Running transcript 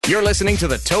You're listening to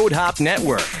the Toad Hop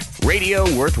Network, radio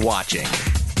worth watching.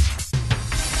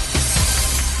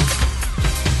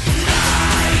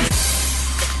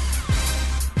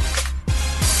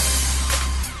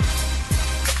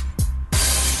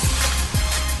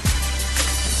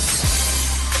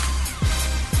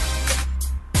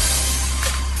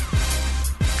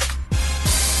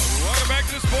 Welcome back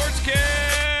to the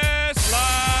Sportscast,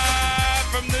 live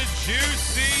from the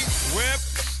Juicy Whip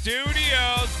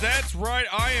Studios. That's right,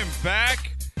 I am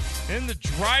back in the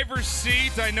driver's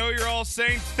seat. I know you're all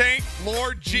saying, thank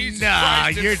Lord Jesus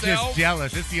Christ you're himself. just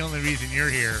jealous. That's the only reason you're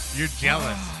here. You're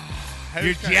jealous.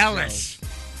 You're kinda jealous.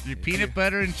 You're peanut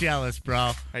butter and jealous,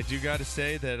 bro. I do got to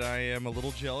say that I am a little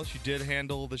jealous. You did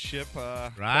handle the ship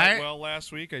Right? quite well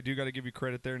last week. I do got to give you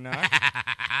credit there, Knock.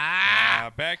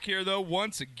 Back here, though,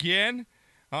 once again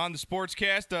on the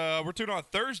Sportscast. We're tuning on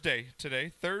Thursday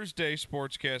today. Thursday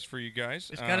Sportscast for you guys.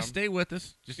 Just got to stay with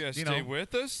us. Just You gotta you stay know,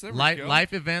 with us. There we life, go.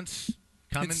 life events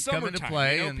come It's into summertime,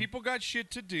 play. You know, and, people got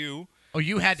shit to do.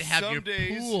 you had to have some your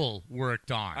days- pool worked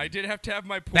on. I did have to have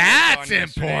my pool. That's on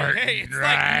yesterday. important, Hey, it's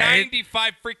right? like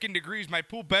 95 freaking degrees. My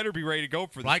pool better be ready to go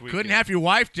for this I weekend. couldn't have your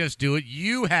wife just do it.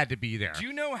 You had to be there. Do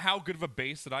you know how good of a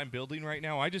base that I'm building right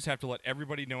now? I just have to let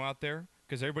everybody know out there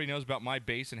because everybody knows about my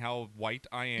base and how white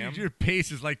I am. Dude, your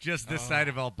pace is like just this side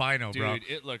of albino, Dude, bro.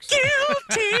 it looks so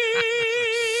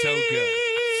good.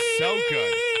 So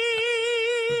good.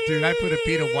 Dude, I put a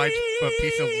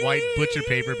piece of white butcher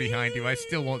paper behind you. I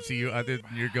still won't see you other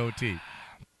than your goatee.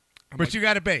 But you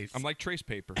got a base. I'm like trace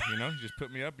paper, you know? You just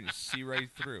put me up and you see right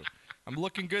through. I'm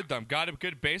looking good, though. I've got a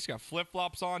good base. Got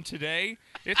flip-flops on today.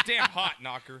 It's damn hot,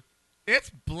 Knocker. It's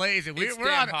blazing. It's We're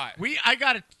damn on. hot. I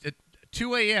got it at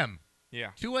 2 a.m.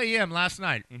 Yeah. 2 a.m. last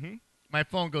night. Mm-hmm. My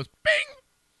phone goes bing.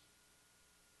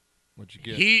 What'd you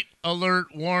get? Heat alert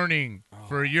warning Oh.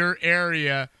 for your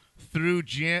area through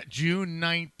June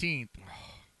 19th.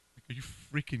 Are you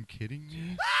freaking kidding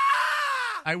me?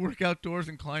 I work outdoors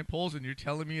and climb poles, and you're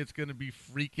telling me it's going to be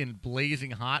freaking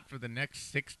blazing hot for the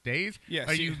next 6 days? Yeah,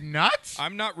 Are see, you nuts?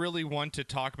 I'm not really one to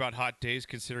talk about hot days,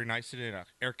 considering I sit in an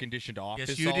air-conditioned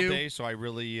office you all do. day, so I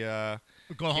really Go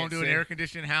home can't to an say-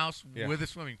 air-conditioned house Yeah. with a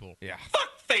swimming pool. yeah.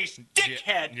 Fuckface,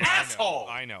 dickhead, Yeah, asshole.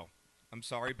 I know. I'm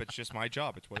sorry, but it's just my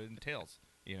job. It's what it entails,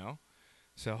 you know?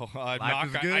 So, Life Knock,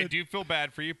 is I good. do feel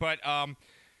bad for you, but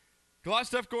a lot of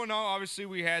stuff going on. Obviously,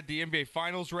 we had the NBA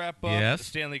Finals wrap up, Yes. the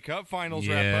Stanley Cup Finals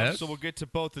wrap up, Yes. so we'll get to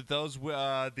both of those.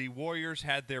 The Warriors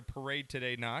had their parade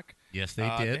today, Knock. Yes, they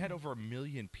They did. had over 1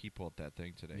 million people at that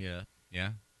thing today.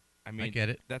 Yeah. I mean, get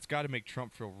it. That's got to make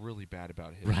Trump feel really bad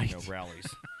about his Right. rallies.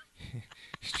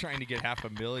 He's trying to get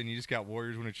 500,000. You just got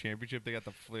Warriors win a championship. They got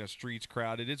the streets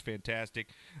crowded. It's fantastic.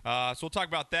 So we'll talk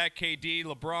about that. KD,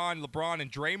 LeBron,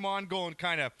 and Draymond going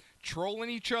kind of trolling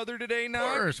each other today Of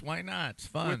now. course, why not? It's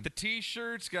fun. With the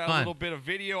T-shirts, got a Fun. little bit of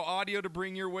video, audio to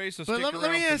bring your way. So But stick let, around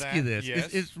let me for ask that. you this: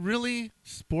 Yes. is really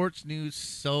sports news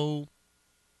so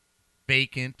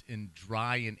vacant and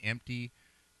dry and empty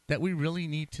that we really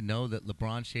need to know that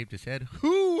LeBron shaved his head?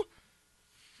 Who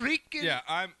freaking yeah,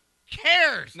 I'm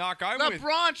cares? Knock. I'm with.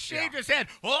 LeBron shaved yeah. his head.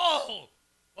 Oh,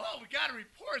 we got to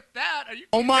report that. Are you?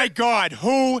 Oh my God,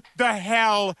 who the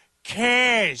hell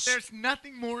cares? There's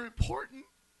nothing more important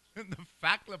than the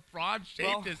fact LeBron shaved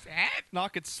Well, his head.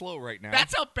 Knock, it's slow right now.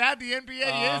 That's how bad the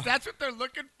NBA is. That's what they're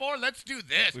looking for. Let's do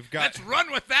this. Let's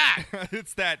run with that.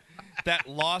 It's that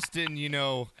lost in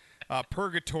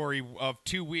purgatory of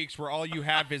 2 weeks where all you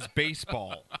have is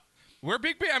baseball. We're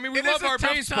big. I mean, we It love is a our tough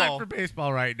baseball. time for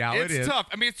baseball right now. It's it is tough.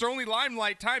 I mean, it's their only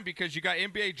limelight time because you got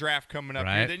NBA draft coming up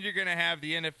here. Right. Then you're going to have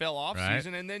the NFL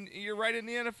offseason, and then you're right in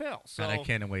the NFL. So God, I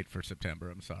can't wait for September.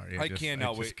 I'm sorry. I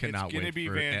cannot wait. Cannot It's gonna wait be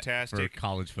for, fantastic. for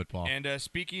college football. And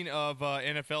speaking of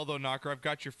NFL, though, Knocker, I've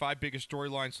got your 5 biggest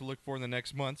storylines to look for in the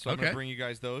next month. So I'm going Okay. to bring you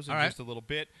guys those in All right. just a little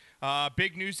bit.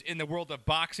 Big news in the world of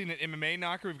boxing and MMA,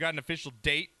 Knocker. We've got an official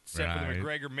date set for the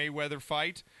Right. McGregor-Mayweather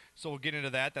fight. So we'll get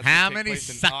into that. That's How gonna take many place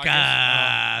in suckers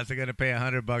August. are going to pay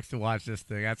 $100 to watch this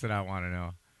thing? That's what I want to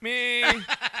know.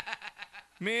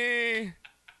 Me.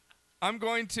 I'm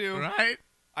going to. Right?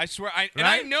 I swear. I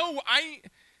Right? know.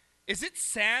 Is it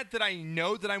sad that I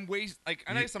know that I'm wasting? Like,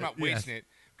 I guess I'm not Yes. wasting it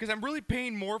because I'm really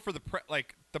paying more for the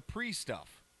pre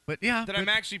stuff But yeah, than I'm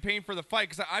actually paying for the fight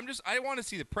because I want to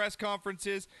see the press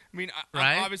conferences. I mean,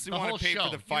 right? I obviously The want whole to pay show.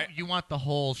 for the fight. You want the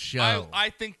whole show. I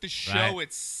think the show Right.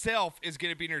 itself is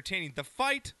going to be entertaining. The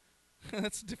fight,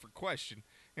 that's a different question.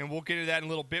 And we'll get into that in a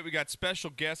little bit. We got special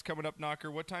guest coming up,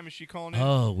 Knocker. What time is she calling in?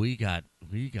 Oh, we got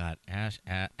Ash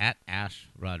at Ash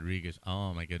Rodriguez.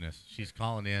 Oh my goodness, she's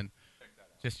calling in.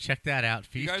 Just check that out.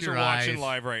 Feast you guys your are watching eyes.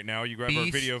 live right now. You grab our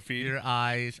Feast video feed. your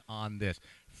eyes on this.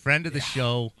 friend of the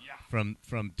show from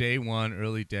day one,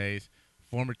 early days.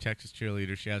 Former Texas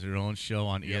cheerleader. She has her own show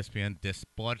on ESPN,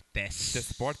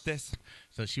 Deportes.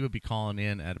 So she would be calling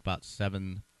in at about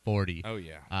 7:40. Oh,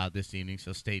 yeah. This evening.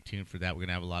 So stay tuned for that. We're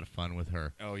gonna have a lot of fun with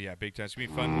her. Oh, yeah, big time. It's going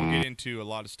to be fun. We'll get into a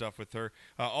lot of stuff with her.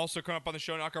 Also, coming up on the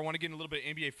show, Knocker, I want to get in a little bit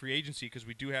of NBA free agency because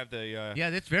we do have the Yeah,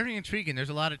 that's very intriguing. There's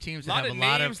a lot of teams that have a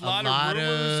names, lot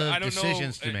rumors. I of don't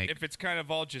decisions know to make. if it's kind of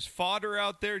all just fodder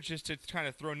out there just to kind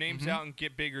of throw names out and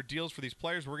get bigger deals for these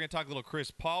players. We're going to talk a little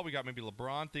Chris Paul. We got maybe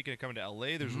LeBron thinking of coming to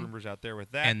L.A. There's rumors out there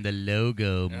with that. And the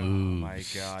logo my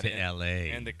moves God. to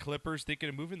L.A. And the Clippers thinking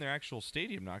of moving their actual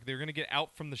stadium. Knock. They're going to get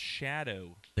out from the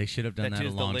shadow. They should have done that a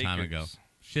is the long time Lakers. ago.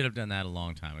 Should have done that a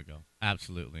long time ago.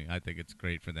 Absolutely. I think it's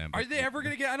great for them. Are they ever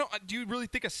going to get? Do you really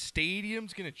think a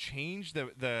stadium's going to change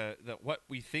the what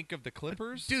we think of the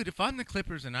Clippers? Dude, if I'm the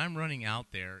Clippers and I'm running out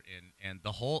there and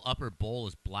the whole upper bowl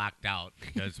is blacked out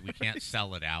because we can't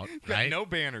sell it out, right? No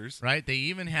banners. Right? They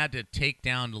even had to take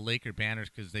down the Laker banners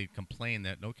because they complained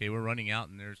that, okay, we're running out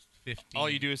and there's 15 All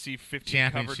you do is see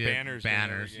 15 covered championship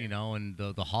banners. you know, and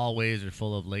the hallways are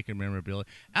full of Laker memorabilia.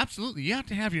 Absolutely. You have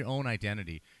to have your own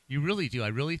identity. You really do. I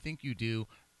really think you do.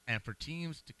 And for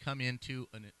teams to come into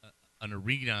an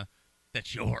arena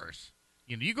that's yours.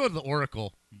 You know, you go to the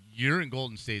Oracle, you're in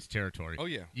Golden State's territory. Oh,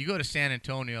 yeah. You go to San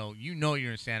Antonio, you know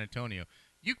you're in San Antonio.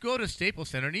 You go to Staples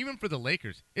Center, and even for the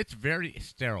Lakers, it's very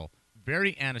sterile,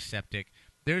 very antiseptic.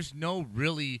 There's no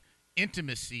really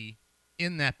intimacy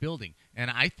in that building.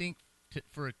 And I think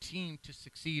for a team to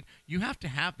succeed, you have to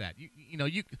have that. You know,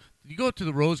 you go to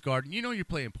the Rose Garden, you know you're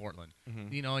playing Portland,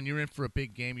 you know, and you're in for a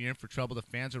big game, you're in for trouble. The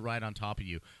fans are right on top of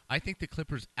you. I think the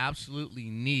Clippers absolutely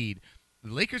need.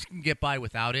 The Lakers can get by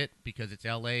without it because it's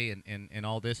L.A. and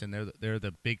all this, and they're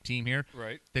the big team here.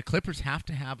 Right. The Clippers have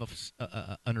to have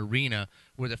an arena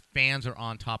where the fans are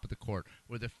on top of the court,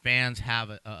 where the fans have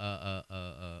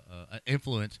an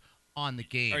influence on the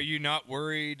game. Are you not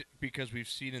worried because we've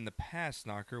seen in the past,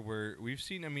 Knocker, where we've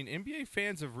seen, I mean, NBA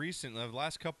fans of the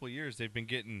last couple of years, they've been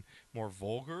getting more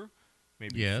vulgar,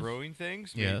 maybe throwing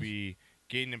things, maybe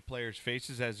getting in players'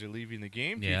 faces as they're leaving the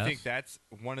game. Do you think that's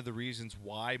one of the reasons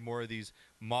why more of these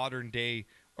modern-day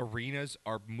arenas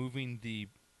are moving the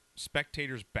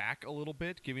spectators back a little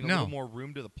bit, giving a little more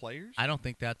room to the players? I don't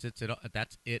think that's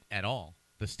it at all.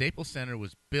 The Staples Center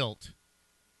was built,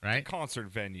 right? Concert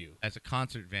venue. As a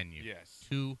concert venue. Yes.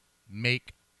 To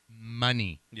make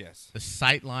money. Yes. The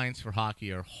sight lines for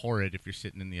hockey are horrid if you're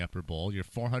sitting in the upper bowl. You're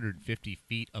 450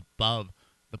 feet above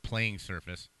the playing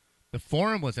surface. The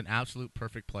Forum was an absolute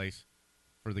perfect place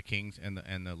for the Kings and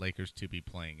the Lakers to be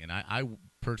playing. And I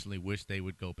personally wish they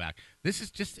would go back. It's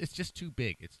just too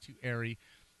big. It's too airy.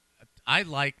 I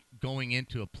like going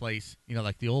into a place, you know,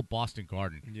 like the old Boston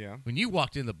Garden. Yeah. When you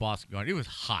walked into the Boston Garden, it was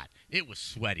hot. It was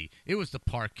sweaty. It was the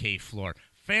parquet floor.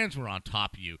 Fans were on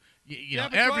top of you. You know,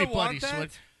 everybody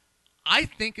sweat. I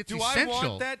think it's essential. I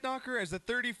want that, Knocker, as a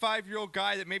 35-year-old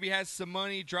guy that maybe has some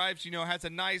money, drives, you know, has a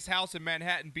nice house in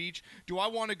Manhattan Beach? Do I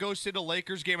want to go sit a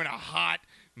Lakers game in a hot,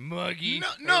 muggy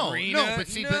arena? No. But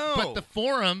see, but the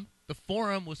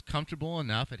Forum was comfortable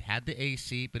enough. It had the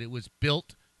AC, but it was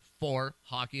built for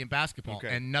hockey and basketball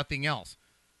and nothing else,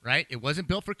 right? It wasn't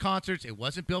built for concerts. It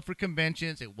wasn't built for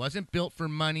conventions. It wasn't built for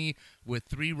money with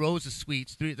 3 rows of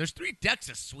suites. There's 3 decks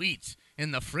of suites in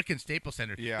the frickin' Staples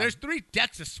Center. Yeah. There's 3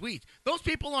 decks of suites. Those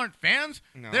people aren't fans.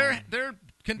 No. They're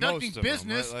conducting Most of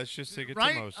business. them. Let's just take it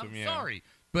right? to most of them, I'm sorry.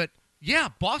 But, yeah,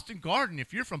 Boston Garden,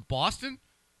 if you're from Boston,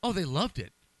 they loved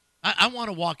it. I want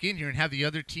to walk in here and have the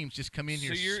other teams just come in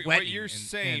here sweating. What you're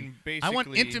saying, basically, I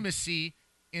want intimacy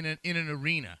in an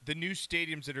arena. The new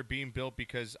stadiums that are being built,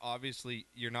 because obviously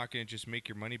you're not going to just make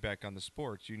your money back on the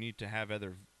sports. You need to have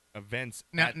other events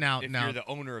if you're the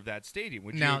owner of that stadium.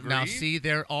 Would you agree? Now, see,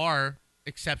 there are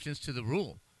exceptions to the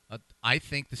rule. I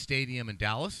think the stadium in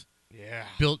Dallas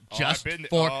built just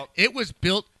it was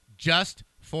built just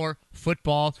for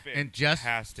football and just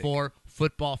for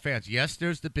football fans. Yes,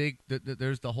 there's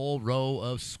there's the whole row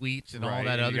of suites and all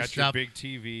that other got stuff. Your big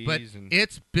TVs, but and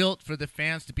it's built for the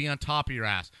fans to be on top of your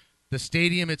ass. The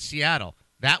stadium at Seattle,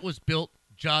 that was built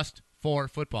just for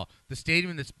football. The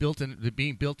stadium that's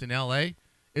being built in L.A.,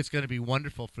 it's going to be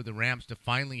wonderful for the Rams to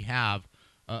finally have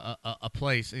a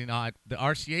place. You know, the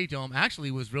RCA Dome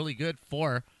actually was really good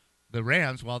for the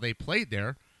Rams while they played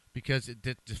there because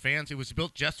the fans, it was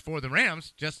built just for the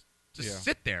Rams, just to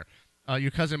sit there.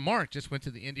 Your cousin Mark just went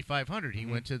to the Indy 500. He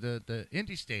went to the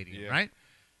Indy Stadium, right?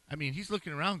 I mean, he's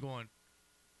looking around going,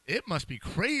 it must be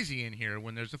crazy in here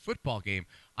when there's a football game.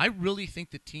 I really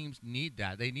think that teams need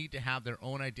that. They need to have their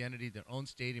own identity, their own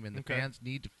stadium, and the fans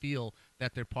need to feel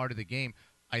that they're part of the game.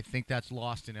 I think that's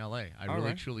lost in L.A. I All really,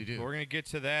 right. truly do. We're going to get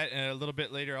to that a little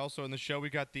bit later. Also in the show, we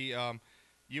got the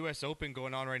U.S. Open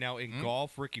going on right now in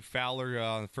golf. Ricky Fowler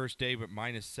on the first day, but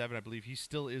 -7, I believe. He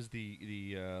still is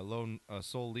the lone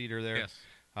sole leader there. Yes.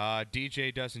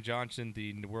 DJ Dustin Johnson,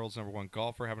 the world's #1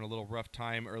 golfer, having a little rough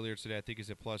time earlier today. I think he's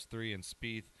at +3, and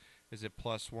Spieth is at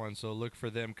 +1. So look for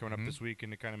them coming up this week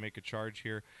and to kind of make a charge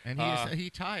here. And he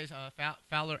ties.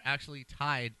 Fowler actually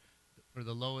tied for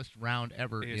the lowest round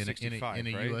ever in a 65,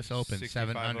 right? U.S. Open,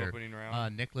 7 under. Opening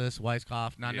round. Nicholas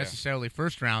Weiskopf, not necessarily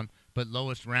first round, but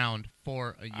lowest round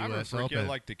for a U.S. Open. I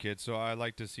like the kid, so I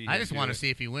like to see. I just want to see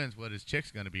if he wins what his chick's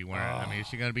going to be wearing. I mean, is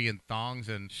she going to be in thongs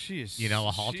and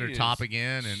a halter top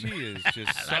again? And she is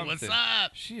just something. What's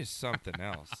up? She is something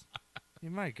else.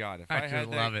 My God, if I I had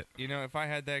just that, love it. If I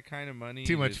had that kind of money,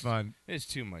 Too much fun. It's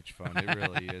too much fun. It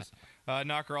really is.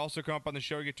 Knocker also come up on the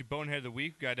show. We get to Bonehead of the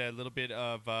Week. Got a little bit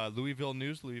of Louisville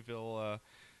news. Louisville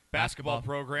basketball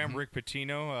program. Rick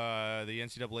Pitino. The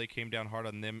NCAA came down hard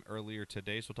on them earlier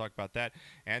today, so we'll talk about that.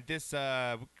 And this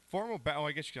former,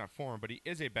 I guess you're not former, but he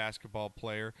is a basketball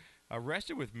player.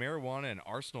 Arrested with marijuana and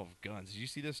arsenal of guns. Did you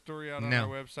see this story out on our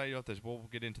website? We'll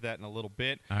get into that in a little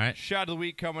bit. All right. Shot of the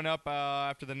week coming up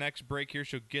after the next break here,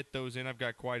 so get those in. I've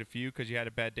got quite a few because you had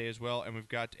a bad day as well, and we've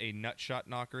got a nut shot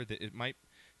knocker that it might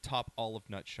top all of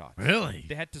nut shots. Really?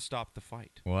 They had to stop the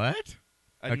fight. What?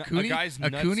 A guy's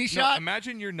nuts, Cooney shot?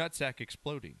 Imagine your nutsack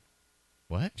exploding.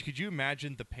 What? Could you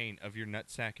imagine the pain of your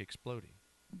nutsack exploding?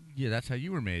 Yeah, that's how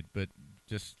you were made. But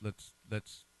just let's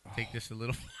take this a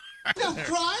little. No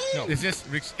crying? No. Is this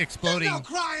exploding no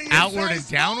crying outward inside and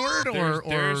downward,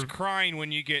 There's or crying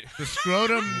when you get the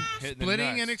scrotum Hitting the splitting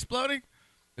nuts. and exploding?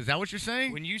 Is that what you're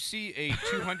saying? when you see a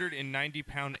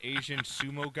 290-pound Asian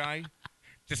sumo guy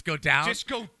Just go down? just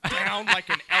go down like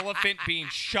an elephant being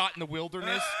shot in the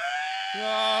wilderness.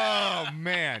 Oh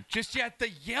man! Just yet the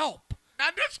yelp,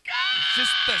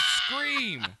 just the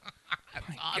scream.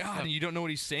 My God, and you don't know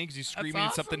what he's saying because he's screaming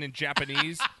awesome. something in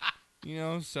Japanese.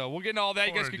 So we'll get into all that.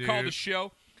 You guys Poor can call the dude.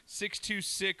 show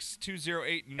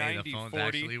 626-208-9040. Hey, the phones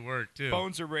actually work too.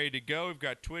 Phones are ready to go. We've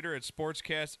got Twitter at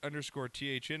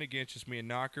sportscast_THN. Again, it's just me and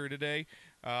Knocker today.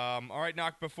 All right,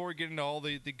 Knock, before we get into all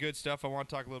the good stuff, I want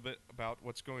to talk a little bit about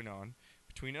what's going on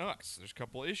between us. There's a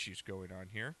couple issues going on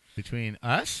here. Between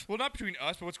us? Well, not between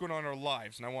us, but what's going on in our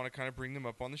lives. And I want to kind of bring them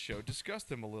up on the show, discuss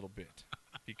them a little bit.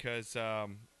 Because,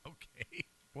 Okay.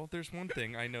 well, there's one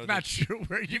thing I know. Not sure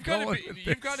where you're You've got, going a, with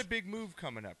you've got this. a big move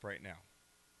coming up right now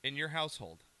in your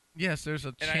household. Yes, there's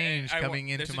a And change coming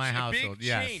there's into a my household. Big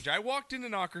Yes. change. I walked into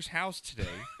Knocker's house today.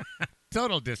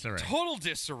 Total disarray. Total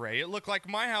disarray. It looked like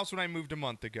my house when I moved a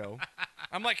month ago.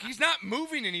 I'm like, he's not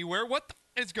moving anywhere. What the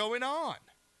is going on?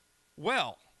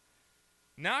 Well,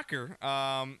 Knocker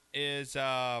is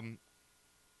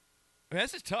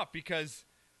this is tough because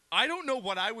I don't know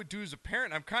what I would do as a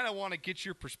parent. I kind of want to get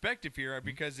your perspective here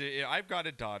because I've got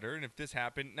a daughter, and if this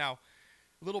happened now.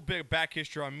 A little bit of back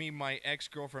history on me. My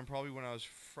ex-girlfriend, probably when I was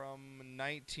from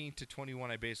 19 to 21,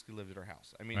 I basically lived at her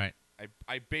house. I mean, Right.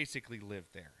 I basically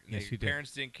lived there. Yes, you did.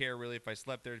 Parents didn't care really if I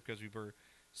slept there because we were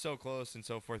so close and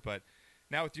so forth. But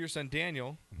now with your son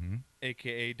Daniel,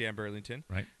 a.k.a. Dan Burlington,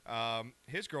 Right.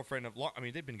 his girlfriend of long. I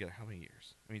mean, they've been together how many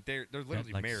years? I mean, they're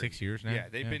literally like married. 6 years now? Yeah,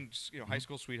 they've Yeah. been high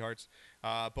school sweethearts.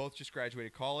 Both just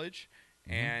graduated college,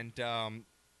 and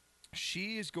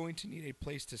she is going to need a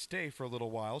place to stay for a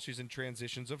little while. She's in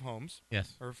transitions of homes.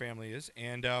 Yes. Her family is,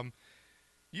 and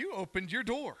you opened your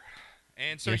door,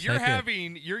 and so Yes, you're I did.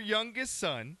 having your youngest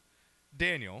son,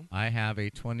 Daniel. I have a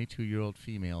 22-year-old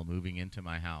female moving into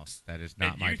my house. That is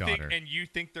not my daughter. And you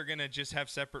think they're gonna just have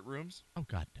separate rooms? Oh,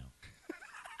 God, no.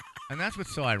 And that's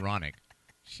what's so ironic.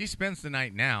 She spends the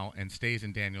night now and stays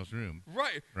in Daniel's room,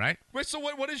 Right. right? Wait, so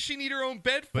what does she need her own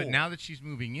bed for? But now that she's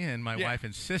moving in, my Yeah. wife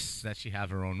insists that she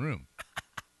have her own room.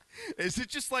 Is it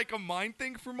just like a mind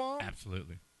thing for mom?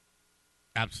 Absolutely.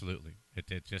 Absolutely.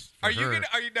 It just for Are you her,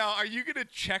 are you gonna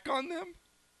check on them?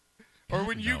 Or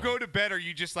when you No. go to bed, are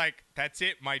you just like, that's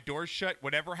it, my door's shut.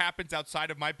 Whatever happens outside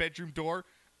of my bedroom door,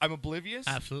 I'm oblivious?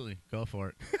 Absolutely. Go for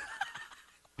it.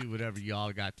 Do whatever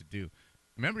y'all got to do.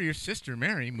 Remember, your sister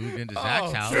Mary moved into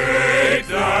Zach's house.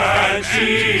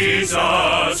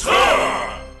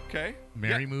 Okay.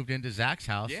 Mary moved into Zach's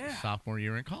house Yeah. sophomore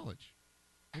year in college.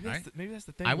 Maybe that's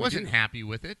the thing. I we wasn't do. happy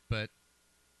with it, but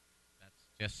that's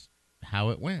just how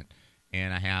it went.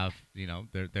 And I have,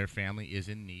 their family is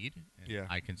in need. And Yeah.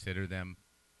 I consider them,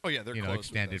 Oh yeah, they're close with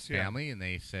extended us, yeah. family, and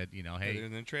they said, hey,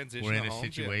 and then transition we're in a homes, yeah.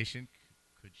 situation.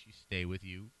 Could she stay with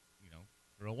you,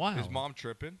 for a while? Is mom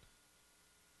tripping?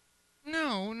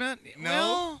 No, not No?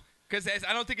 Well, Because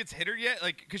I don't think it's hit her yet.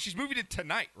 Like, because she's moving in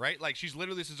tonight, right? Like, she's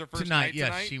literally, this is her first Tonight, night yes.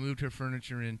 tonight. She moved her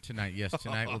furniture in tonight. Yes,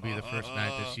 tonight will be the first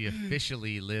night that she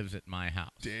officially lives at my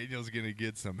house. Daniel's going to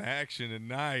get some action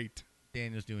tonight.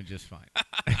 Daniel's doing just fine.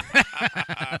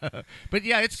 But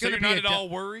yeah, it's So going to you're be not at all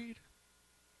worried?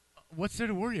 What's there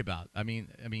to worry about? I mean,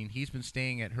 he's been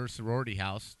staying at her sorority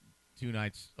house 2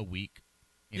 nights a week.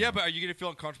 You know. But are you going to feel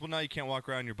uncomfortable now? You can't walk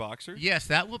around in your boxers? Yes,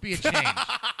 that will be a change.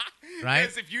 Right?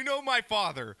 Yes, if you know my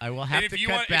father. I will have and if to you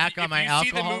cut want, back if on my you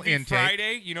alcohol see the movie intake.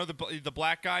 Friday, you know the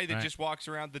black guy that Right. just walks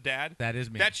around, the dad? That is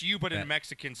me. That's you, but in a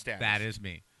Mexican status. That is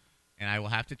me. And I will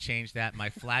have to change that. My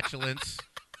flatulence,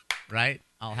 right?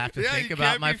 I'll have to Yeah, think you about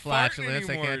can't my be farting flatulence.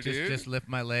 anymore, I can't dude. just lift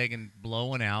my leg and blow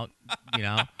one out, you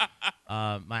know.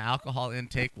 My alcohol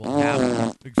intake will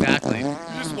have exactly. You're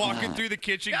just walking through the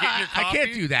kitchen Yeah, getting your coffee. I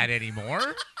can't do that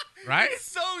anymore, right?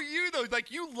 It's so you, though. Like,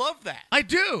 you love that. I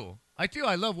do. I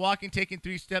love walking, taking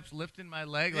 3 steps, lifting my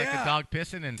leg like Yeah. a dog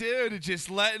pissing, and Dude, and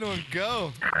just letting them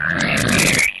go.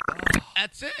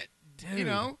 that's it. You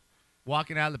know,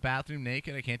 walking out of the bathroom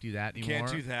naked. I can't do that anymore.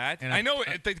 Can't do that. And I know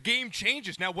the game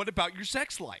changes. Now, what about your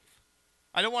sex life?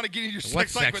 I don't want to get into your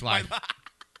sex life sex with life? my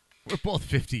We're both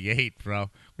 58, bro.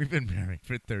 We've been married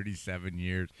for 37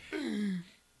 years.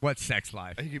 What sex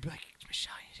life? And you'd be like,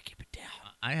 Michelle, you need to keep it down.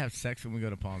 I have sex when we go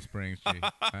to Palm Springs, G.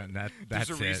 And that's There's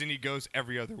a it. reason he goes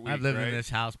every other week, I've lived right? in this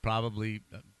house probably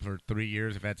for 3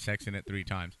 years. I've had sex in it 3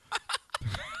 times.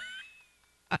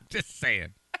 I'm just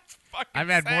saying. That's fucking I've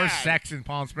had more sad. sex in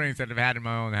Palm Springs than I've had in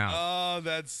my own house. Oh,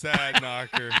 that's sad,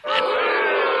 Knocker. Just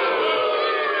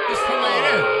the way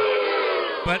it is.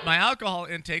 But my alcohol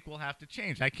intake will have to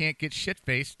change. I can't get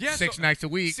shit-faced Yeah, 6 so- nights a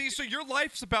week. See, so your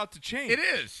life's about to change. It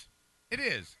is. It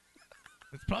is.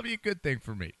 It's probably a good thing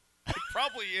for me. It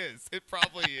probably is. It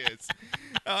probably is.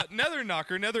 Another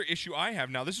knocker, another issue I have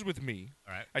now. This is with me.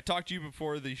 All right. I talked to you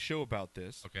before the show about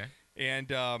this. Okay.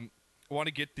 And I want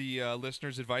to get the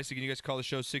listeners' advice. Again, you guys call the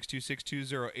show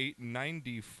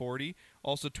 626-208-9040.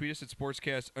 Also, tweet us at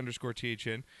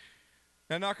sportscast_THN.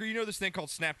 Now, Knocker, you know this thing called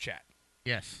Snapchat.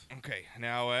 Yes. Okay.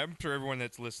 Now, I'm sure everyone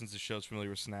that listens to the show is familiar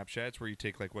with Snapchat. It's where you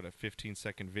take, like, what, a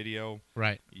 15-second video.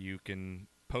 Right. You can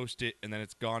post it, and then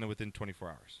it's gone within 24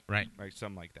 hours. Right. Right,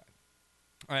 something like that.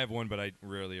 I have one, but I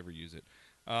rarely ever use it.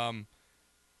 I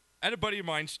had a buddy of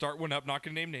mine start one up, not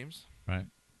going to name names. Right.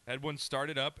 Had one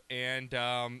started up, and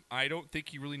I don't think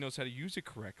he really knows how to use it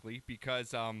correctly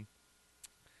because I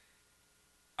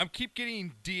keep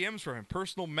getting DMs from him,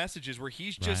 personal messages where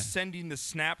he's just Right. sending the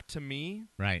snap to me,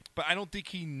 Right. but I don't think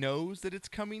he knows that it's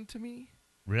coming to me.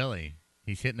 Really?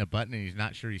 He's hitting a button and he's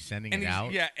not sure he's sending And it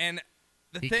out? yeah, and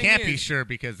the He thing can't is, be sure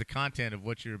because the content of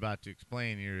what you're about to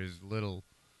explain here is little.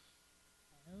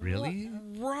 Really?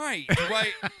 Right.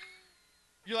 Right.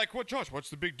 You're like, what, Josh? What's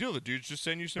the big deal? The dude's just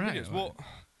sending you some Right, videos. right. Well,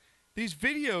 these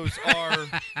videos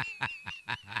are,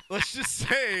 let's just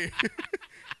say,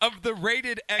 of the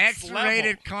rated X X-rated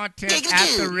level. content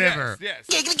at the river. Yes.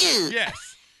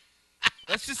 Yes.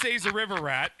 Let's just say he's a river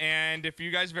rat, and if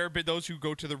you guys have ever been those who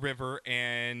go to the river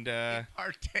and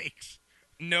Partakes.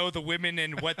 know the women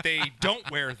and what they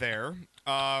don't wear there,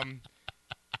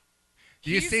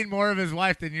 You've he's- seen more of his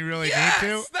wife than you really yes! need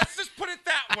to? Let's just put it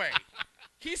that way.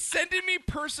 He's sending me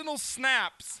personal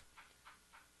snaps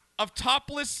of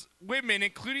topless women,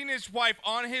 including his wife,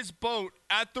 on his boat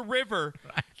at the river.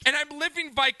 Right. And I'm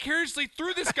living vicariously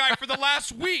through this guy for the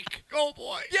last week. Oh,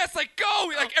 boy. Yes, like,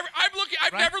 go. Like, I'm looking.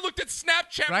 I've Right. never looked at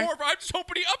Snapchat Right. more, but I'm just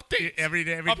hoping he updates. Every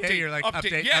day you're like,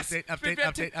 update, yes.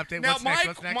 update. Now, What's next?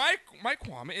 What's next? my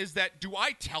qualm is that, do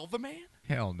I tell the man?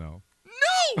 Hell no.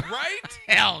 No, right?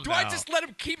 Hell Do I no. just let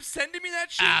him keep sending me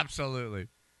that shit? Absolutely.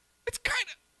 It's kind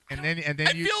of. And then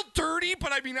I you feel dirty,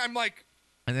 but I mean, I'm like,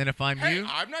 and then if I'm hey, you,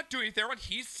 I'm not doing anything wrong.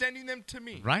 He's sending them to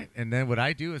me. right? And then what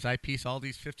I do is I piece all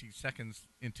these 50 seconds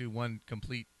into one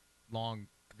complete long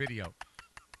video.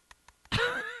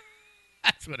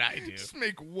 That's what I do. Just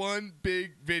make one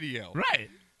big video. Right.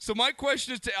 So my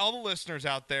question is to all the listeners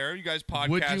out there, you guys podcasters.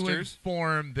 Would you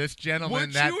inform this gentleman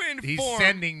Would that you he's inform-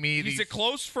 sending me He's these? a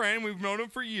close friend. We've known him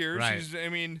for years. Right. I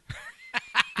mean,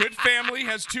 good family,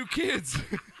 has 2 kids.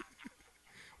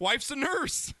 Wife's a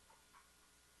nurse.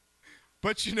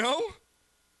 But you know,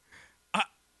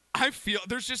 I feel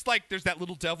there's that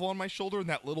little devil on my shoulder and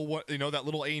that little one, that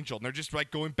little angel, and they're just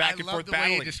like going back and I love forth the way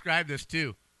battling. you describe this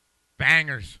too.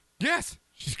 Bangers. Yes.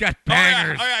 She's got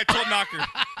bangers. Oh, yeah, I told Knocker.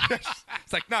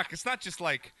 It's like, Knock, it's not just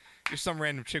like you're some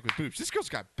random chick with boobs. This girl's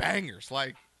got bangers.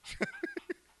 Like,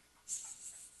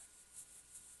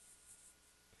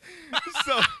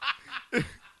 so,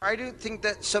 I don't think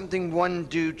that's something one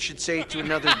dude should say to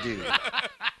another dude.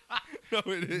 No,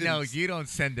 it is. No, you don't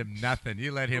send him nothing.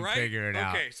 You let him Right? figure it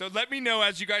out. Okay, so let me know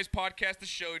as you guys podcast the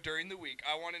show during the week.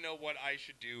 I want to know what I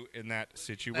should do in that Let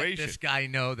situation. this guy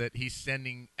know that he's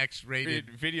sending X-rated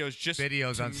Videos just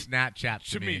videos to on Snapchat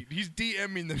to me. He's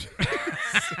DMing them.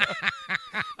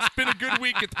 It's been a good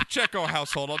week at the Pacheco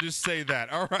household. I'll just say that.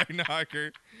 All right,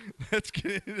 Knocker. Let's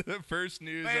get into the first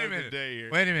news Wait a of the minute. day here.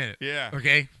 Wait a minute. Yeah.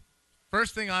 Okay.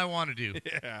 First thing I want to do.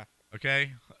 Yeah.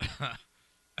 Okay.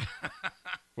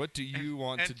 What do you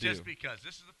want and to do? just because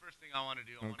this is the first thing I want to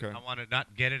do. Okay. I want to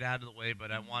not get it out of the way,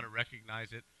 but I want to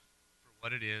recognize it for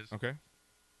what it is. Okay.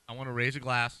 I want to raise a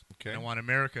glass. Okay. And I want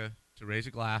America to raise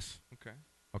a glass. Okay.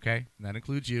 Okay. And that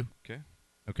includes you. Okay.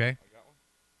 Okay. I got one.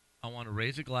 I want to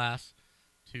raise a glass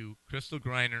to Crystal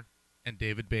Griner and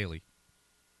David Bailey.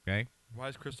 Okay. Why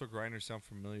does Crystal Griner sound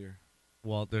familiar?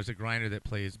 Well, there's a Griner that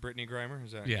plays. Is Brittany Grimer?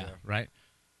 Is that? Yeah. Right.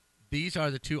 These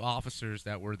are the two officers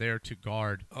that were there to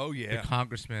guard Oh yeah. the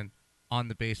congressman on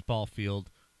the baseball field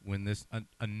when this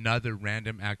another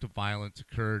random act of violence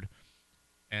occurred,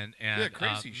 and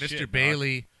crazy Mr. shit, Doc.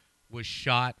 Bailey was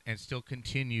shot and still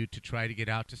continued to try to get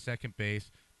out to second base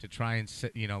to try and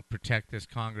protect this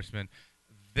congressman.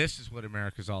 This is what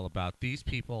America's all about. These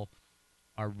people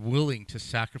are willing to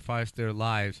sacrifice their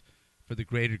lives for the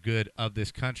greater good of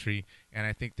this country, and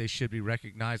I think they should be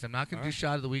recognized. I'm not going to do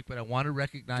shot of the week, but I want to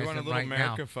recognize Do you want a them little right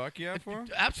America now. fuck yeah for him?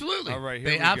 Absolutely. All right, here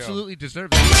they we go. absolutely deserve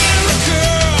it.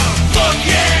 Fuck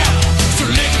yeah! So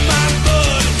lick my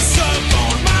butt and suck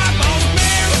on my balls,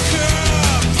 America!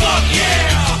 Fuck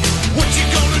yeah! What you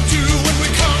gonna do when we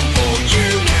come for you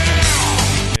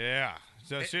now? Yeah.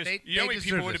 So They- seriously, they you know how many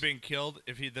people deserve would have this. been killed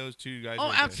if those two guys? Oh,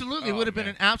 were dead? absolutely. It Oh, would have been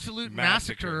man. an absolute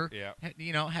massacre.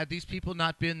 Yeah. Had these people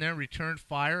not been there, returned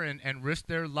fire, and risked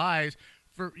their lives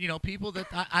for people that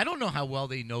I don't know how well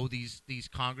they know these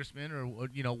congressmen or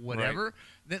whatever.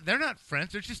 They're not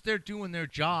friends. They're just there doing their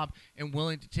job and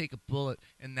willing to take a bullet,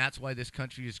 and that's why this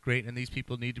country is great. And these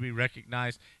people need to be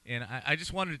recognized. And I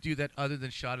just wanted to do that. Other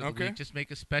than shot of the Okay. week, just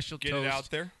make a special Get toast it out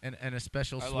there. and a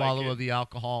special I like swallow it. of the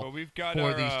alcohol Well, we've got for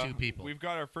our, these two people. We've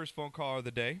got our first phone caller of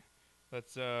the day.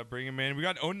 Let's bring him in. We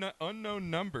got unknown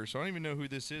number, so I don't even know who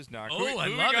this is now. Oh, who I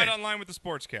who love we got it. online with the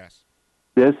Sportscast?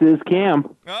 This is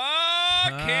Cam. Oh,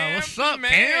 Cam, what's up,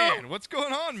 man? Cam? What's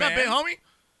going on, What's man? up, big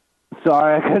homie?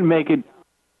 Sorry, I couldn't make it.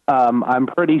 I'm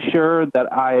pretty sure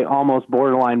that I almost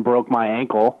borderline broke my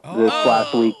ankle this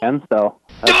last weekend, so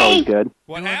that's always good.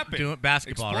 What happened? Doing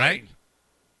basketball, Explain. right?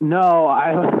 No,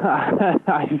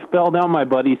 I fell down my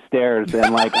buddy's stairs,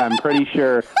 and I'm pretty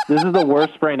sure this is the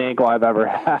worst sprained ankle I've ever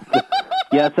had.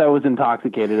 Yes, I was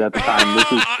intoxicated at the time.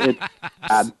 It's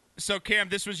bad. So, Cam,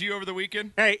 this was you over the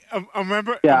weekend? Hey,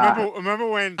 remember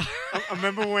when Down the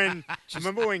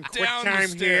QuickTime here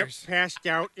stairs. passed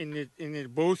out in the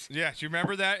booth? Yes, you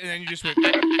remember that? And then you just went.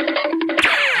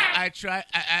 I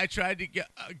tried to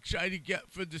get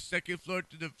from the second floor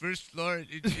to the first floor.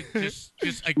 It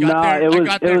just I got No, there. it I was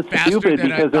got there faster stupid than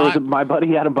because I thought. my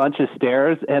buddy had a bunch of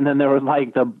stairs, and then there was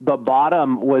the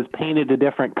bottom was painted a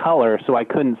different color, so I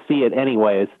couldn't see it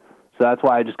anyways. So that's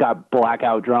why I just got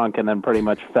blackout drunk and then pretty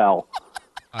much fell.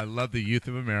 I love the youth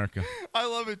of America. I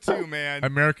love it too, man.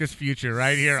 America's future,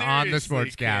 right here on the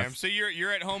Seriously, Cam. Sportscast. So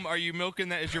you're at home. Are you milking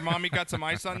that? Is your mommy got some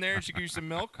ice on there? She give you some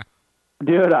milk?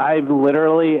 Dude, I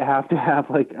literally have to have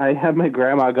I had my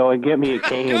grandma go and get me a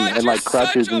cane God, and you're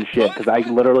crutches such a and shit because I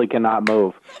literally cannot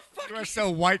move. You are so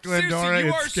white, Glendora. Seriously,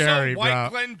 you It's are scary, so white, bro.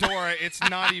 Glendora. It's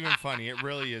not even funny. It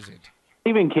really isn't.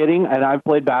 Even kidding, and I've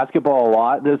played basketball a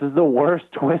lot. This is the worst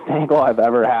twist ankle I've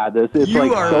ever had. It's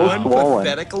You are so one swollen.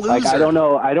 pathetic I loser. don't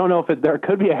know if there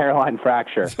could be a hairline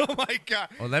fracture. Oh my God.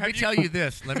 Well, let me tell you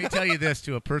this. Let me tell you this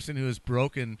to a person who has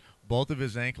broken both of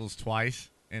his ankles twice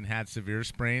and had severe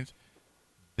sprains.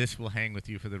 This will hang with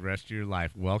you for the rest of your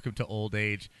life. Welcome to old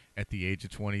age at the age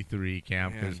of 23,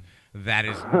 Cam, because that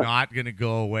is not going to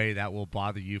go away. That will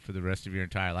bother you for the rest of your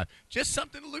entire life. Just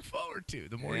something to look forward to.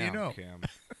 The more you know. Cam.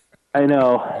 I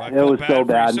know. I It felt was bad so for you.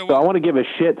 bad. So So I want to give a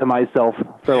shit to myself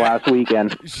for last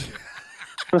weekend.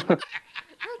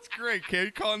 That's great, Cam.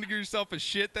 You calling yourself a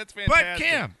shit? That's But, fantastic.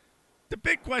 Cam, the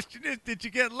big question is, did you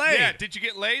get laid? Yeah, did you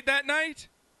get laid that night?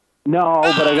 No,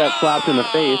 but I got slapped in the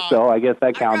face, so I guess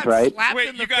that counts, I got right? slapped Wait,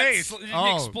 in you the got face.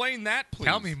 explain that, please.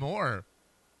 Tell me more.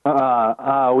 We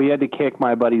had to kick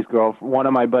my buddy's girlfriend. One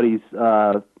of my buddies.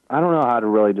 I don't know how to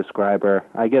really describe her.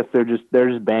 I guess they're just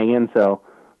banging. So,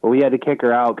 but we had to kick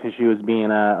her out because she was being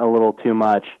a little too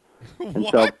much. And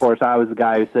so, of course, I was the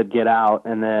guy who said get out,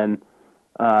 and then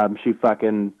she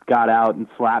fucking got out and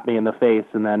slapped me in the face,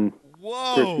 and then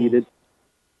proceeded.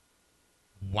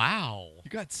 Wow. You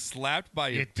got slapped by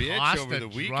a You bitch tossed over a the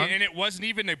weekend, drunk- and it wasn't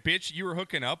even a bitch you were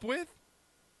hooking up with?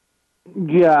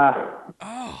 Yeah,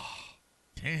 Oh.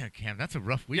 Damn, Cam, that's a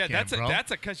rough Yeah, weekend, bro.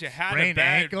 that's because you had Sprained a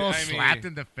bad ankle, I mean, slapped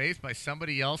in the face by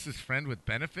somebody else's friend with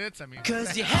benefits. I mean,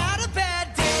 Cause you had a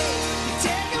bad day, you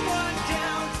take one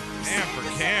down. Damn, for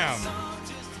Cam.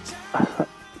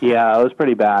 Yeah, it was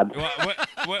pretty bad.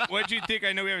 What do you think?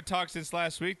 I know we haven't talked since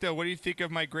last week, though. What do you think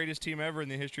of my greatest team ever in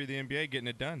the history of the NBA getting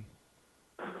it done?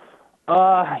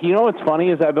 You know what's funny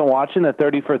is I've been watching the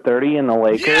 30 for 30 in the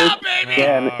Lakers,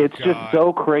 and Oh, it's God. just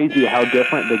so crazy how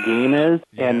different the game is.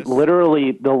 And Yes.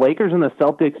 literally, the Lakers and the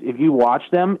Celtics, if you watch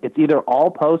them, it's either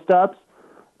all post-ups,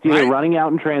 it's either Right. running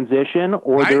out in transition,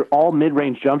 or Right. they're all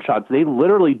mid-range jump shots. They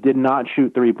literally did not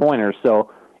shoot three-pointers, so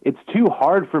it's too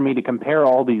hard for me to compare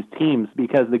all these teams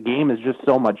because the game is just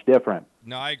so much different.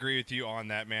 No, I agree with you on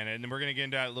that, man. And we're going to get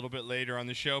into that a little bit later on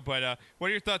the show. But what are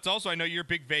your thoughts also? I know you're a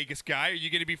big Vegas guy. Are you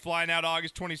going to be flying out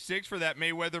August 26th for that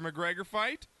Mayweather-McGregor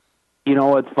fight? You know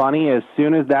what's funny? As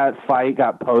soon as that fight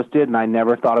got posted, and I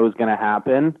never thought it was going to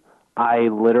happen, I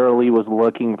literally was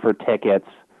looking for tickets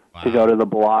to go to the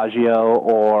Bellagio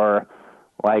or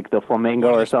like the Flamingo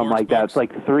One of or the something sports like that. books. It's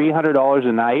like $300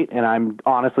 a night, and I'm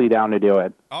honestly down to do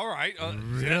it. All right.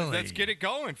 Really? Let's get it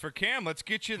going for Cam. Let's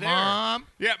get you there. Mom,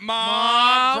 Yeah,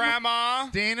 Mom. Grandma.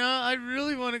 Dana, I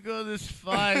really want to go to this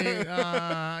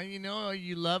fight. You know,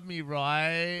 you love me,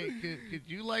 right? Could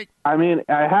you like? I mean,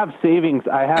 I have savings.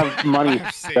 I have money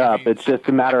have saved up. savings. It's just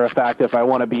a matter of fact if I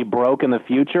want to be broke in the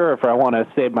future or if I want to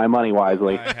save my money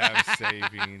wisely. I have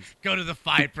savings. Go to the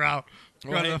fight, bro. Go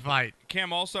Well, to hey, the fight.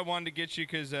 Cam, also I wanted to get you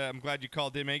because I'm glad you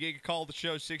called in, man. You can call the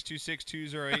show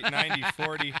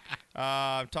 626-208-9040.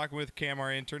 I'm talking with Cam,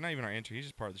 our intern. Not even our intern. He's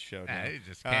just part of the show now. He's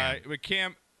just Cam. But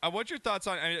Cam, what's your thoughts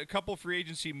on a couple free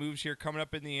agency moves here coming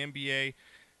up in the NBA?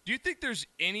 Do you think there's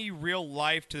any real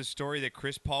life to the story that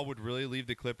Chris Paul would really leave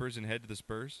the Clippers and head to the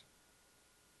Spurs?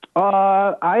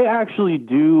 I actually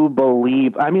do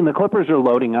believe. I mean, the Clippers are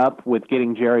loading up with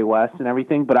getting Jerry West and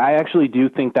everything, but I actually do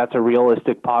think that's a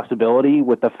realistic possibility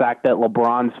with the fact that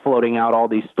LeBron's floating out all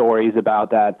these stories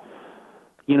about that.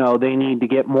 You know, they need to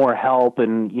get more help,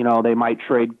 and you know they might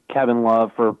trade Kevin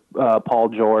Love for Paul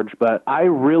George. But I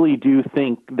really do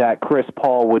think that Chris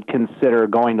Paul would consider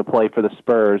going to play for the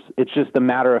Spurs. It's just a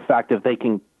matter of fact if they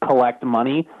can collect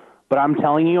money. But I'm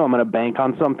telling you, I'm going to bank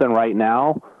on something right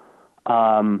now.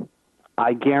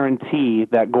 I guarantee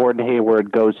that Gordon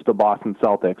Hayward goes to the Boston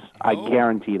Celtics. I Oh.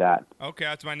 guarantee that. Okay,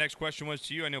 that's my next question was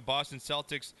to you. I know Boston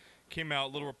Celtics came out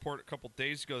a little report a couple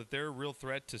days ago that they're a real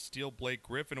threat to steal Blake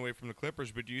Griffin away from the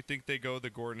Clippers, but do you think they go the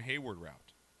Gordon Hayward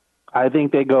route? I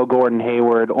think they go Gordon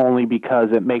Hayward only because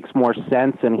it makes more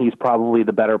sense and he's probably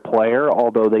the better player,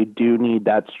 although they do need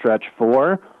that stretch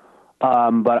four.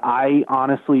 But I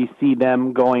honestly see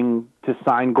them going to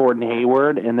sign Gordon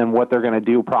Hayward, and then what they're going to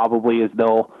do probably is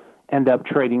they'll end up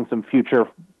trading some future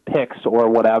picks or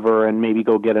whatever and maybe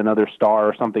go get another star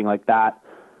or something like that.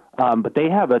 But they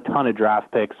have a ton of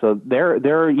draft picks, so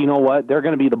they're you know what? They're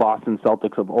going to be the Boston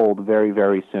Celtics of old very,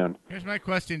 very soon. Here's my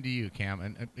question to you, Cam.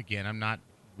 And again, I'm not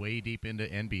way deep into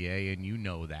NBA, and you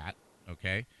know that,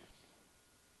 okay?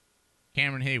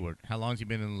 Cameron Hayward, how long's he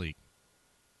been in the league?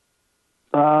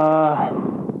 Gordon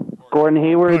Hayward's Gordon been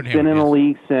Hayward, in the yes.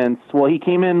 league since, well, he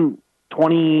came in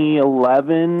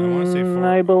 2011, I want to say four.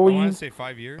 I I believe. want to say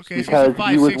 5 years. Okay, so he's Because a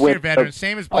 5, he was 6 year with veteran, the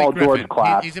same as Paul Blake George Griffin.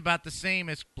 class. He's about the same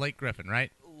as Blake Griffin,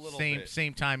 right? little Same bit.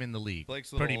 same time in the league.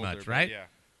 Blake's a little pretty older, much, but right? Yeah.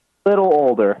 Little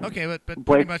older. Okay, but pretty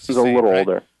Blake much is the a same, little right?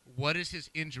 older. What is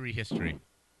his injury history?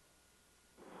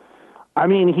 I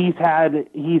mean, he's had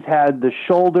the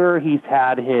shoulder, he's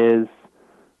had his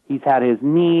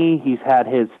knee, he's had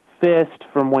his fist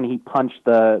from when he punched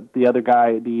the other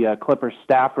guy, the Clippers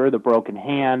staffer, the broken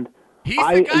hand. He's the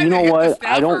guy you that know hit the what?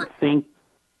 staffer?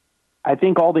 I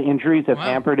think all the injuries have Wow.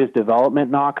 hampered his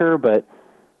development, Knocker, but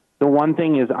the one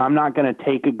thing is I'm not going to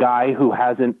take a guy who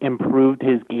hasn't improved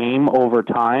his game over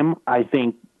time. I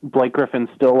think Blake Griffin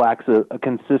still lacks a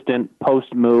consistent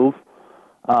post move.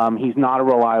 He's not a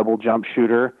reliable jump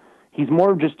shooter. He's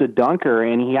more of just a dunker,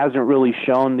 and he hasn't really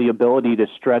shown the ability to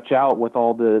stretch out with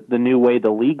all the new way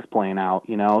the league's playing out,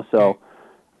 you know? So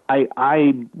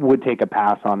I would take a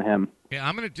pass on him. Yeah,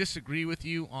 I'm going to disagree with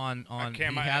you on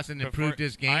Cam, he hasn't before- improved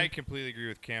his game. I completely agree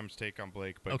with Cam's take on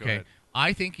Blake, but go Okay, ahead.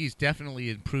 I think he's definitely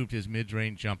improved his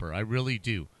mid-range jumper. I really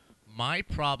do. My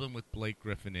problem with Blake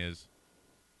Griffin is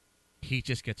he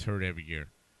just gets hurt every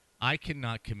year. I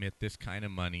cannot commit this kind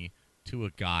of money to a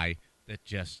guy that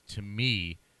just, to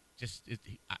me,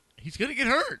 he's going to get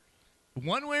hurt.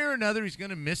 One way or another, he's going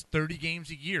to miss 30 games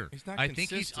a year. He's not I think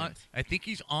consistent. I think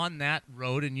he's on that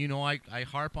road, and you know I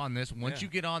harp on this. Once Yeah.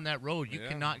 you get on that road, you Yeah.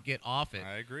 cannot get off it.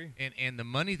 I agree. And the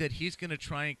money that he's going to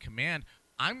try and command,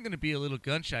 I'm going to be a little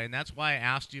gun shy, and that's why I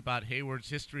asked you about Hayward's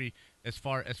history as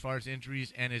far as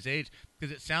injuries and his age,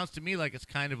 because it sounds to me like it's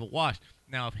kind of a wash.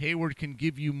 Now, if Hayward can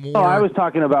give you more, Oh, I was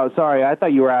talking about. Sorry, I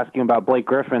thought you were asking about Blake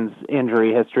Griffin's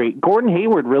injury history. Gordon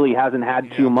Hayward really hasn't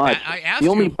had too much. I asked The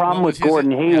only you, problem what with was his-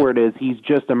 Gordon Hayward is he's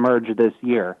just emerged this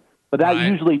year. But that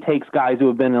Right. usually takes guys who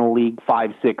have been in the league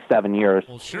 5, 6, 7 years.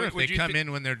 well, sure, if Would they you come thi-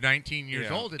 in when they're 19 years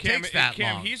Yeah. old, it Cam, takes that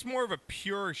Cam, long. he's more of a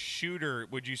pure shooter,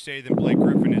 would you say, than Blake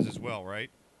Griffin is as well, right?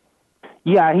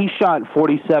 Yeah, he shot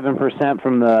 47%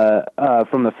 from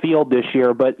the field this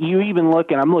year. But you even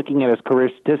look, and I'm looking at his career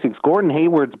statistics. Gordon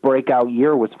Hayward's breakout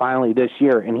year was finally this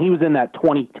year, and he was in that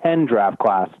 2010 draft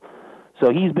class.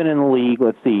 So he's been in the league.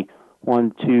 Let's see,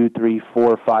 1, 2, 3,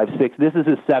 4, 5, 6. This is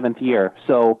his 7th year.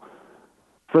 So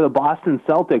for the Boston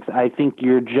Celtics, I think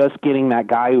you're just getting that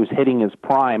guy who's hitting his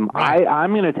prime. Right.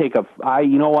 I'm going to take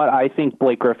you know what? I think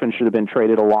Blake Griffin should have been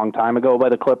traded a long time ago by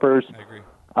the Clippers. I agree.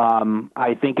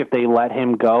 I think if they let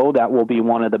him go, that will be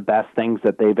one of the best things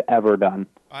that they've ever done.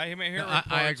 I hear No, reports.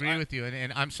 I agree with you,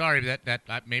 and I'm sorry that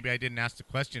maybe I didn't ask the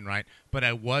question right, but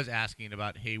I was asking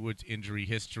about Hayward's injury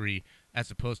history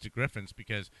as opposed to Griffin's,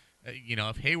 because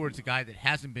if Hayward's a guy that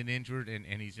hasn't been injured and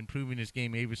he's improving his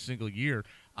game every single year,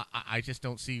 I just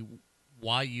don't see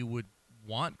why you would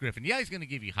want Griffin. Yeah, he's going to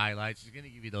give you highlights, he's going to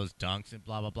give you those dunks and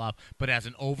blah blah blah, but as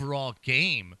an overall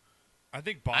game, I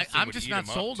think Boston I'm would just eat not him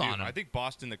up, sold too. on him. I think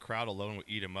Boston, the crowd alone, will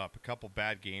eat him up. A couple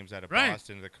bad games out of Right.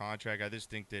 Boston, the contract. I just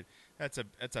think that's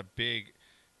a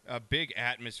big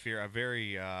atmosphere, a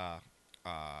very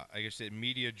I guess a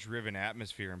media-driven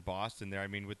atmosphere in Boston there. I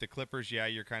mean, with the Clippers, yeah,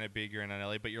 you're kind of big, you're in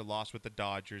LA, but you're lost with the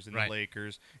Dodgers and Right. the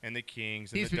Lakers and the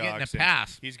Kings and He's the been getting Ducks. a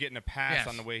pass. He's getting a pass Yes.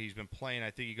 on the way he's been playing.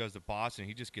 I think he goes to Boston,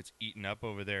 he just gets eaten up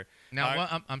over there.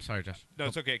 now I'm sorry, Josh. No,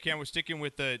 it's okay. Cam, we're sticking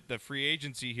with the free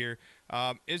agency here.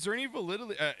 Is there any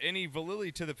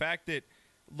validity to the fact that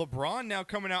LeBron now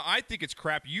coming out? I think it's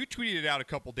crap. You tweeted it out a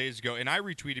couple days ago, and I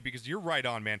retweeted because you're right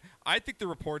on, man. I think the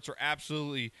reports are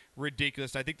absolutely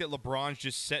ridiculous. I think that LeBron's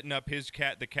just setting up the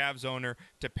Cavs owner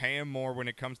to pay him more when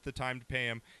it comes to the time to pay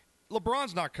him.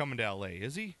 LeBron's not coming to LA,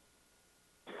 is he?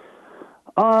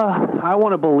 I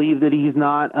want to believe that he's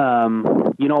not.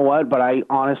 You know what? But I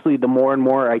honestly, the more and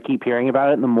more I keep hearing about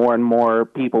it, and the more and more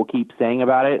people keep saying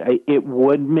about it, it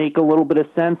would make a little bit of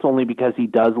sense. Only because he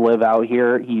does live out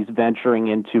here, he's venturing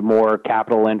into more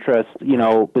capital interest.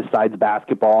 Besides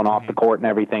basketball and off the court and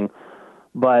everything.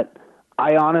 But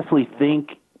I honestly think,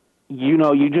 you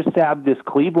just have this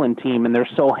Cleveland team, and they're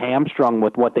so hamstrung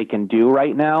with what they can do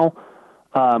right now.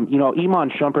 Iman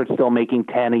Shumpert's still making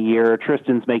 10 a year.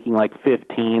 Tristan's making like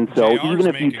 15. So JR's even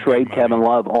if you making trade good Kevin money.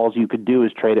 Love, all you could do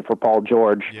is trade it for Paul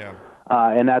George. Yeah.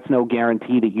 And that's no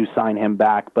guarantee that you sign him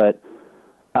back. But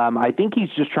I think he's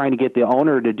just trying to get the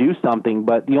owner to do something.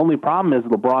 But the only problem is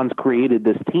LeBron's created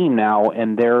this team now,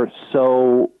 and they're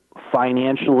so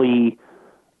financially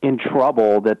in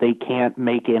trouble that they can't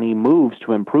make any moves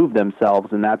to improve themselves.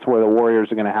 And that's where the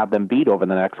Warriors are going to have them beat over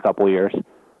the next couple of years.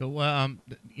 So,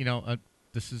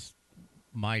 this is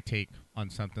my take on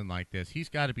something like this. He's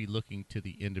got to be looking to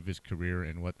the end of his career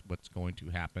and what's going to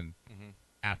happen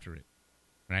after it,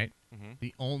 right? Mhm.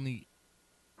 The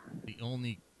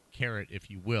only carrot, if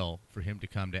you will, for him to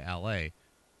come to L.A.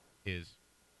 is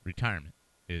retirement.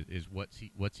 Is what's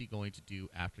he going to do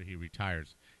after he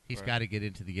retires? He's Right. got to get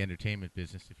into the entertainment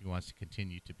business if he wants to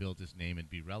continue to build his name and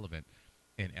be relevant.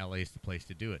 And L.A. is the place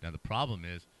to do it. Now the problem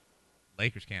is,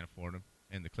 Lakers can't afford him,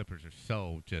 and the Clippers are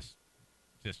so just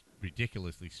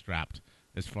ridiculously strapped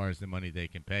as far as the money they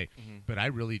can pay. But I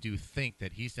really do think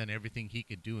that he's done everything he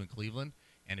could do in Cleveland,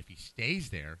 and if he stays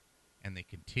there and they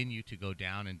continue to go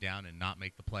down and down and not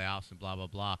make the playoffs and blah, blah,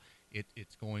 blah,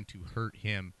 it's going to hurt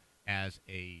him as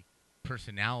a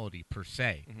personality per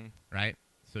se, right?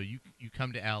 So you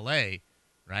come to L.A.,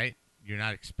 right? You're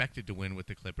not expected to win with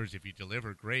the Clippers. If you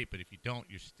deliver, great, but if you don't,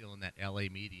 you're still in that L.A.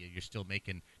 media. You're still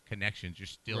making connections. You're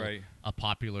still Right. a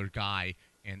popular guy,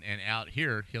 and out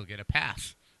here, he'll get a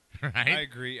pass, right? I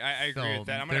agree. I agree So with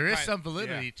that. there is some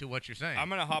validity to what you're saying. I'm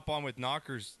going to hop on with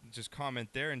Knocker's just comment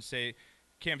there and say,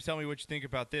 Cam, tell me what you think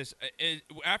about this.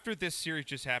 After this series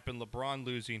just happened, LeBron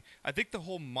losing, I think the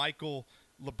whole Michael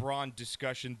LeBron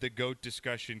discussion, the GOAT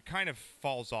discussion, kind of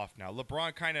falls off now.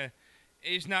 LeBron kind of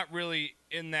is not really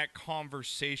in that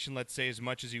conversation, let's say, as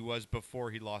much as he was before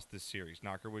he lost this series.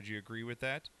 Knocker, would you agree with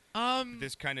that?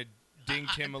 This kind of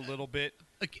dinged him a little bit.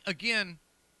 Again,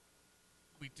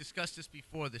 we discussed this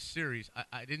before the series.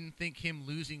 I didn't think him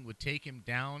losing would take him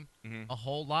down a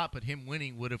whole lot, but him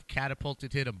winning would have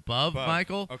catapulted him above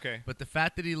Michael. Okay. But the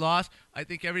fact that he lost, I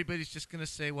think everybody's just going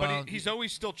to say, well. But he's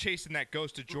always still chasing that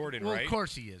ghost of Jordan, well, right? Of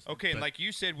course he is. Okay, and but like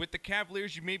you said, with the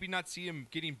Cavaliers, you maybe not see him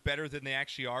getting better than they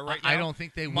actually are right now. I don't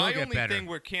think they will My get only better. thing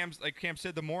where Cam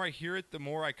said, the more I hear it, the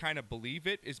more I kind of believe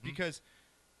it, is because –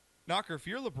 Knocker, if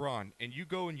you're LeBron and you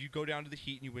go down to the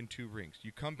Heat and you win 2 rings,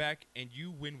 you come back and you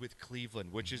win with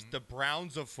Cleveland, which is the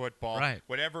Browns of football, Right.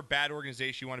 whatever bad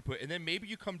organization you want to put, and then maybe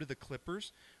you come to the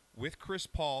Clippers with Chris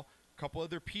Paul, a couple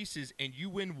other pieces, and you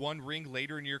win 1 ring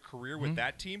later in your career with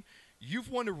that team. You've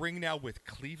won a ring now with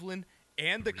Cleveland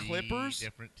and the 3 Clippers.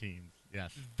 different teams.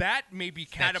 Yes. That maybe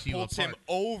Sets you catapults him apart.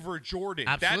 over Jordan.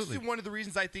 Absolutely. That's one of the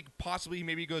reasons I think possibly he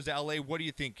maybe goes to L.A. What do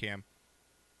you think, Cam?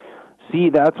 See,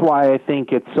 that's why I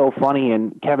think it's so funny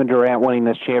in Kevin Durant winning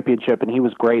this championship, and he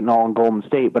was great and all in Golden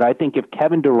State. But I think if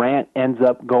Kevin Durant ends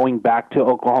up going back to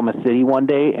Oklahoma City one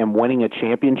day and winning a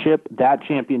championship, that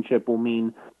championship will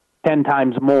mean 10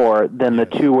 times more than the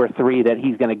 2 or 3 that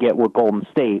he's going to get with Golden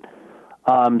State.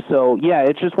 So, yeah,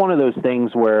 it's just one of those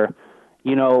things where,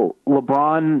 you know,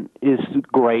 LeBron is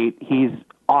great. He's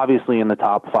obviously in the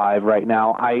top 5 right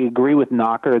now. I agree with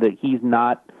Knocker that he's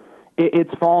not.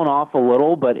 It's fallen off a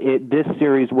little, but this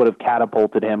series would have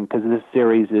catapulted him because this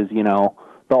series is, you know,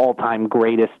 the all-time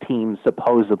greatest team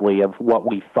supposedly of what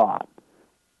we thought.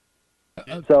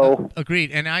 So agreed,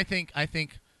 and I think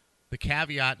the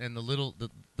caveat and the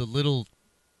little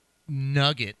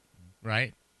nugget,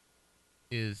 right,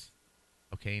 is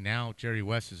okay. Now Jerry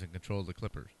West is in control of the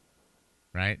Clippers,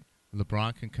 right?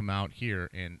 LeBron can come out here,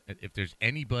 and if there's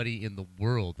anybody in the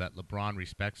world that LeBron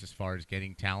respects as far as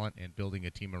getting talent and building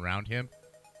a team around him,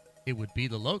 it would be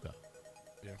the logo.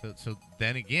 Yeah. So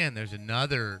then again, there's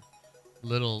another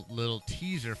little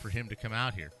teaser for him to come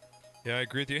out here. Yeah, I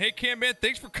agree with you. Hey, Cam, man,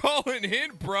 thanks for calling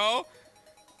in, bro.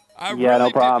 Yeah, no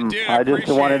problem. I just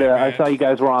wanted to. I saw you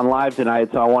guys were on live tonight,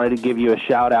 so I wanted to give you a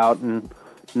shout out and,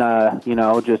 you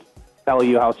know, just tell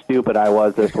you how stupid I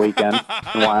was this weekend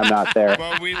and why I'm not there.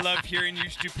 Well, we love hearing your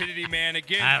stupidity, man.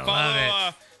 Again,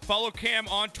 follow Cam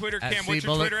on Twitter. Cam, what's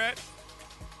your Twitter at?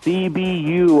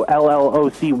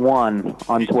 CBULLOC1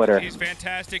 on Twitter. He's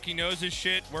fantastic. He knows his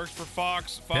shit. Works for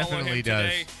Fox. Follow Definitely him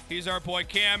today. He's our boy,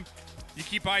 Cam. You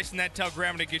keep icing that, tell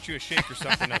Grandma to get you a shake or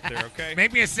something up there, okay?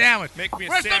 Make me a sandwich. Make me a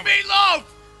Where's sandwich.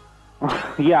 the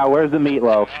meatloaf? Yeah, where's the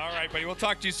meatloaf? All right, buddy. We'll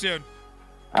talk to you soon.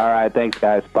 All right, thanks,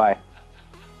 guys. Bye.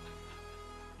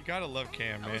 You gotta love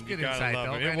Cam, man. That was good you gotta insight, love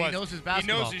though, him. man. He knows his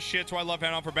basketball. He knows his shit, so I love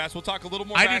having on for basketball. We'll talk a little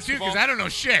more I do too, basketball. because I don't know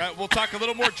shit. We'll talk a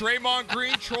little more Draymond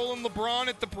Green trolling LeBron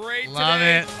at the parade Love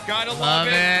today. it. Gotta Love love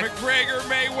it. it. McGregor,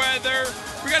 Mayweather.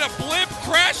 We got a blimp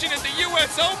crashing at the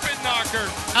U.S. Open, Knocker.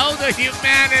 Oh, the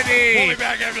humanity. We'll be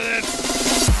back after this.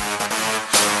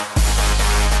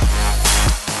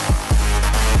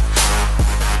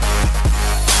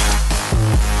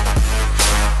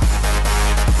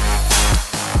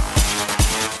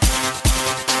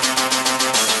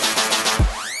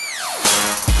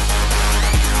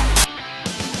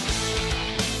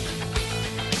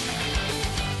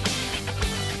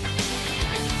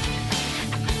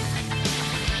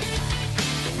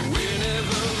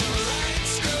 Whenever the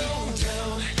lights go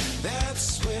down,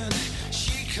 that's when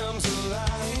she comes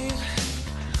alive.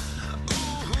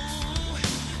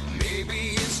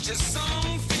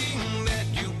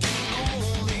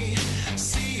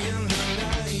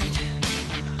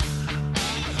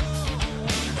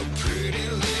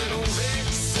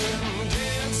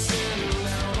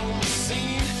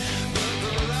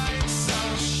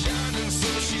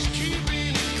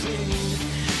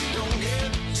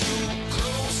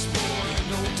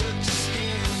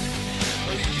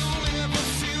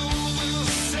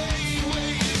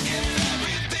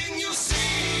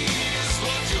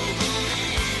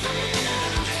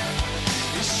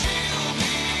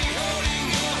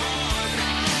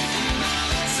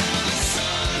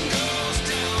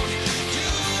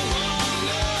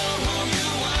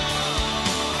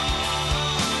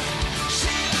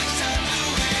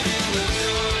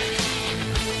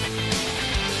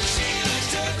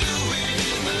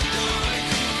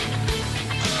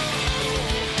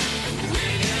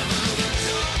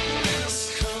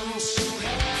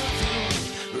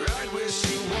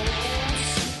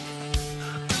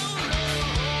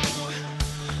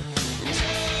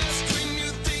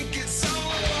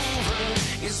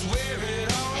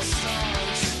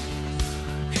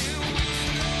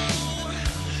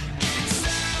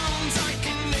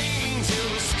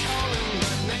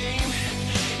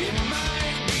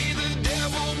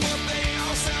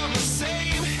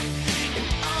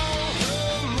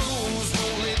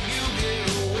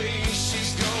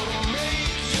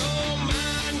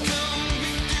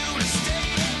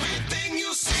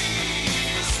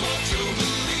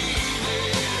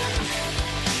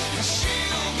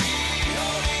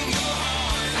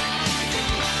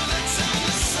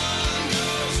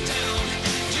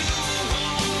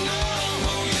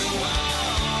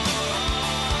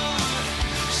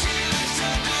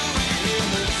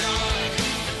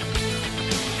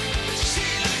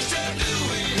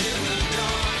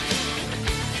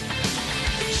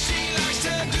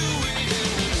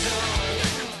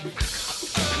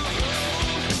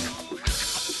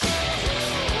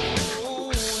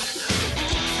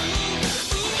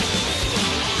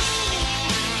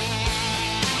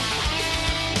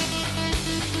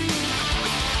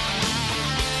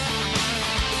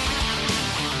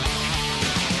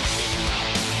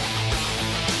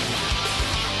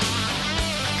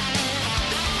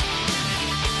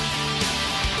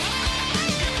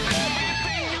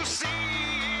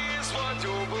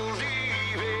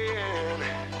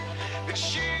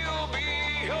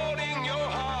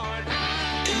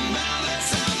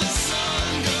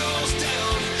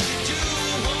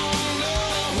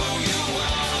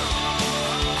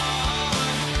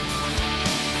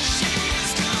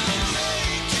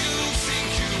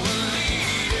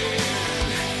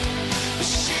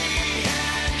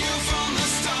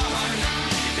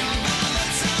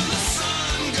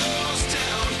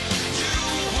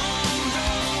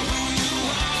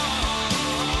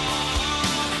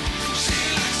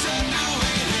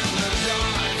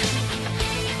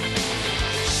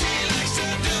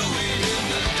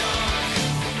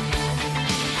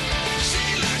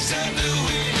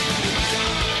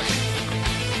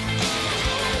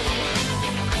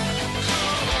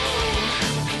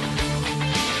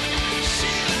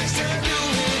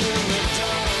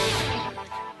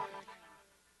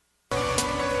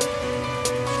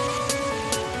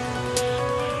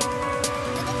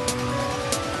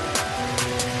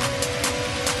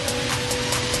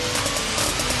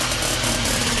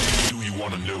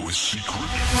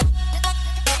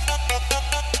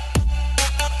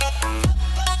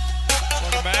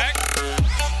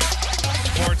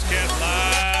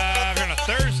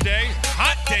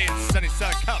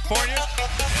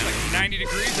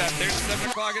 degrees out there. It's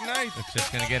 7 o'clock at night. It's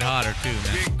just going to get hotter, too,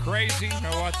 man. Being crazy.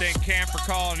 I want to thank Cam for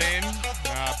calling in.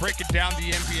 Breaking down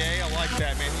the NBA. I like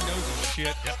that, man. He knows his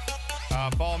shit. Yep.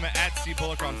 Follow him at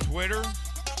CBullock on Twitter.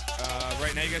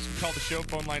 Right now, you guys can call the show.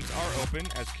 Phone lines are open,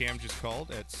 as Cam just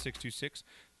called, at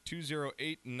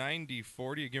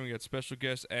 626-208-9040. Again, we got special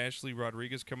guest Ashley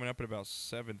Rodriguez coming up at about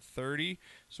 7:30.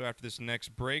 So after this next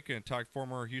break, going to talk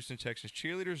former Houston Texans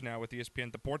cheerleaders, now with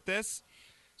ESPN Deportes.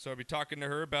 So I'll be talking to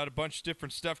her about a bunch of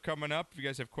different stuff coming up. If you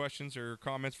guys have questions or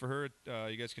comments for her,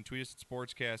 you guys can tweet us at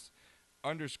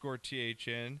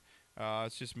sportscast_THN.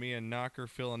 It's just me and Knocker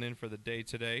filling in for the day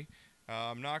today.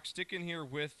 Knock, sticking here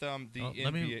with the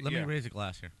NBA. Let me raise a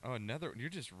glass here. Oh, another. You're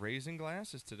just raising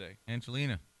glasses today.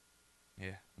 Angelina.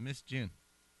 Yeah. Miss June.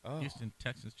 Oh. Houston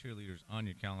Texans cheerleaders on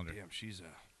your calendar. Damn, she's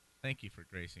Thank you for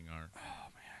gracing our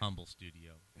humble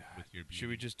studio with your beauty. Should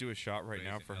we just do a shot right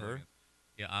now for her?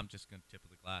 Yeah, I'm just going to tip of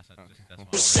the glass. That's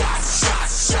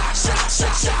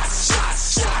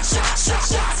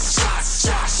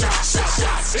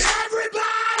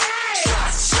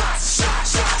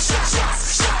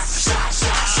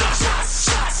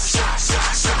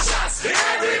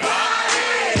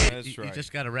right. You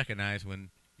just got to recognize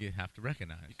when you have to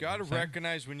recognize. You got to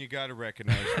recognize when you got to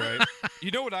recognize, right? You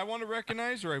know what I want to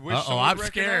recognize, or I wish someone I'm would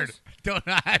scared.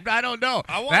 recognize? I don't know.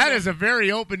 That is a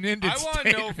very open-ended I want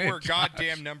to know if where Josh.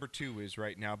 goddamn number 2 is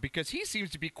right now, because he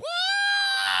seems to be quite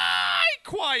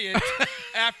quiet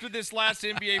after this last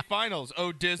NBA Finals.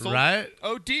 Oh, Dizzle. Right?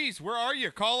 Oh, D's, where are you?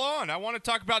 Call on. I want to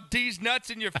talk about D's nuts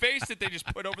in your face that they just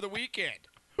put over the weekend.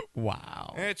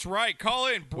 Wow. That's right. Call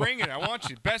in. Bring it. I want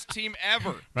you. Best team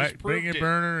ever. Right. Just Bring proved it, it.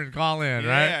 Burner, and call in,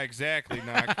 Yeah, right? exactly,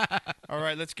 Knock. All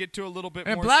right, let's get to a little bit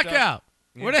And more Blackout. stuff.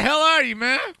 Where the hell are you,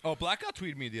 man? Oh, Blackout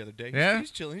tweeted me the other day. Yeah?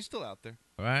 He's chilling. He's still out there.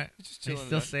 All right. He's just chilling.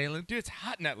 still sailing? Dude, it's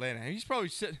hot in Atlanta. He's probably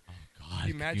sitting. God, Can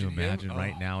you imagine him?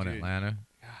 right Oh, now in dude. Atlanta?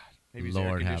 Maybe his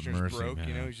Lord air have conditioner's mercy, broke.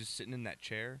 You know, man. he's just sitting in that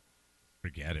chair.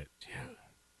 Forget it. Dude.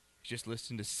 He's just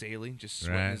listening to Sailing, just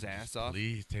sweating Right? his ass off.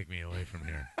 Please take me away from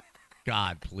here.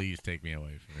 God, please take me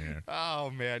away from here.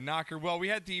 Oh man, Knocker. Well, we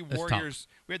had the Warriors.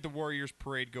 We had the Warriors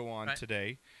parade go on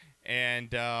today,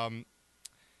 and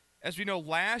as we know,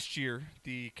 last year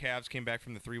the Cavs came back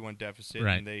from the 3-1 deficit,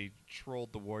 and they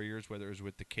trolled the Warriors. Whether it was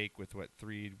with the cake with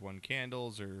 3-1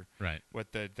 candles, or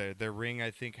what their ring,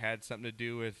 I think, had something to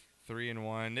do with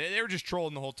 3-1. They were just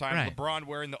trolling the whole time. Right. LeBron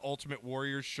wearing the Ultimate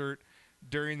Warriors shirt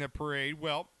during the parade.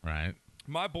 Well,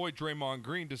 my boy Draymond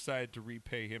Green decided to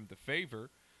repay him the favor.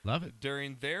 Love it.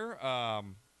 During their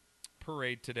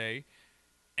parade today.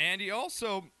 And he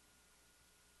also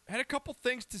had a couple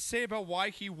things to say about why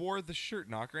he wore the shirt,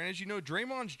 Knocker. And as you know,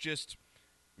 Draymond's just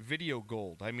video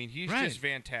gold. I mean, he's just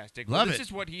fantastic. This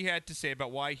is what he had to say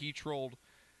about why he trolled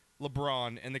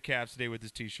LeBron and the Cavs today with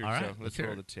his T-shirt. All right, so let's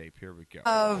roll the tape. Here we go.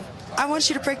 I want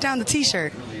you to break down the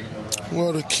T-shirt.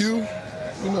 Well, the Q,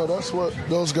 that's what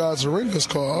those guys' arenas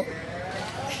called.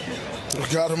 We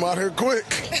got him out here quick.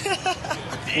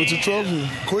 With the trophy,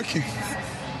 quickie.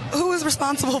 Who was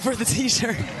responsible for the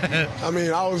T-shirt?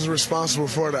 I was responsible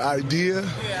for the idea.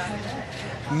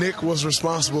 Nick was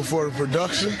responsible for the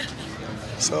production.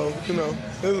 So,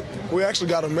 we actually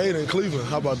got him made in Cleveland.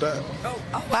 How about that? Oh,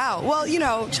 wow. Well,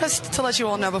 just to let you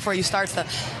all know before you start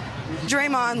stuff,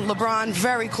 Draymond, LeBron,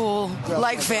 very cool,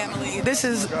 like family. This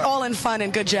is all in fun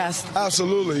and good jest.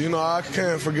 Absolutely. I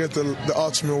can't forget the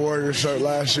Ultimate Warrior shirt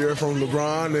last year from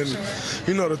LeBron and,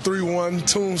 the 3-1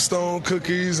 tombstone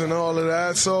cookies and all of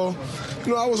that. So,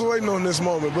 I was waiting on this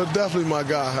moment, but definitely my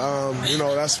guy.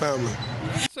 That's family.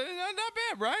 So not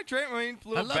bad, right? Draymond, I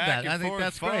love that. I think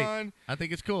that's fun. great. I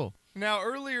think it's cool. Now,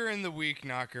 earlier in the week,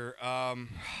 Knocker,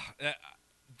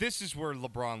 this is where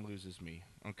LeBron loses me.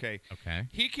 Okay.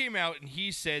 He came out and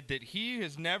he said that he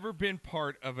has never been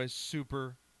part of a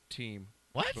super team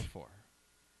before.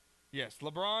 Yes,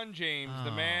 LeBron James, the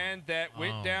man that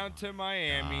went down to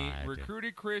Miami,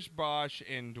 recruited Chris Bosh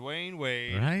and Dwayne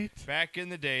Wade back in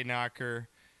the day, Knocker,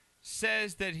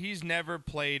 says that he's never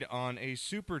played on a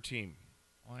super team.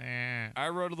 I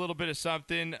wrote a little bit of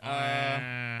something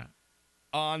on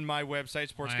my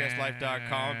website,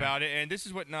 sportscastlife.com, about it, and this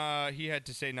is what he had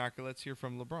to say, Knocker. Let's hear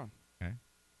from LeBron.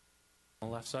 On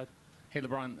the left side. Hey,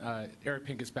 LeBron, Eric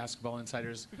Pincus, Basketball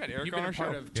Insiders. We've had Eric You've on been our a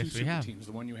part show. of two super teams,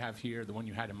 the one you have here, the one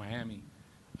you had in Miami.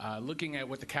 Looking at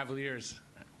what the Cavaliers,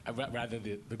 rather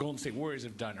the Golden State Warriors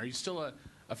have done, are you still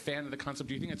a fan of the concept?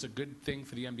 Do you think it's a good thing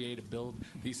for the NBA to build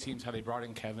these teams, how they brought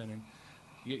in Kevin? And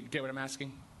you get what I'm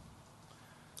asking?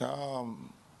 No,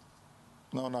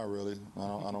 not really.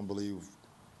 I don't believe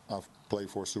I've played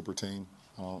for a super team.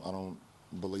 I don't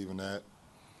believe in that.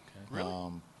 Okay.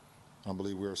 Really? I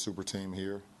believe we're a super team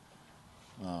here.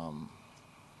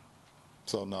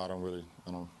 So no, I don't.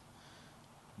 You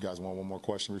guys want one more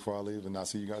question before I leave and not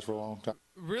see you guys for a long time?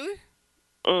 Really?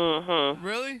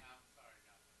 Really?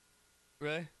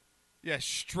 Really? Yeah,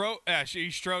 stroke.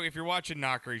 If you're watching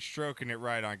Knocker, he's stroking it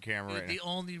right on camera right The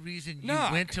now. only reason you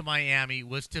Knock. went to Miami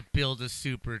was to build a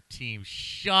super team.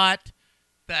 Shut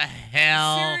the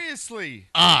hell Seriously.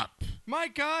 up. My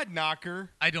God,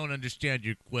 Knocker. I don't understand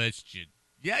your question.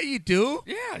 Yeah, you do.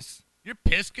 Yes. You're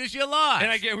pissed because you lost.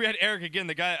 And we had Eric again.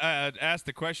 The guy asked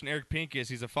the question. Eric Pincus.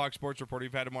 He's a Fox Sports reporter.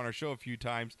 We've had him on our show a few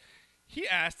times. He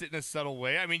asked it in a subtle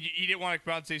way. I mean, he didn't want to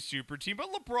come out and say super team, but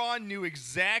LeBron knew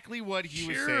exactly what he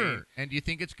was saying. And do you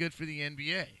think it's good for the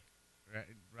NBA?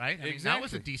 Right? I mean, that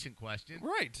was a decent question.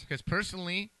 Right. Because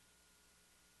personally,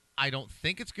 I don't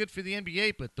think it's good for the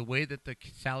NBA, but the way that the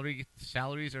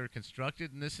salaries are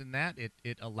constructed and this and that,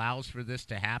 it allows for this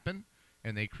to happen,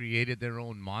 and they created their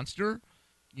own monster.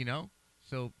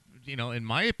 So, in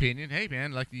my opinion, hey,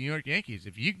 man, like the New York Yankees,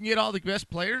 if you can get all the best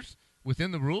players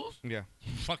within the rules, yeah,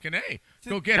 fucking A.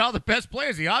 Go get all the best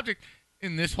players. The object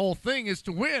in this whole thing is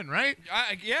to win, right?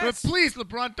 Yes. But please,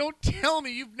 LeBron, don't tell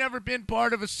me you've never been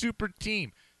part of a super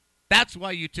team. That's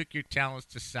why you took your talents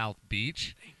to South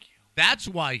Beach. Thank you. That's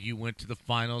why you went to the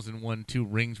finals and won 2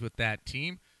 rings with that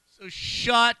team. So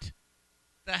shut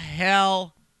the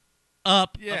hell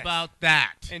up about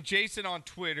that. And Jason on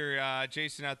Twitter,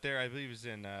 Jason out there, I believe is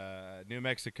in New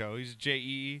Mexico. He's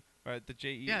J.E., right? The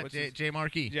J.E. Yeah, J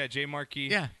Marquis. Yeah, J Marquis.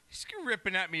 Yeah. He's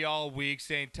ripping at me all week,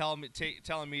 telling me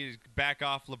to back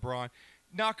off LeBron.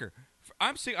 Knocker,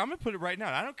 I'm going to put it right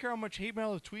now. I don't care how much hate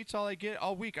mail or tweets all I get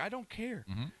all week. I don't care.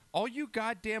 Mm-hmm. All you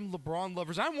goddamn LeBron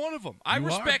lovers, I'm one of them. I You are.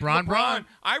 respect Bron. LeBron.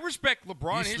 I respect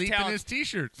LeBron. You His sleep talent in his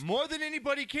T-shirts. more than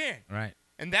anybody can. Right.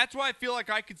 And that's why I feel like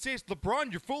I could say it's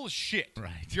LeBron, you're full of shit.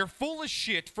 Right. You're full of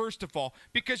shit, first of all,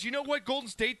 because you know what Golden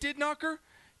State did, Knocker?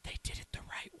 They did it the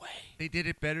right way. They did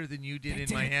it better than you did They in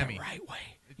did Miami. it the right way.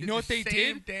 They You did know what the they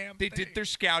same did? damn They thing. did their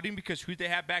scouting because who they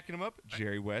have backing them up?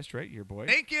 Jerry West, right? Your boy.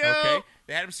 Thank you. Okay.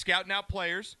 They had him scouting out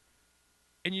players.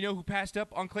 And you know who passed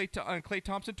up on Klay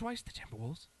Thompson twice? The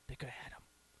Timberwolves. They could have had him.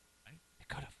 Right? They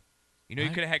could have. You know, you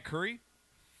could have had Curry.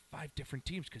 5 different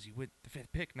teams because he went the 5th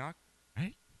pick, Knock.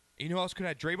 Right. And you know who else could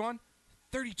have had Draymond?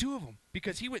 32 of them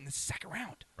because he went in the 2nd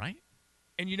round. Right.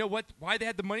 And you know what? Why they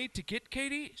had the money to get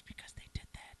KD? It's because they did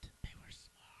that. They were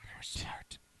smart. They were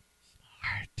smart.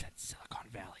 That's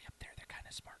Silicon Valley up there. They're kind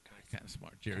of smart guys. Kind of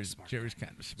smart. Jerry's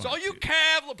kind of smart. So all you too.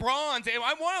 Cav LeBrons,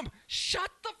 I want them. Shut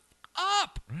the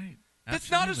up. Right.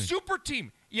 That's not a Absolutely. super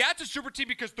team. Yeah, it's a super team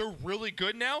because they're really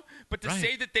good now. But to Right.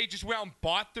 say that they just went out and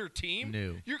bought their team,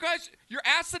 No. you guys, you're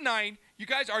asinine. You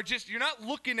guys are you're not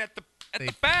looking at the They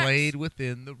facts. played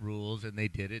within the rules, and they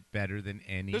did it better than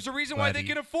any. There's a reason why they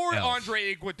can afford else.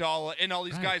 Andre Iguodala and all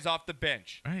these Right. guys off the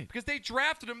bench. Right. Because they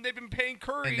drafted him. They've been paying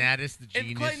Curry. And that is the and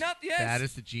genius. Klay, yes. That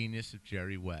is the genius of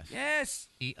Jerry West. Yes.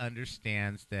 He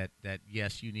understands that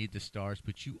yes, you need the stars,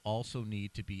 but you also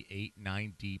need to be 8,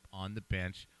 9 deep on the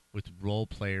bench with role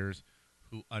players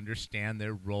who understand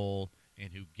their role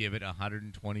and who give it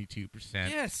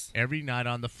 122% Yes. every night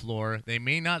on the floor. They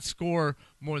may not score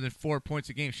more than 4 points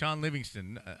a game. Sean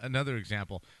Livingston, another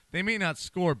example. They may not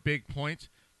score big points,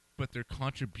 but their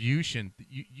contribution,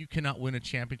 you cannot win a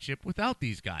championship without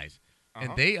these guys.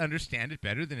 And they understand it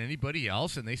better than anybody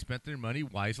else, and they spent their money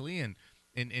wisely, and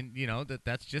you know,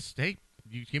 that's just, hey,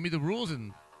 you give me the rules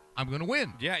and I'm going to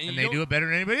win. Yeah, and they do it better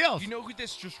than anybody else. You know who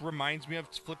this just reminds me of?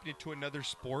 It's flipping it to another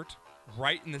sport,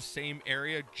 right in the same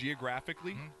area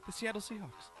geographically. The Seattle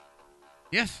Seahawks.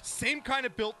 Yes. Same kind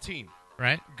of built team.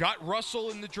 Right. Got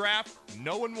Russell in the draft.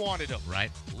 No one wanted him. Right.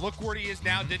 Look where he is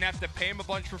now. Didn't have to pay him a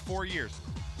bunch for 4 years.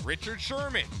 Richard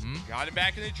Sherman. Got him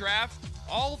back in the draft.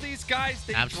 All these guys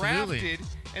they Absolutely. drafted,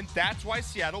 and that's why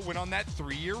Seattle went on that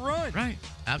 3-year run. Right.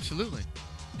 Absolutely.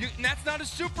 And that's not a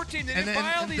super team. They didn't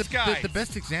buy all these guys. The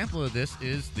best example of this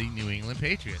is the New England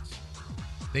Patriots.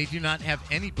 They do not have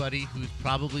anybody who's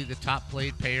probably the top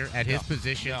paid player at his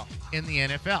position in the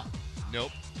NFL.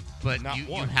 Nope. But Not you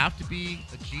one. have to be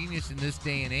a genius in this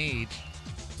day and age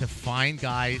to find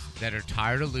guys that are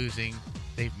tired of losing.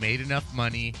 They've made enough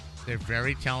money. They're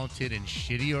very talented in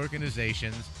shitty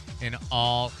organizations, and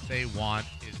all they want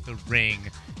is the ring.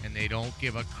 And they don't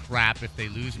give a crap if they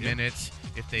lose minutes,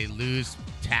 if they lose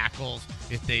tackles,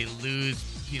 if they lose,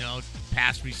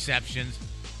 pass receptions.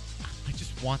 I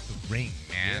just want the ring,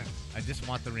 man. Yeah. I just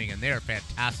want the ring, and they're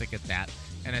fantastic at that.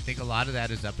 And I think a lot of that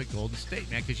is up at Golden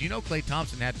State, man, because Klay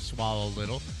Thompson had to swallow a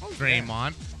little.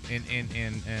 Draymond and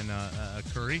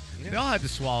Curry, they all had to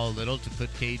swallow a little to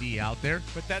put KD out there.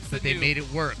 But they made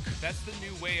it work. That's the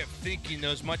new way of thinking, though.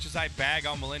 As much as I bag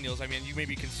on millennials, I mean, you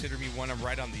maybe consider me one. I'm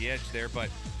right on the edge there, but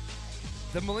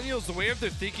the millennials, the way of their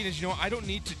thinking is, I don't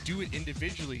need to do it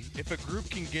individually. If a group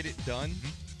can get it done,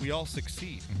 we all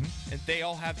succeed. And they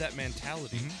all have that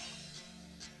mentality.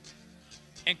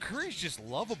 And Curry's just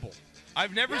lovable.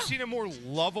 I've never seen a more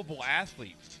lovable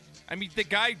athlete. I mean, the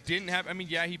guy didn't have... I mean,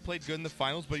 yeah, he played good in the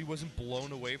finals, but he wasn't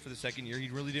blown away for the second year. He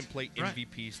really didn't play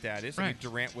MVP status. I mean,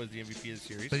 Durant was the MVP of the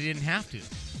series. But he didn't have to.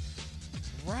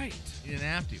 Right. He didn't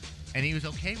have to. And he was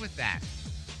okay with that.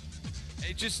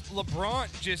 It just,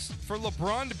 for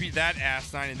LeBron to be that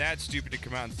asinine and that stupid to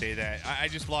come out and say that, I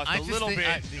just lost a little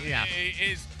bit.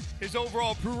 His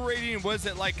overall approval rating was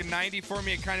at like a 90 for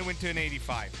me. It kind of went to an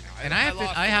 85 now. And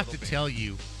I have to tell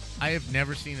you, I have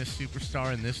never seen a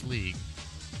superstar in this league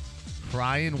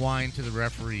cry and whine to the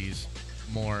referees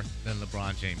more than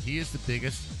LeBron James. He is the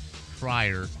biggest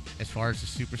crier as far as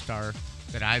the superstar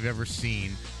that I've ever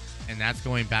seen, and that's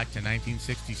going back to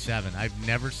 1967. I've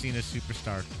never seen a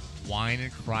superstar whine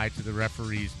and cry to the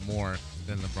referees more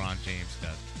than LeBron James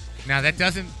does. Now, that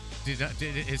doesn't...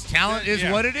 His talent is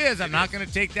what it is. I'm not going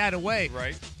to take that away.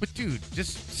 Right. But, dude,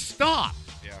 just stop.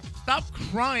 Yeah. Stop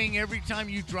crying every time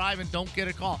you drive and don't get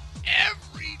a call.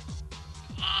 Every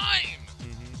time.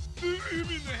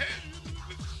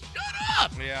 Shut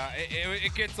up. Yeah,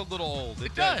 it gets a little old.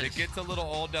 It does. It gets a little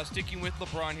old. Now, sticking with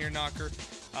LeBron here, Knocker.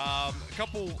 A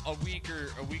week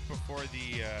before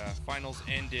the finals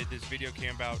ended, this video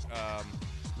came out.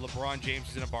 LeBron James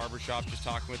is in a barbershop just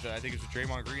talking with, I think it was with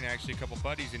Draymond Green, actually, a couple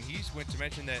buddies, and he's went to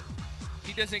mention that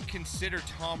he doesn't consider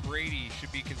Tom Brady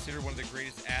should be considered one of the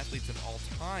greatest athletes of all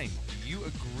time. Do you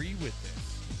agree with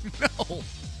this? No.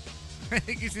 I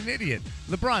think he's an idiot.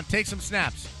 LeBron, take some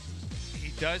snaps.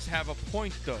 He does have a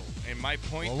point, though, and my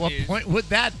point is... Well, what point would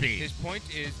that be? His point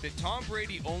is that Tom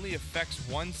Brady only affects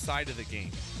one side of the game,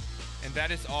 and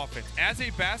that is offense. As a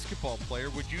basketball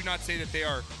player, would you not say that they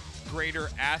are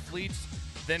greater athletes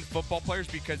than football players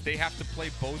because they have to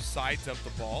play both sides of the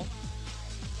ball?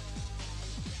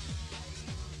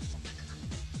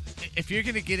 If you're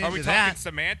going to get into that... Are we talking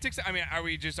semantics? I mean, are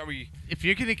we... If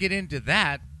you're going to get into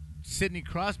that, Sidney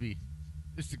Crosby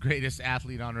is the greatest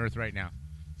athlete on earth right now.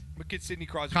 Look at Sidney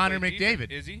Crosby. Connor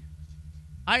McDavid. Is he?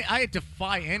 I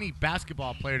defy any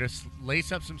basketball player to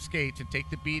lace up some skates and take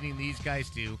the beating these guys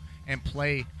do and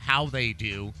play how they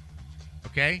do.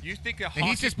 Okay? You think a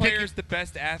hockey player is the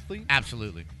best athlete?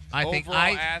 Absolutely.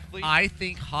 I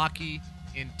think hockey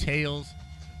entails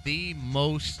the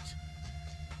most...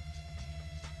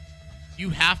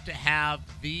 You have to have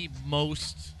the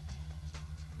most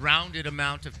rounded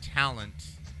amount of talent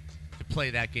to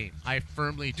play that game. I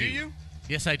firmly do. Do you?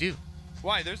 Yes, I do.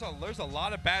 Why? There's a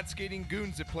lot of bad skating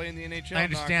goons that play in the NHL. I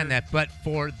understand that, but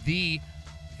for the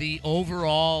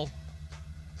overall...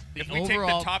 If we take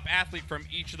the top athlete from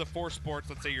each of the four sports,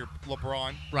 let's say you're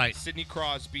LeBron, right? Sidney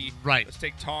Crosby, right? Let's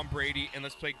take Tom Brady, and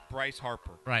let's take Bryce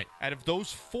Harper, right? Out of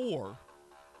those four,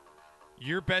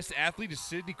 your best athlete is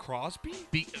Sidney Crosby?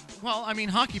 Well, I mean,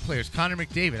 hockey players, Connor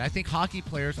McDavid. I think hockey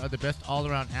players are the best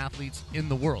all-around athletes in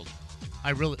the world.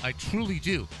 I truly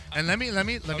do. And let me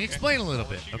explain a little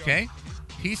bit, okay?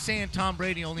 He's saying Tom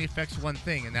Brady only affects one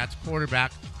thing, and that's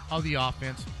quarterback of the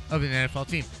offense of an NFL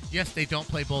team. Yes, they don't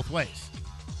play both ways.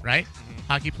 Right?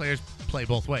 Hockey players play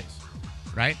both ways,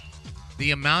 right? The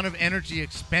amount of energy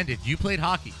expended. You played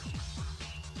hockey.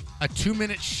 A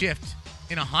 2-minute shift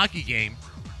in a hockey game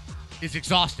is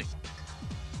exhausting.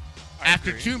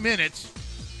 After 2 minutes,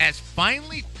 as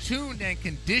finely tuned and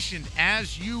conditioned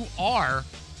as you are,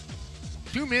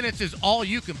 2 minutes is all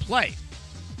you can play.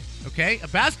 Okay? A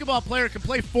basketball player can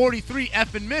play 43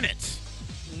 effing minutes.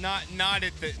 Not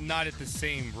at the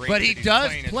same rate. But he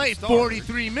does play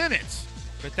 43 minutes.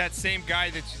 But that same guy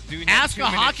that's doing that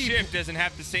 2-minute shift doesn't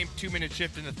have the same 2-minute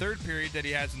shift in the third period that he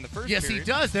has in the first period. Yes, he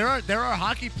does. There are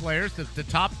hockey players, the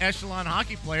top echelon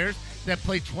hockey players, that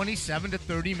play 27 to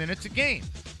 30 minutes a game.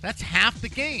 That's half the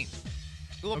game.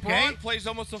 LeBron plays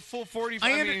almost a full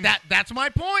 45. That's my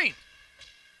point.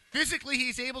 Physically,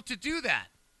 he's able to do that.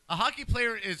 A hockey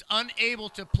player is unable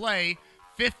to play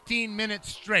 15 minutes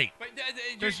straight. But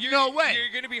there's no way.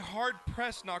 You're going to be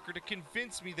hard-pressed, Knocker, to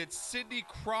convince me that Sidney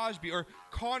Crosby or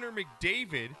Connor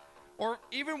McDavid or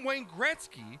even Wayne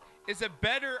Gretzky is a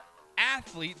better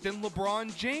athlete than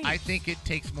LeBron James. I think it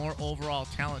takes more overall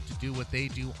talent to do what they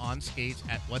do on skates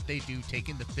at what they do,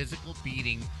 taking the physical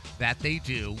beating that they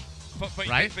do. But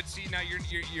right? But see, now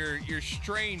you're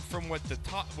straying from what the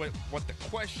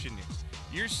question is.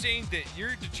 You're saying that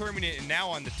you're determining it now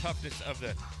on the toughness of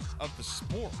the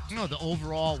sport. No, the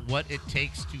overall what it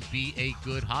takes to be a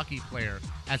good hockey player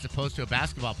as opposed to a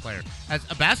basketball player. As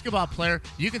a basketball player,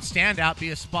 you can stand out, be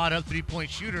a spot-up three-point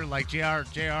shooter like J.R.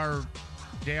 Smith?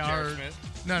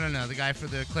 No, the guy for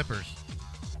the Clippers.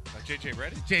 JJ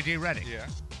Redick? JJ Redick. Yeah.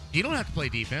 You don't have to play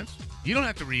defense. You don't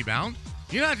have to rebound.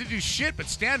 You don't have to do shit but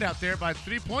stand out there by the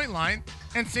three-point line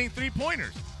and sing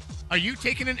three-pointers. Are you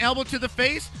taking an elbow to the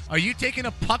face? Are you taking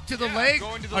a puck to the leg? I'm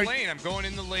going to the lane. I'm going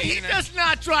in the lane. He does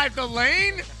not drive the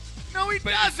lane. No, he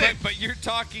doesn't. But you're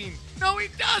talking. No, he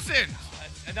doesn't.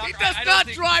 He does I don't not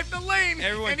think- drive the lane,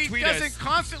 Everyone and he tweet doesn't us.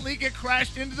 constantly get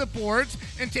crashed into the boards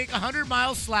and take a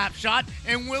 100-mile slap shot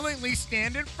and willingly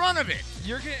stand in front of it.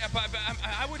 You're gonna. But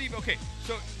I would even. Okay,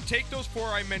 so take those four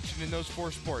I mentioned in those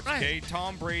four sports. Right. Okay,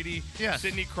 Tom Brady, Yes.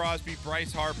 Sidney Crosby,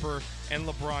 Bryce Harper, and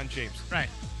LeBron James. Right.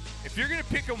 If you're gonna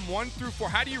pick them 1 through 4,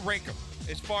 how do you rank them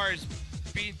as far as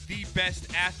being the best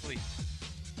athlete?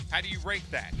 How do you rank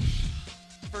that?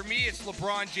 For me, it's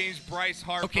LeBron James, Bryce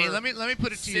Harper. Okay, let me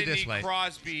put it to you this Sidney way.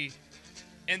 Crosby,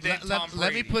 and then Tom Brady.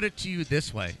 Let me put it to you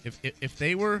this way: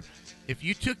 if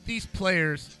you took these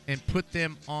players and put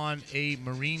them on a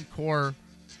Marine Corps,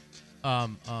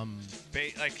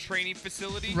 like training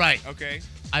facility. right? Okay.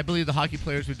 I believe the hockey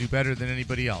players would do better than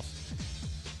anybody else.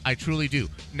 I truly do.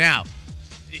 Now,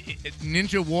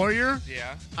 Ninja Warrior,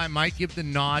 Yeah. I might give the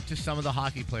nod to some of the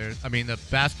hockey players. I mean, the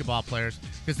basketball players,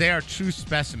 because they are true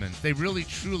specimens. They really,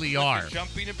 truly are. The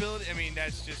jumping ability. I mean,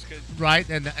 that's just because. Right,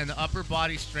 and the upper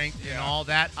body strength and Yeah. all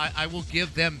that. I will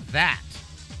give them that.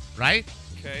 Right?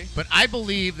 Okay. But I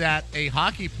believe that a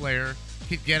hockey player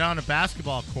could get on a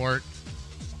basketball court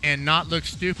and not look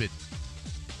stupid.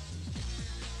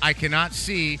 I cannot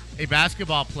see a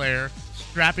basketball player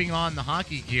strapping on the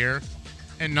hockey gear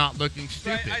and not looking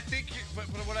stupid. But I think, but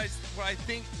what I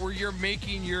think where you're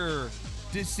making you're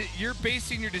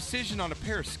basing your decision on a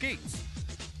pair of skates.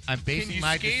 I'm Can basing you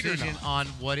my skate or decision not? on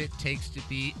what it takes to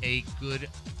be a good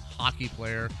hockey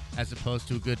player as opposed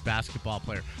to a good basketball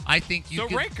player. I think you So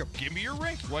could, rank them. Give me your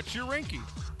rank. What's your ranking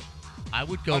I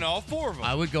would go on all four of them?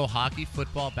 I would go hockey,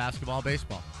 football, basketball,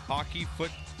 baseball. Hockey, foot.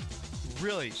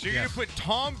 Really? So you're Yes. gonna put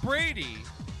Tom Brady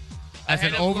As an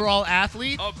ahead of overall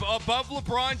athlete? above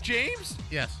LeBron James?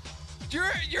 Yes. You're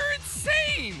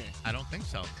insane. I don't think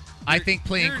so. I think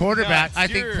playing you're quarterback. nuts. I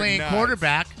think You're playing nuts.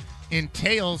 quarterback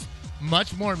entails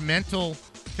much more mental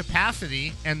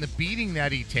capacity, and the beating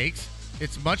that he takes.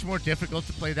 It's much more difficult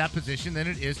to play that position than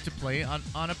it is to play on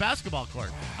a basketball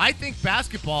court. I think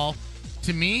basketball,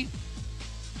 to me,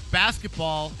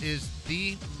 basketball is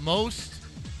the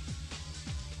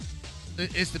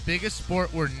biggest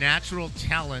sport where natural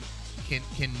talent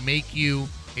can make you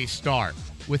a star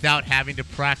without having to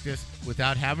practice,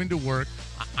 without having to work.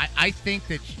 I think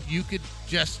that you could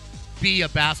just be a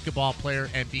basketball player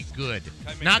and be good.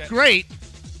 I make Not that- great,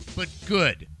 but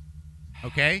good.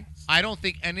 Okay? I don't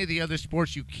think any of the other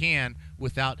sports you can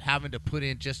without having to put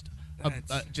in just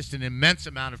an immense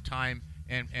amount of time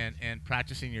and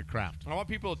practicing your craft. I want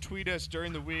people to tweet us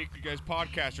during the week. You guys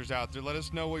podcasters out there, let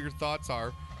us know what your thoughts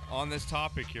are on this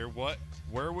topic here.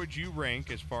 Where would you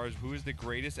rank as far as who is the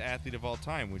greatest athlete of all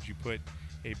time? Would you put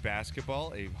a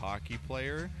basketball, a hockey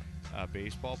player, a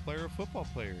baseball player, a football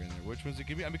player in there? Which one's it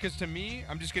give me? Because to me,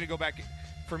 I'm just going to go back.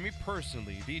 For me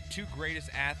personally, the two greatest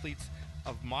athletes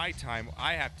of my time,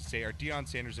 I have to say, are Deion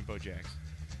Sanders and Bo Jackson.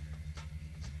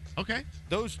 Okay.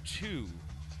 Those two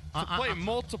to play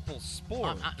multiple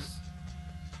sports.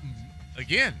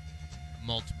 Again,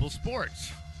 multiple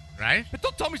sports, right? But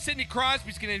don't tell me Sidney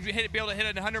Crosby's going to be able to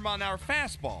hit a 100-mile-an-hour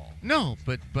fastball. No,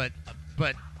 but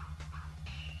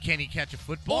can he catch a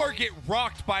football? Or get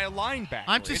rocked by a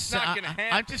linebacker. It's not going to happen.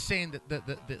 I'm just saying that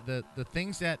the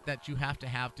things that you have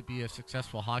to be a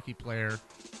successful hockey player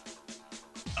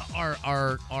are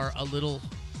a little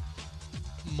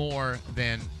more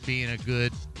than being a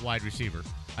good wide receiver.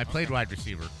 I played wide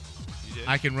receiver. You did?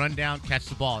 I can run down, catch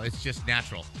the ball. It's just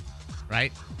natural,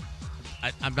 right?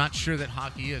 I'm not sure that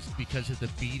hockey is because of the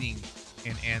beating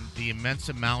and the immense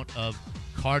amount of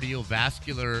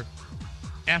cardiovascular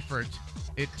effort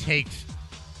it takes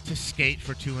to skate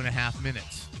for 2.5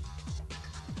 minutes.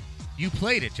 You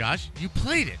played it, Josh. You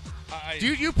played it.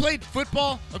 Dude, you played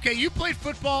football. Okay, you played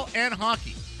football and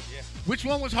hockey. Yeah. Which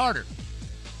one was harder?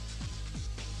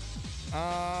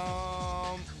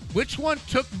 Which one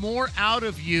took more out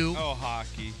of you? Oh,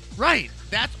 hockey. Right.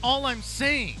 That's all I'm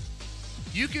saying.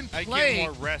 You can I play. get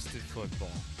more rest in football.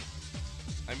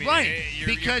 I mean, Right, you're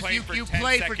because playing you 10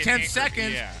 play for 10 second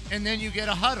seconds Yeah, and then you get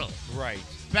a huddle. right.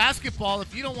 Basketball,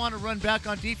 if you don't want to run back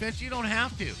on defense, you don't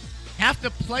have to. Half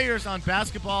the players on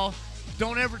basketball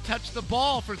don't ever touch the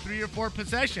ball for 3 or 4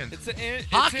 possessions. It's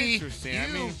Hockey, interesting. you I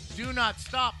mean, do not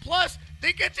stop. Plus,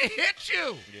 they get to hit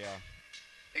you. yeah.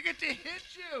 They get to hit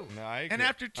you. No, I and agree.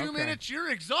 after 2 Okay. minutes, you're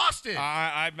exhausted.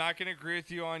 I'm not going to agree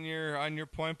with you on your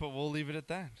point, but we'll leave it at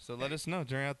that. So let us know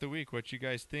during the week what you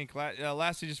guys think.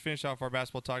 Lastly, just finish off our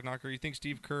basketball talk, Knocker. You think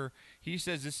Steve Kerr, he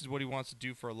says this is what he wants to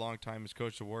do for a long time as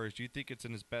coach of the Warriors. Do you think it's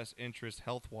in his best interest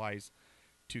health-wise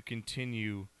to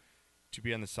continue to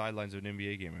be on the sidelines of an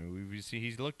NBA game? I mean, we see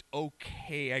he's looked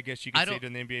okay, I guess you could say,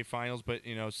 in the NBA Finals, but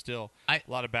still a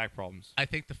lot of back problems. I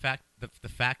think the fact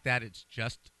that it's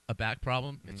just a back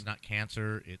problem, it's not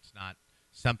cancer, it's not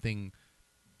something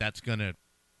that's going to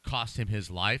cost him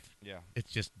his life. Yeah. It's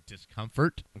just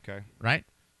discomfort. Okay. Right?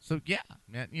 So yeah,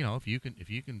 man, if you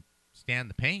can stand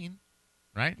the pain,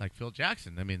 right? Like Phil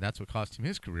Jackson. I mean, that's what cost him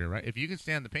his career, right? If you can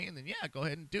stand the pain, then yeah, go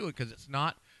ahead and do it because it's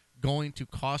not going to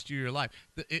cost you your life.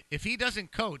 If he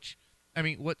doesn't coach, I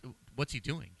mean, what's he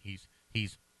doing?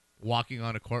 He's walking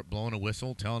on a court, blowing a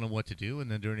whistle, telling him what to do, and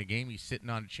then during a game, he's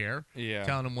sitting on a chair,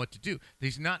 telling him what to do.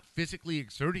 He's not physically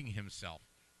exerting himself,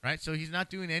 right? So he's not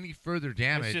doing any further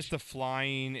damage. It's just the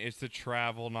flying, it's the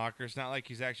travel, Knocker. It's not like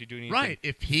he's actually doing anything. Right.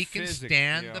 If he can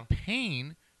stand the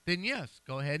pain, then yes,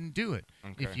 go ahead and do it.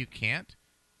 Okay. If you can't,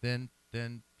 then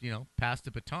pass the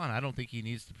baton. I don't think he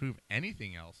needs to prove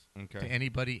anything else to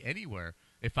anybody anywhere.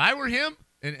 If I were him,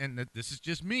 and this is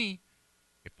just me,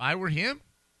 if I were him,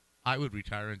 I would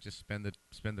retire and just spend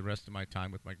the rest of my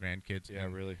time with my grandkids. Yeah,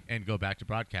 really. And go back to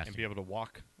broadcasting. And be able to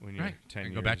walk when you're 10 years.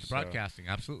 And go back to broadcasting,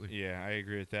 absolutely. Yeah, I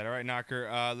agree with that. All right, Knocker,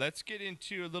 let's get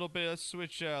into a little bit. Let's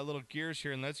switch a little gears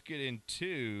here, and let's get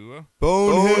into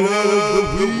Bonehead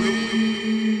of the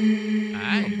Week.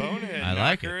 Bonehead, I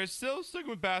like Knocker. It's still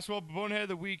sticking with basketball, but Bonehead of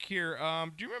the Week here.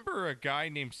 Do you remember a guy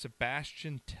named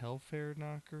Sebastian Telfair,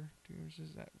 Knocker?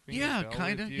 Does that ring a bell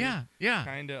kind of. with you? Yeah.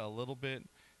 Kind of, a little bit.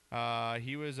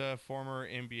 He was a former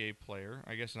NBA player.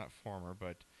 I guess not former,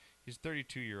 but he's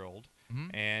 32-year-old.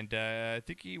 Mm-hmm. And I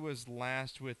think he was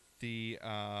last with the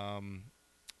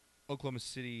Oklahoma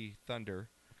City Thunder.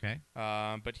 Okay.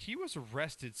 But he was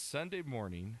arrested Sunday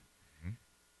morning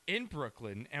in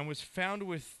Brooklyn and was found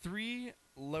with 3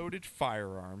 loaded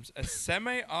firearms, a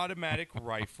semi-automatic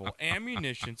rifle,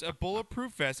 ammunitions, a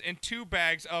bulletproof vest, and 2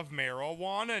 bags of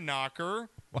marijuana, Knocker.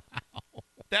 Wow.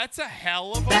 That's a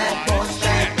hell of a lot of shit.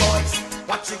 Bad boys,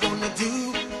 what you gonna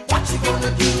do? What you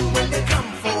gonna do when they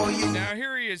come for you? Now,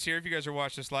 here he is here. If you guys are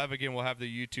watching this live, again, we'll have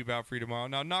the YouTube out for you tomorrow.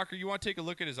 Now, Knocker, you want to take a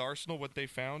look at his arsenal, what they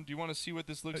found? Do you want to see what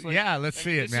this looks like? Yeah, let's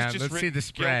see it, man. Just Let's see the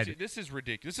spread. guilty. This is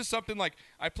ridiculous. This is something like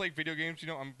I play video games. I'm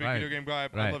a big Right. video game guy. I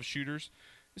Right. love shooters.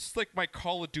 This is like my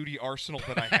Call of Duty arsenal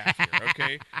that I have here,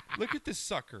 okay? Look at this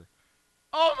sucker.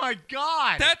 Oh, my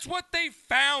God. That's what they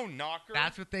found, Knocker.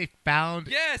 That's what they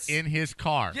found in his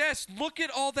car. Yes, look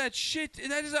at all that shit.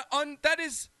 That's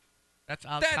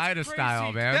Al-Qaeda crazy.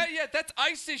 style, man. That's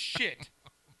ISIS shit.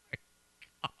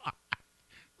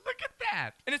 Look at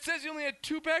that. And it says you only had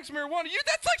 2 bags of marijuana.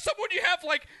 That's like someone you have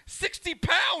like 60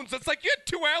 pounds. That's like you had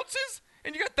 2 ounces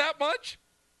and you got that much?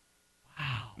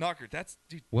 Wow. Knocker,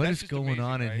 dude, What that's is just going amazing,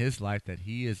 on right? in his life that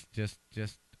he is just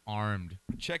armed?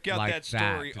 Check out like that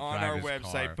story to on drive our his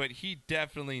website, car. but he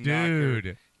definitely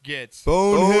Dude. gets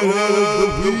Bonehead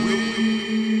of the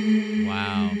Week.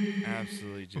 Wow.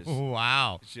 absolutely just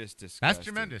Wow. it's just disgusting. That's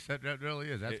tremendous. That really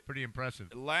is. That's pretty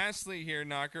impressive. Lastly here,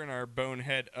 Knocker, in our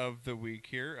bonehead of the week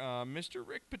here, Mr.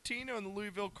 Rick Pitino and the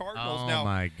Louisville Cardinals. Oh, now,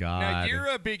 my God. Now, you're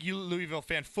a big Louisville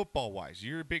fan football-wise.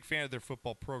 You're a big fan of their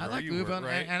football I program. like You Louisville, were,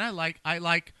 right? and I like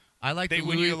They the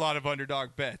win you a lot of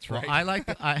underdog bets, Well, right? I like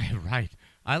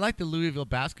I like the Louisville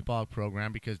basketball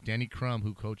program because Denny Crum,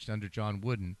 who coached under John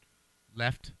Wooden,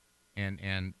 left,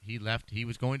 and he left. He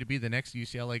was going to be the next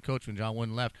UCLA coach when John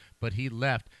Wooden left, but he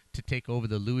left to take over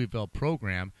the Louisville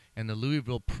program, and the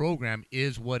Louisville program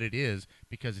is what it is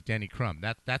because of Denny Crum.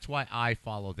 That's why I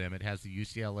follow them. It has the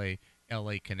UCLA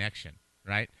LA connection,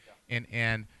 right? Yeah.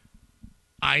 And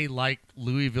I like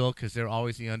Louisville because they're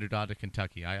always the underdog to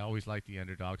Kentucky. I always like the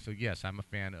underdog. So, yes, I'm a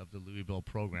fan of the Louisville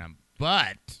program.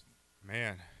 But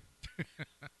Man.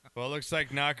 Well, it looks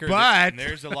like Knocker. But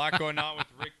there's a lot going on with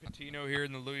Rick Pitino here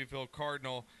in the Louisville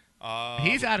Cardinal.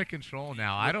 He's out of control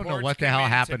now. I don't know Reports what the came hell in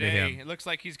happened today. to him. It looks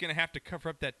like he's going to have to cover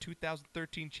up that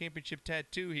 2013 championship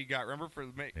tattoo he got. Remember for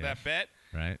that bet?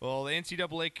 Right. Well, the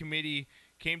NCAA committee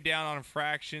came down on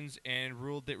infractions and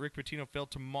ruled that Rick Pitino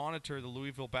failed to monitor the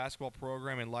Louisville basketball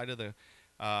program in light of the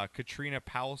Katrina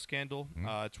Powell scandal.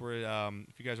 It's where,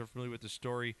 if you guys are familiar with the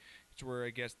story, it's where I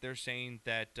guess they're saying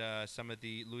that some of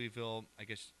the Louisville, I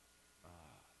guess,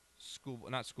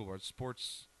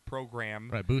 sports program.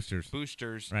 Right, boosters.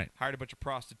 Right. Hired a bunch of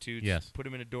prostitutes, put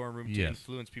them in a dorm room to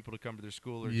influence people to come to their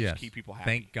school or just keep people happy.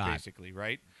 Thank God. Basically,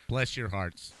 right? Bless your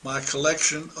hearts. My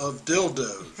collection of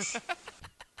dildos.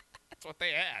 That's what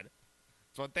they had.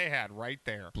 That's what they had right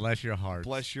there. Bless your heart.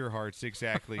 Bless your hearts,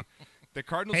 exactly. The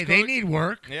Cardinals. Hey, they need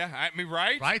work. Yeah, I mean,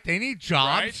 right? Right? They need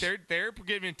jobs. Right? They're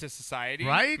getting into society,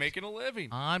 Right? making a living.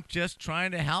 I'm just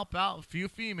trying to help out a few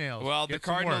females. Well, the Get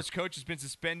some Cardinals work. coach has been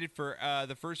suspended for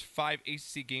the first 5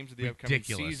 ACC games of the upcoming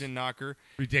Ridiculous. season, Knocker.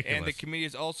 Ridiculous. And the committee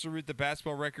has also reviewed the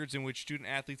basketball records in which student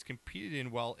athletes competed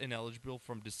in while ineligible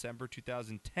from December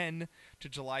 2010 to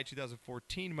July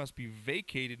 2014 must be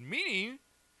vacated, meaning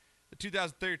the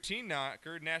 2013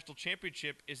 Knocker National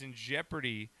Championship is in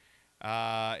jeopardy.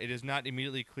 It is not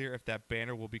immediately clear if that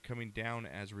banner will be coming down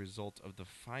as a result of the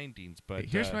findings. But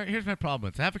here's my problem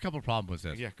with this. I have a couple of problems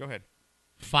with this. Yeah, go ahead.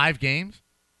 5 games.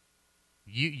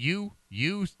 You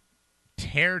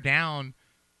tear down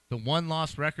the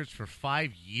 1-loss records for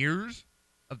 5 years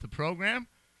of the program,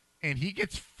 and he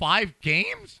gets 5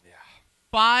 games? Yeah.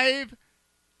 5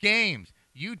 games.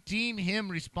 You deem him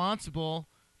responsible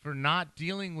for not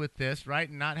dealing with this, right,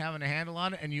 and not having a handle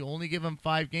on it, and you only give him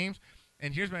 5 games?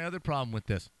 And here's my other problem with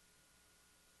this.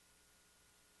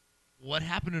 What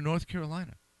happened to North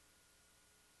Carolina?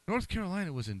 North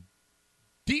Carolina was in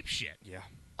deep shit. Yeah.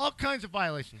 All kinds of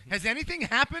violations. Has anything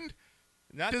happened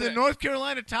Not to that- the North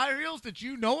Carolina Tar Heels that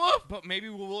you know of? But maybe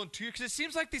we'll in 2 years, because it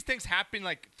seems like these things happen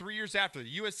like 3 years after.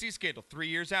 The USC scandal, 3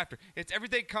 years after. It's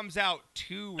everything comes out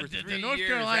 2 or 3 The North years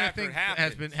Carolina after thing it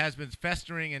happens. has been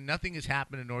festering, and nothing has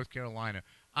happened in North Carolina.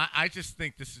 I just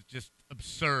think this is just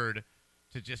absurd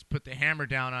to just put the hammer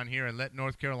down on here and let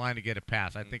North Carolina get a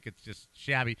pass. I think it's just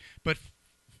shabby. But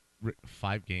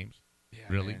 5 games? Yeah,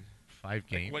 Really? man. 5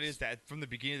 games? Like, what is that? From the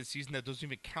beginning of the season, that doesn't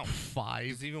even count. 5?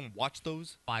 Does he even watch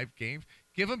those? 5 games?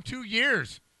 Give them 2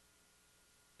 years.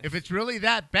 If it's really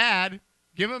that bad,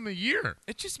 give them a year.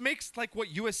 It just makes like what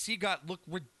USC got look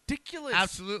ridiculous.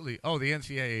 Absolutely. Oh, the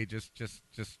NCAA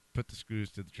just put the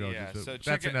screws to the Trojans. Yeah, But so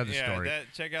that's another story.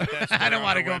 Check out that story. I don't on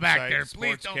want to our go back website, there.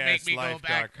 Please don't make me go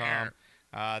back there.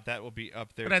 That will be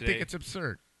up there But I today. think it's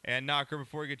absurd. And Knocker,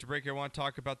 before we get to break here, I want to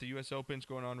talk about the U.S. Opens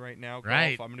going on right now.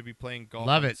 Right. Golf. I'm going to be playing golf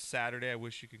Love on it. Saturday. I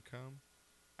wish you could come.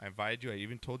 I invited you. I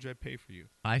even told you I'd pay for you.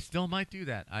 I still might do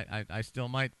that. I still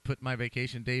might put my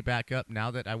vacation day back up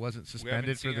now that I wasn't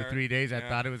suspended for seen the our- 3 days I yeah.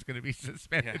 thought it was going to be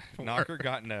suspended for. Knocker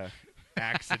got in a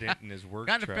accident in his work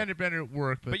Got truck. a fender bender at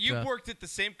work, But you've worked at the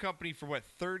same company for what,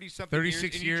 30-something 36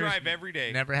 years? And years. you drive every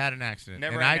day. Never had an accident.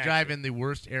 Never and had I an drive accident. in the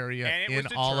worst area And it in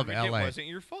was all of determined LA. It wasn't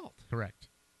your fault. Correct.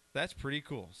 That's pretty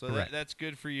cool. So Correct. that's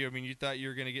good for you. I mean, you thought you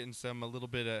were going to get in a little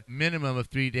bit of. Minimum of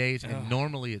 3 days, and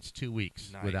normally it's 2 weeks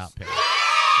Nice. without pay. We're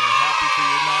happy for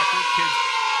you,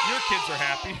 Knocker. Your kids are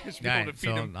happy. Just be able to feed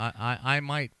so them. I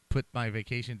might put my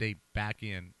vacation day back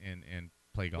in and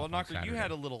play golf. Well, on Knocker, you Saturday.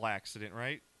 had a little accident,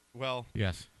 right? Well,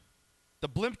 Yes. the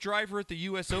blimp driver at the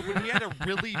U.S. Open, he had a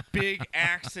really big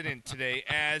accident today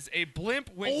as a blimp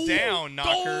went down,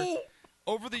 Knocker.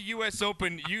 Over the U.S.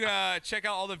 Open, you check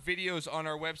out all the videos on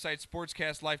our website,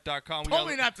 sportscastlife.com. Told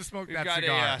me not to smoke We've that got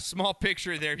cigar. a small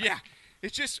picture there. Yeah,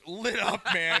 it's just lit up,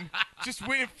 man. Just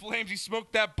went in flames. He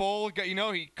smoked that bowl.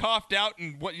 He coughed out,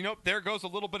 and there goes a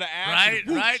little bit of ash. Right,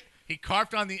 and whoosh. right. He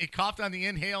coughed on the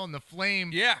inhale, and the flame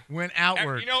Yeah. went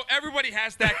outward. Everybody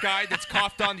has that guy that's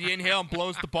coughed on the inhale and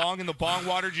blows the bong, and the bong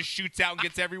water just shoots out and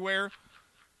gets everywhere.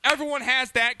 Everyone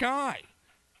has that guy.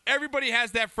 Everybody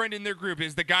has that friend in their group.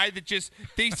 Is the guy that just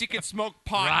thinks he can smoke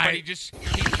pot, but Right.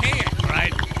 he can't.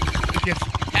 Right. He gets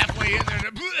halfway in there.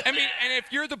 I mean, and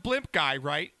if you're the blimp guy,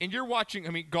 right, and you're watching,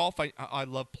 golf, I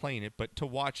love playing it, but to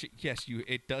watch it, yes,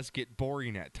 it does get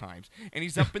boring at times. And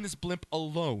he's up in this blimp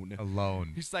alone.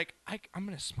 Alone. He's like, I'm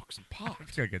going to smoke some pot.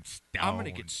 He's gonna get stoned. I'm going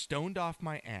to get stoned off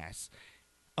my ass.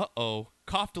 Uh-oh.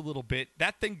 Coughed a little bit.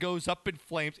 That thing goes up in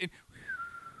flames. And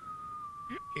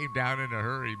Came down in a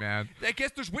hurry, man. I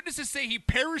guess there's witnesses say he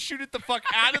parachuted the fuck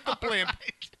out of the blimp.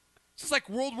 This is like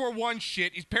World War I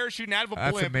shit. He's parachuting out of a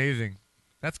That's blimp. amazing.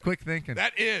 That's quick thinking.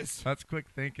 That is. That's quick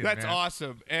thinking. That's man.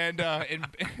 awesome. And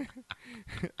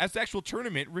as the actual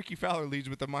tournament, Ricky Fowler leads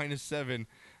with a -7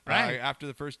 Right. after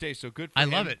the first day. So good for I him.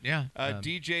 love it, yeah.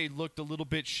 DJ looked a little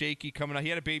bit shaky coming out. He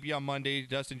had a baby on Monday.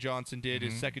 Dustin Johnson did,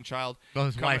 his second child. Well,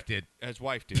 his wife did. His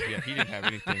wife did, yeah. He didn't have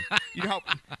anything. That's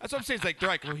what I'm saying. It's like, they're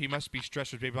like, well, he must be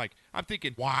stressed with baby. I'm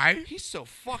thinking, why? He's so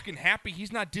fucking happy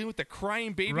he's not dealing with the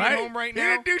crying baby Right. at home right now. He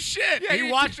didn't do shit. Yeah,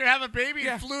 he watched her have a baby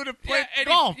and flew to play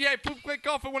golf. He played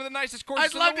golf at one of the nicest I'd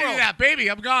courses love in to the do world. that. Baby,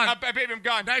 I'm gone. Baby, I'm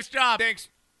gone. Nice job. Thanks.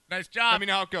 Nice job. Let me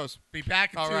know how it goes. Be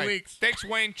back in All 2 right. weeks. Thanks,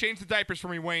 Wayne. Change the diapers for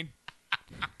me, Wayne.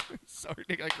 Sorry,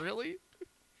 Nick. Like, really?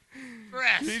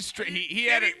 Stressed. He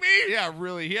had Kidding a, me? Yeah,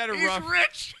 really. He had a He's rough.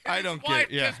 rich. I His don't wife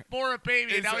get. Yeah. just bore a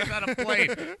baby, and now It's- he's on a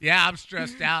plane. Yeah, I'm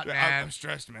stressed out, man. I'm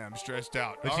stressed, man. I'm stressed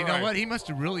out. But All you know right. what? He must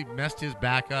have really messed his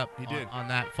back up. He did. on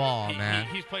that fall, man.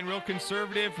 He's playing real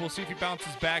conservative. We'll see if he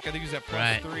bounces back. I think he's at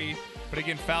Right. +3. But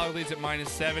again, Fowler leads at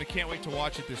 -7. Can't wait to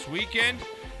watch it this weekend.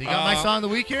 You got my song of the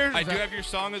week here? I Is do that- have your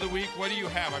song of the week. What do you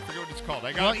have? I forget what it's called.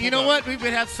 I got. Well, it you pulled know up. what?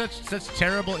 We've had such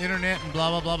terrible internet and blah,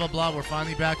 blah, blah, blah, blah. We're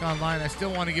finally back online. I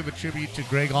still want to give a tribute to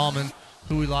Greg Allman,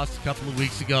 who we lost a couple of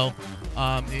weeks ago.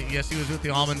 Yes, he was with the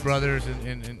Allman Brothers and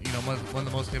you know, one of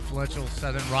the most influential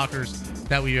Southern rockers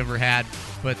that we've ever had.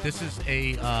 But this is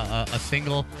a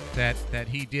single that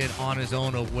he did on his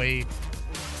own away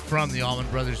from the Allman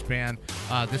Brothers band.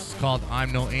 This is called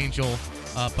 "I'm No Angel"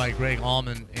 by Greg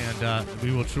Allman, and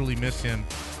we will truly miss him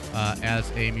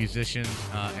as a musician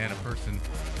and a person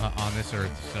on this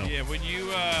earth. So Yeah,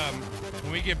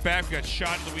 when we get back, we got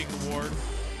Shot of the Week award.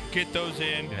 Get those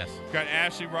in. Yes. Got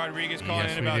Ashley Rodriguez calling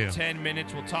Yes, in we about do. 10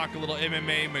 minutes. We'll talk a little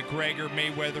MMA, McGregor,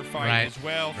 Mayweather fight Right, as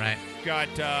well. right. Got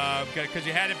because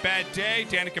you had a bad day.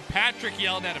 Danica Patrick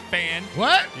yelled at a fan.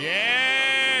 What?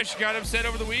 Yeah, she got upset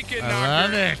over the weekend. I knocker.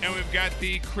 love it. And we've got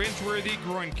the cringeworthy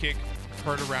groin kick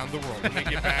heard around the world. When we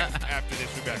get back after this,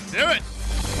 we'll be back. Do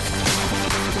it.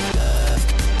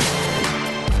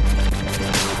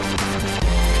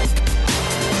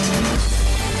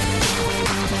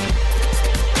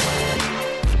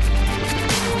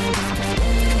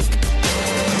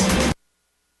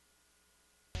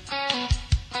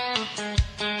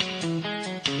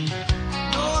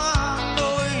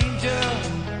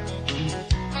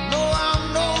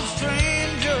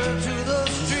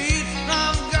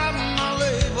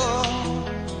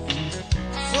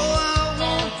 So I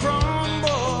won't cry.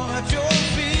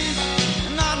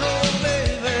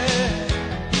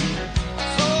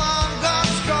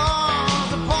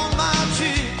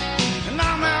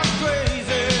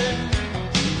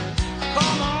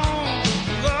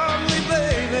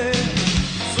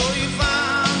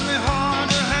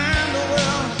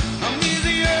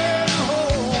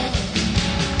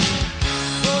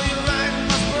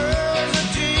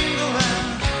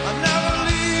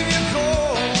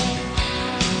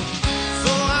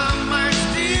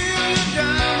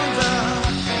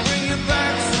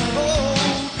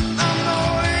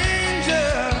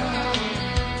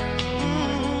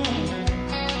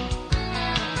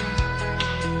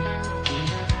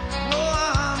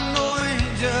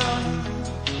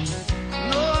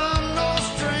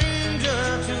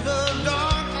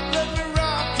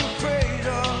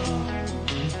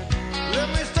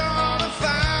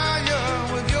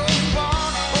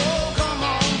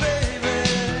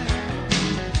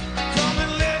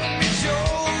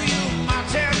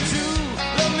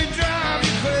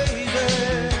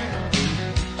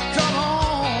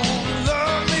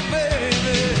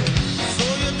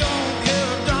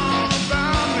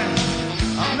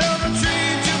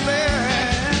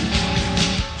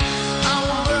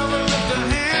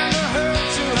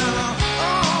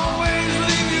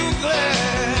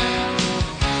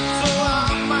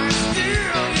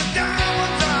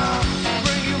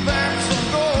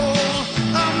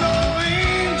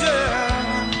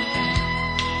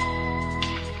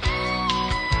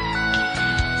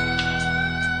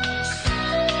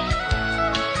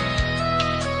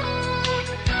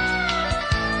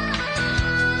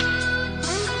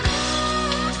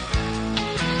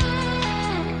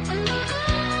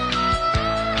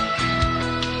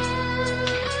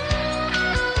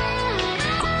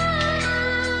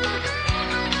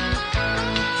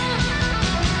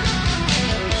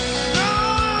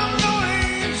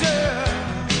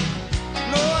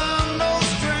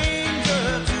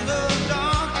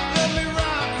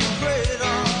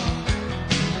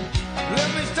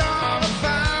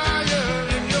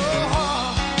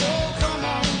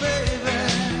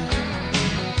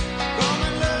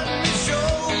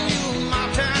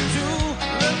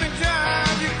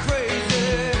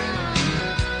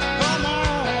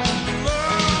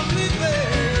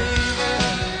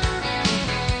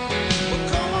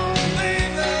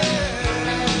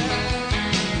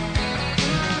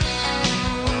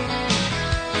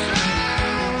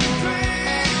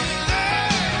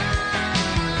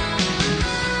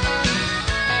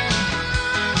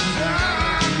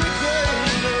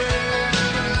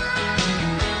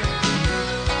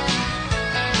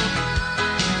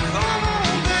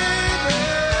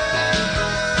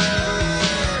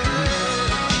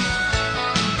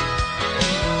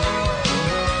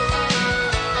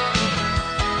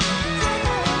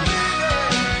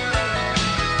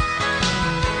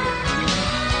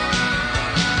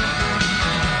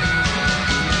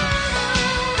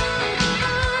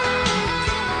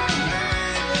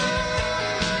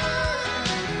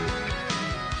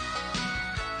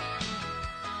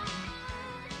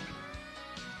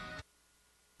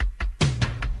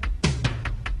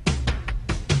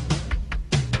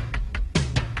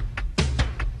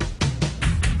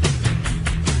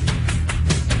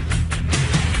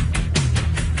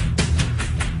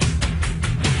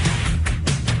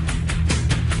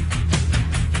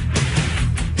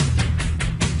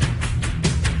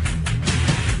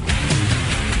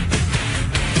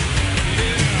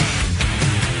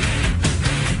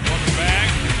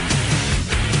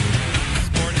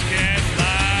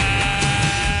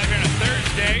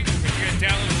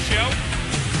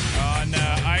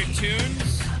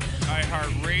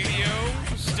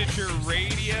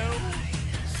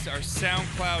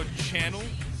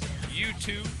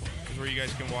 YouTube is where you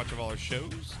guys can watch all our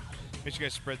shows. Make sure you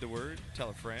guys spread the word. Tell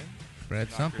a friend. Spread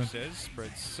Knocker something. says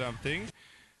spread something.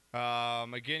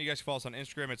 Again, you guys can follow us on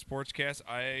Instagram at Sportscast.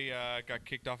 I got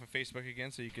kicked off of Facebook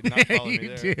again, so you can not follow me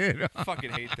You there. did. I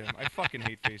fucking hate them. I fucking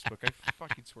hate Facebook. I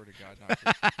fucking swear to God,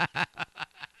 Knocker.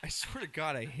 I swear to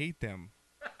God, I hate them.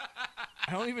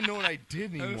 I don't even know what I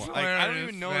did anymore. That's Like, I don't hilarious,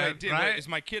 even know what I man, did. right? Is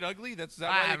my kid ugly? That's that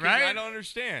why they right? I don't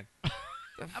understand.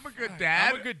 I'm a good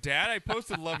dad. I'm a good dad. I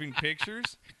posted loving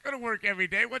pictures. Go to work every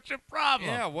day. What's your problem?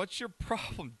 Yeah, what's your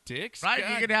problem, dicks? Right? God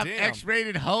You can have damn.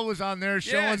 X-rated hoes on there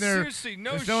showing Yeah, their seriously,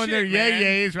 no showing their shit, man.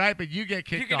 yay-yays, right? But you get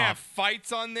kicked You can off. have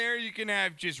fights on there. You can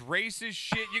have just racist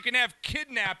shit. You can have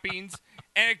kidnappings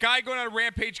and a guy going on a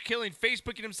rampage killing,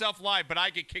 Facebooking himself live, but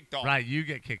I get kicked off. Right, you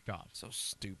get kicked off. So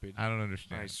stupid. I don't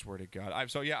understand. I swear to God.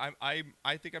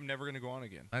 I think I'm never going to go on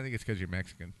again. I think it's because you're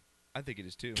Mexican. I think it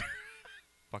is too.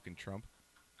 Fucking Trump.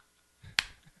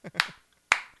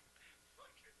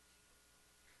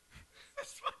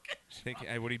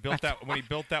 When he built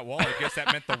that wall, I guess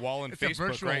that meant the wall in It's a Facebook,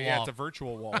 virtual right? Yeah, wall. it's a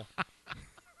virtual wall.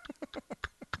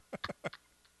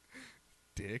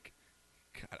 Dick.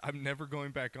 God, I'm never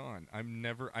going back on.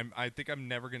 I think I'm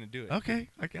never going to do it. Okay,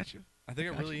 I got you. I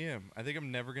think I really am. I think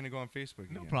I'm never going to go on Facebook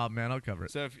again. No problem, man. I'll cover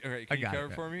it. So, all right, I can you got it, cover it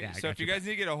man. for me? Yeah, I so, got if you your guys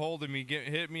need to get a hold of me,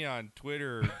 hit me on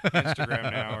Twitter or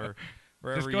Instagram now or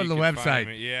wherever Just go you to the can website. find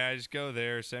me. Yeah, just go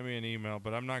there. Send me an email.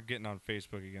 But I'm not getting on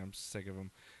Facebook again. I'm sick of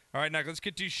them. All right, now let's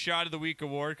get to Shot of the Week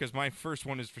award because my first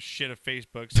one is for shit of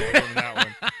Facebook, so I'll give him that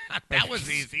one. That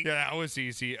was easy. Yeah, that was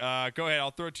easy. Go ahead.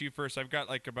 I'll throw it to you first. I've got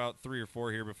like about 3 or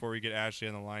 4 here before we get Ashley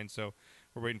on the line, so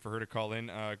we're waiting for her to call in.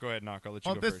 Go ahead, Knock. I'll let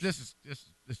you go first. This is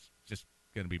just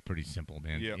going to be pretty simple,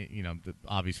 man. Yep. You know,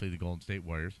 obviously the Golden State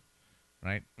Warriors,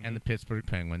 right, Mm-hmm. and the Pittsburgh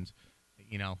Penguins.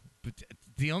 You know, but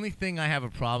the only thing I have a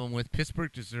problem with,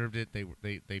 Pittsburgh deserved it.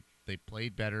 They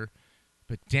played better,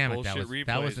 but damn it, Bullshit that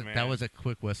replays, was a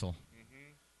quick whistle.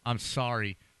 I'm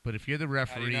sorry, but if you're the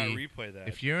referee, How do you not replay that?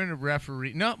 if you're in a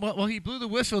referee, no, well, he blew the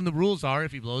whistle, and the rules are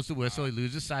if he blows the whistle, he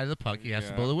loses side of the puck. He has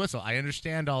to blow the whistle. I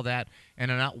understand all that, and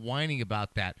I'm not whining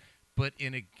about that. But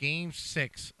in a Game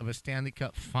 6 of a Stanley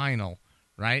Cup final,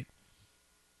 right,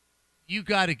 you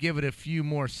got to give it a few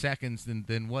more seconds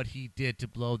than what he did to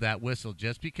blow that whistle.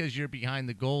 Just because you're behind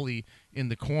the goalie in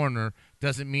the corner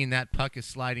doesn't mean that puck is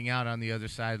sliding out on the other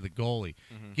side of the goalie.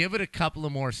 Give it a couple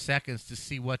of more seconds to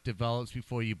see what develops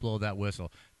before you blow that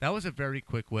whistle. That was a very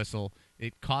quick whistle.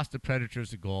 It cost the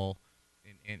Predators a goal,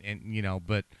 and you know,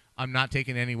 but I'm not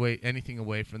taking anything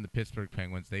away from the Pittsburgh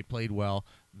Penguins. They played well.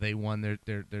 They won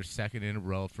their second in a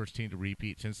row, first team to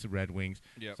repeat since the Red Wings.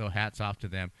 Yep. So hats off to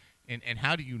them. And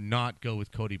how do you not go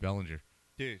with Cody Bellinger?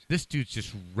 Dude. This dude's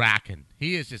just racking.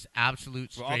 He is just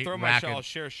absolute straight Well, I'll throw my racking. shot. I'll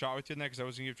share a shot with you in that because I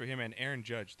was going to give it to him and Aaron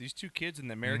Judge. These two kids in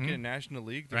the American and National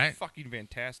League, they're Right. fucking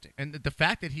fantastic. And the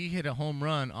fact that he hit a home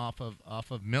run off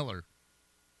of Miller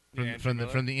Yeah, from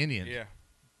Andrew the Indians. Yeah.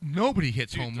 Nobody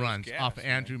hits Dude home throws runs gas, off of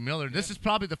man. Andrew Miller. This is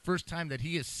probably the first time that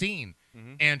he has seen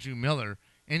Andrew Miller,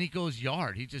 and he goes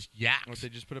yard. He just yaks. What, they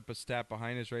just put up a stat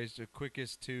behind us, right? It's the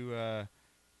quickest to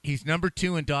He's number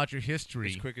 2 in Dodger history.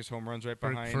 his quickest home runs right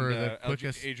For- behind for the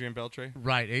quickest- Adrian Beltre.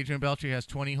 Right. Adrian Beltre has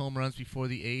 20 home runs before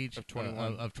the age Of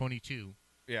 21. of 22.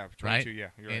 Yeah, 22, Right? yeah.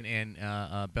 You're right.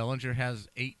 And Bellinger has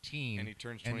 18. And he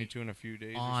turns 22 in a few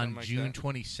days or on something like June that.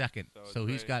 22nd. So So,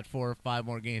 it's he's very- got 4 or 5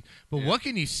 more games. But Yeah. what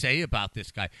can you say about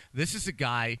this guy? This is a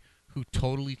guy who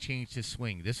totally changed his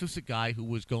swing. This was a guy who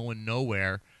was going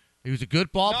nowhere. He was a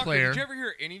good ball Knocker, player. Did you ever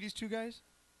hear any of these two guys?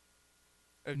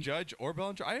 Of Judge or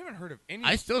Bellinger? I haven't heard of any.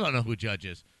 I still don't know who Judge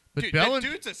is. But Dude, Bellinger,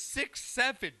 that dude's a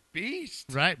 6'7" beast.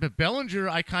 right? But Bellinger,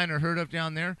 I kind of heard of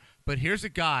down there. But here's a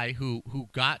guy who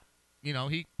got, you know,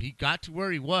 he got to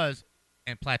where he was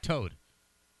and plateaued,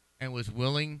 and was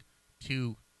willing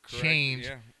to Correct, change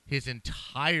yeah. his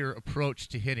entire approach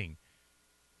to hitting.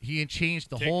 He changed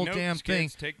the Take whole notes, damn thing,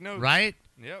 kids, take notes. right?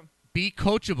 Yep. Be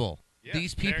coachable. Yeah,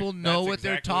 These people that's know what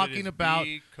they're exactly what it talking is. about.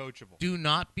 Be coachable. Do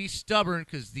not be stubborn,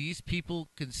 because these people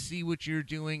can see what you're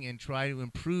doing and try to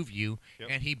improve you. Yep.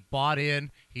 And he bought in.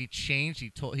 He changed.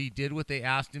 He did what they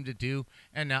asked him to do.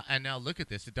 And now look at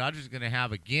this. The Dodgers are going to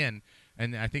have again,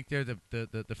 and I think they're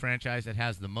the franchise that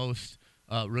has the most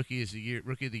rookie of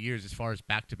the years as far as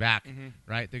back-to-back,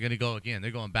 right? They're going to go again.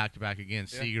 They're going back-to-back again,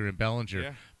 Yeah. Seager and Bellinger.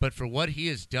 Yeah. But for what he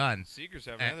has done, Seager's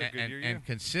having another good year. and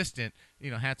consistent,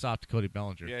 hats off to Cody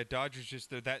Bellinger. Yeah, Dodgers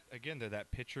they're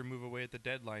that pitcher move away at the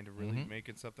deadline to really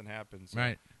making something happen. So.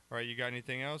 Right. All right, you got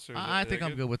anything else? Or I think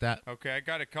I'm good with that. Okay, I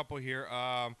got a couple here.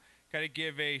 Got to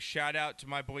give a shout out to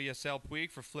my boy Yasiel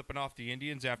Puig for flipping off the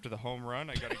Indians after the home run.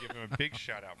 I got to give him a big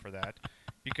shout out for that,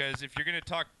 because if you're going to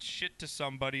talk shit to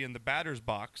somebody in the batter's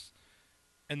box,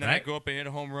 and then I Right. go up and hit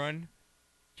a home run,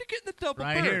 you're getting the double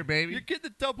Right bird. here, baby. You're getting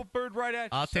the double bird right at you.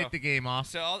 I'll take the game off.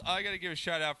 So I got to give a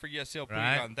shout out for Yasiel Puig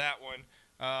Right. on that one.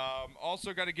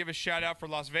 Also got to give a shout out for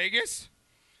Las Vegas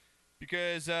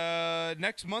because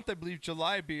next month, I believe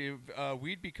July,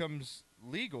 weed becomes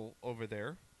legal over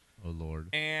there. Oh, Lord.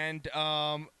 And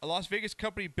a Las Vegas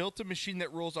company built a machine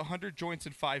that rolls 100 joints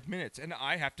in 5 minutes, and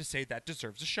I have to say that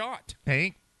deserves a shot.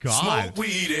 Thank God. Smoke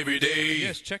weed every day.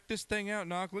 Yes, check this thing out,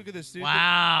 Knock. Look at this, dude.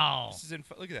 Wow. This is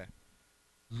look at that.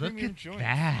 Look Premium at joints.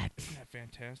 that. Isn't that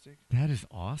fantastic? That is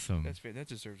awesome. That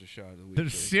deserves a shot of the week. baby.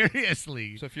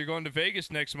 Seriously. So if you're going to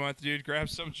Vegas next month, dude, grab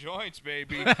some joints,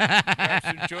 baby. Grab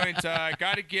some joints.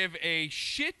 Got to give a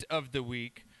shit of the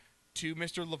week to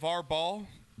Mr. LeVar Ball.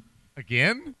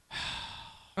 Again?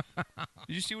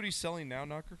 Did you see what he's selling now,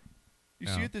 Knocker? You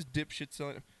No. see what this dipshit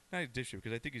selling? Not a dipshit,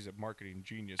 because I think he's a marketing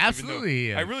genius. Absolutely he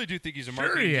is. I really do think he's a Sure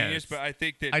marketing he genius, is. but I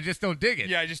think that I just don't dig it.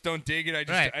 Yeah, I just don't dig it.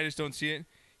 Right. I just don't see it.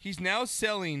 He's now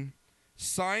selling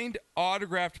signed,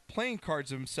 autographed playing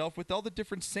cards of himself with all the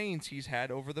different sayings he's had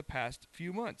over the past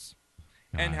few months.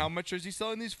 And how much is he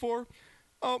selling these for?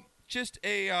 Oh, just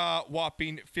a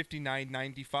whopping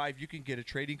 $59.95. You can get a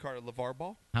trading card of LeVar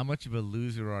Ball. How much of a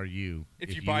loser are you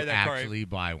If you buy that card? actually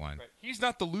buy one? Right. He's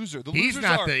not the loser. The He's losers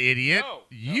not are, the idiot. No,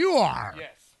 You are. Yes.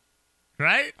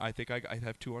 Right? I think I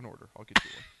have 2 on order. I'll get you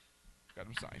one. Got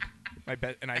them signed. I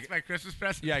bet. And That's my Christmas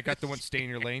present. Yeah, I got the one. Stay in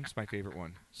Your Lane. It's my favorite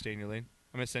one. Stay in Your Lane.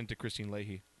 I'm gonna send it to Christine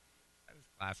Leahy. That is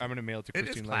classic. I'm gonna mail it to It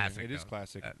Christine is Leahy. classic. It is though.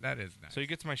 classic. That is nice. So he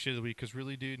gets my shit of the week because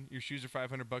really, dude, your shoes are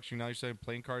 $500. Now you're selling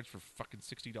playing cards for fucking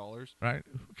 $60. Right?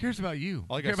 Who cares about you?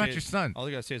 All I Who cares gotta about say your is- son? All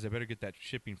I gotta say is I better get that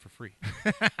shipping for free.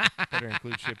 Better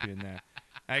include shipping in that.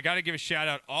 I gotta give a shout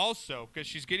out also because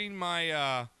she's getting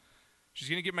my. She's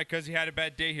gonna get my cousin had a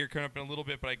bad day here coming up in a little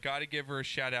bit, but I gotta give her a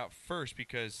shout out first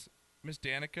because Miss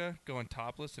Danica going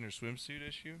topless in her swimsuit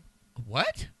issue.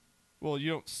 What? Well,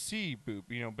 you don't see boob,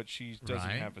 but she doesn't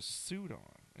Right. have a suit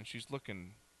on, and she's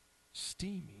looking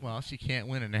steamy. Well, she can't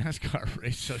win a NASCAR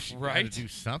race, so she's got to Right. do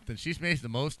something. She's made the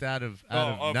most out of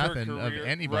her nothing of career,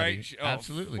 anybody. right?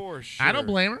 Absolutely. For I don't sure.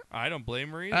 blame her I don't blame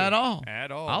her either. at all.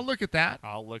 At all. I'll look at that.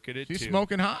 I'll look at it She's too.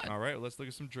 smoking hot. All right, let's look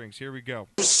at some drinks. Here we go.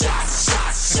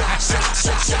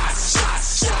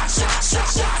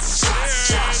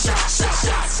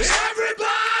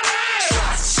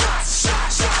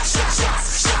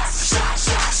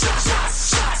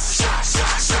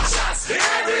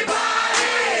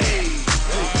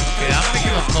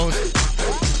 Okay,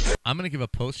 I'm gonna give a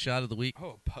post shot of the week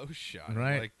Oh, post shot. I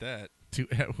Right. like that. to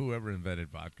whoever invented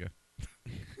vodka.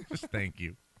 Just thank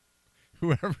you,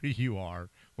 whoever you are,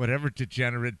 whatever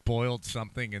degenerate boiled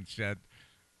something and said,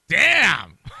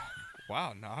 "Damn,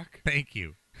 Wow, knock. thank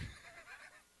you."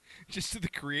 Just to the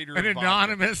creator An of vodka.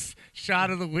 anonymous shot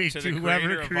of the week To to, the whoever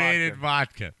creator of created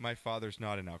vodka. My father's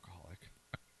not an alcoholic.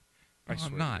 I No, swear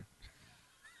I'm to not.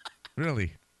 you.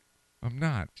 Really, I'm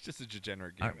not. He's just a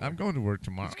degenerate I'm gambler. going to work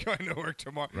tomorrow. He's going to work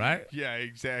tomorrow. Right? Yeah,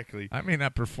 exactly. I may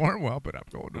not perform well, but I'm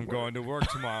going to I'm work. going to work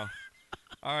tomorrow.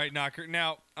 All right, Knocker.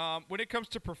 Now, when it comes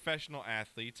to professional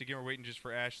athletes, again, we're waiting just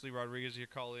for Ashley Rodriguez to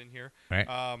call in here. Right.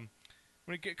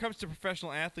 When it comes to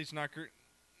professional athletes, Knocker,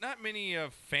 not many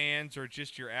of fans or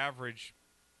just your average,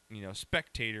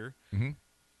 spectator. Mhm.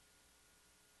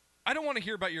 I don't want to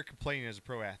hear about your complaining as a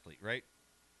pro athlete, right?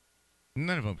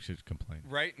 None of them should complain.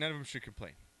 Right? None of them should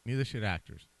complain. Neither should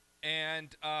actors.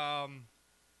 And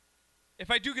if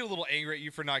I do get a little angry at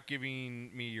you for not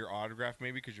giving me your autograph,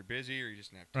 maybe because you're busy or you just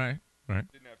didn't have time.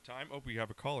 Right. Didn't have time. Oh, we have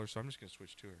a caller, so I'm just going to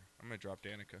switch to her. I'm going to drop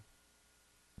Danica.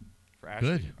 For Ashley.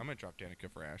 Good. I'm going to drop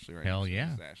Danica for Ashley right Hell now. So yeah.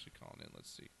 this is Ashley calling in.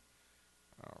 Let's see.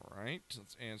 All right.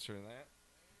 Let's answer that.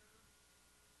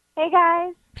 Hey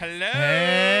guys. Hello.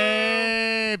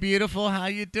 Hey, beautiful. How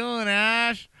you doing,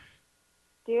 Ash?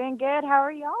 Doing good. How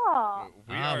are y'all?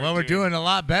 We're doing a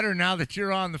lot better now that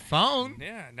you're on the phone.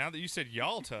 Yeah, now that you said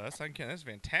y'all to us, that's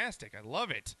fantastic. I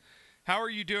love it. How are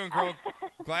you doing, girl?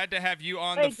 Glad to have you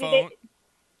on the Wait, phone.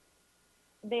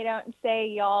 They don't say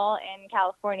y'all in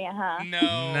California, huh? No,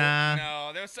 Nah.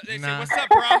 no. They say, Nah. what's up,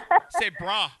 brah? Say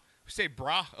brah. We say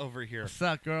brah over here. What's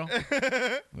up, girl?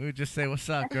 We would just say, "What's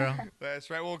up, girl?" That's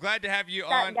right. Well, glad to have you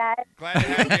What's up, on. guys? Glad to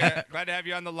have you. Glad to have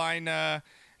you on the line.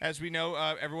 As we know,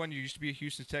 everyone, you used to be a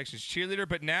Houston Texans cheerleader,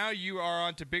 but now you are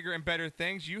on to bigger and better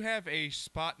things. You have a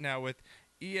spot now with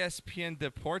ESPN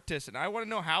Deportes, and I want to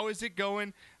know, how is it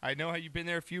going? I know how you've been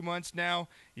there a few months now.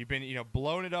 You've been,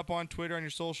 blowing it up on Twitter, on your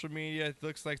social media. It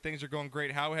looks like things are going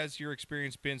great. How has your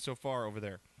experience been so far over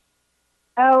there?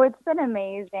 Oh, it's been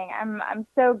amazing. I'm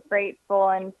so grateful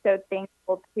and so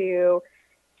thankful to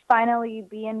finally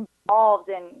be involved involved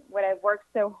in what I've worked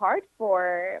so hard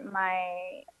for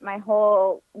my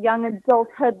whole young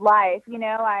adulthood life. You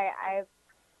know, I've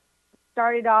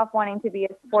started off wanting to be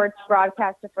a sports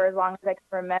broadcaster for as long as I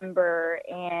can remember,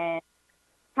 and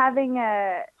having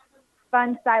a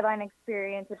fun sideline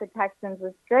experience with the Texans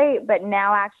was great, but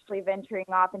now actually venturing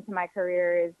off into my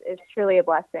career is truly a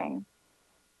blessing.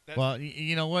 Well,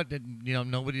 you know what?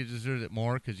 Nobody deserves it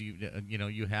more because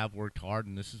you have worked hard,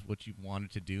 and this is what you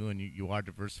wanted to do, and you are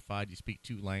diversified. You speak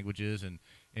 2 languages, and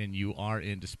you are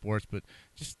into sports. But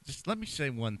just let me say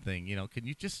one thing. Can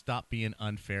you just stop being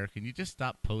unfair? Can you just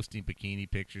stop posting bikini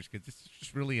pictures? Because this is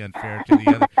just really unfair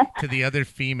to the other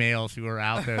females who are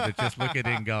out there that just look at it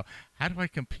and go, "How do I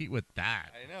compete with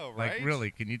that?" I know, right? Like,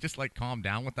 really? Can you just calm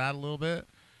down with that a little bit?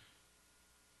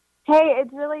 Hey,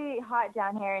 it's really hot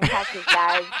down here in Texas,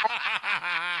 guys.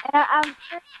 And I'm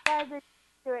sure you guys are used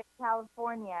to it in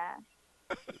California.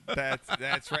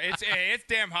 That's right. It's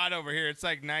damn hot over here. It's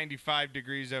like 95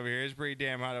 degrees over here. It's pretty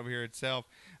damn hot over here itself.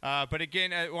 But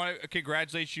again, I want to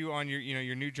congratulate you on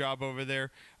your new job over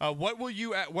there. What are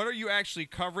you actually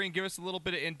covering? Give us a little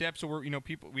bit of in depth. So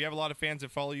we have a lot of fans that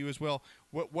follow you as well.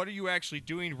 What are you actually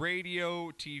doing?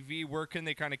 Radio, TV? Where can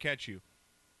they kind of catch you?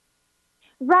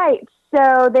 Right.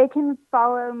 So they can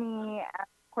follow me,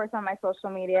 of course, on my social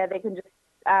media. They can just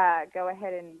go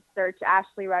ahead and search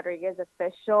Ashley Rodriguez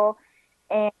Official.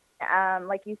 And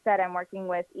like you said, I'm working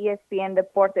with ESPN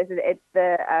Deportes. It's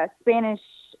the Spanish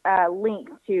link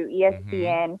to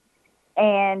ESPN.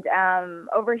 And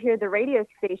over here, the radio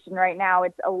station right now,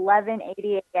 it's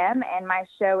 11:80 a.m. And my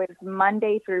show is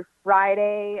Monday through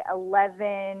Friday,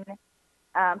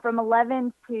 from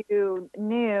 11 to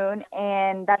noon,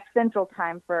 and that's Central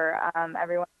Time for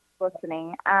everyone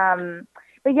listening.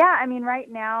 But yeah, I mean, right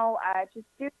now, just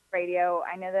do radio.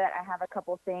 I know that I have a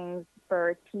couple things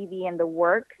for TV in the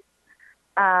works,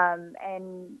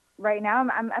 and right now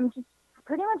I'm just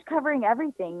pretty much covering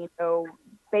everything.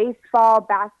 Baseball,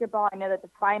 basketball. I know that the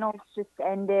finals just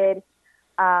ended.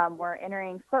 We're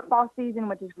entering football season,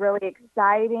 which is really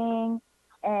exciting.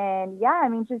 And yeah, I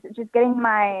mean, just getting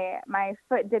my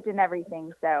foot dipped in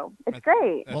everything, so it's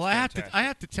great. Well, I have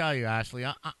to tell you, Ashley,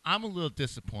 I'm a little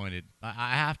disappointed.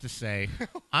 I have to say,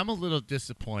 I'm a little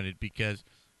disappointed because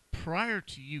prior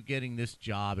to you getting this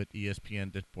job at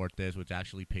ESPN Deportes, which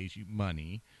actually pays you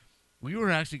money, we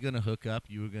were actually going to hook up.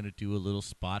 You were going to do a little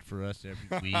spot for us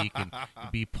every week and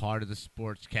be part of the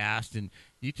sports cast. And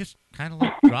you just kind of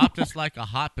dropped us like a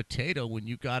hot potato when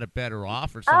you got a better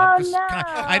offer. So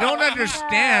I don't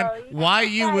understand why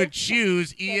you would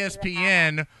choose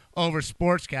ESPN over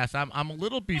Sportscast. I'm a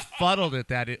little befuddled at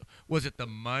that. Was it the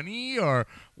money or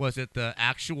was it the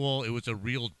actual, it was a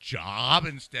real job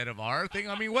instead of our thing?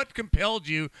 I mean, what compelled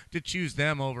you to choose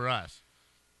them over us?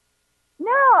 No,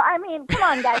 I mean, come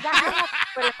on, guys. I have to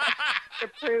put it to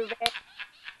prove it.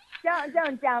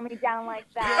 Don't down me down like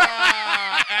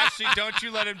that. Ashley, don't you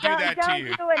let him do that to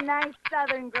you. Don't do a nice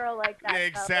Southern girl like that.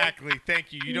 Exactly. Fellas.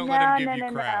 Thank you. You don't let him give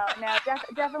you crap. No,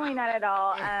 definitely not at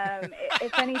all.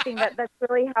 If anything, that's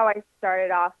really how I started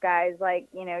off, guys. Like,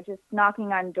 just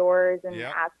knocking on doors and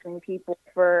asking people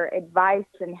for advice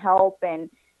and help. And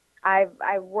I've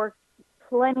worked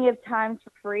plenty of times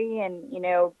for free, and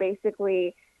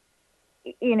basically.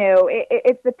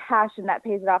 It's the passion that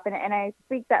pays it off, and I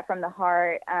speak that from the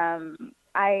heart.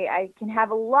 I can have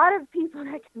a lot of people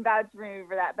that can vouch for me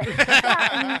for that, but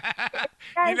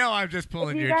guys, I'm just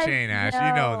pulling your chain, Ash.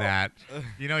 You know that.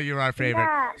 You're our favorite.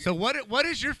 Yeah. So what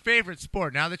is your favorite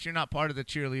sport now that you're not part of the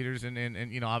cheerleaders,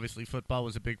 and obviously football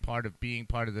was a big part of being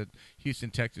part of the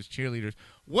Houston, Texas cheerleaders.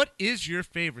 What is your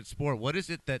favorite sport? What is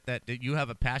it that you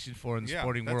have a passion for in the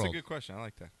sporting world? That's a good question. I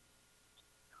like that.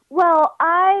 Well,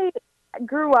 I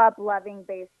grew up loving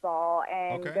baseball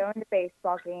and going to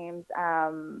baseball games.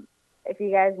 If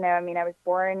you guys know, I mean, I was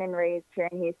born and raised here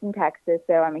in Houston, Texas,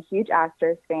 so I'm a huge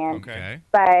Astros fan. Okay.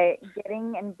 But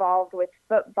getting involved with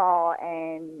football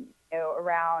and,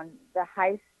 around the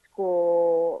high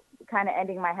school, kind of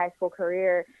ending my high school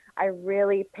career, I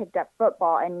really picked up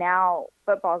football, and now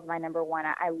football is my number one.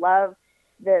 I love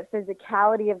the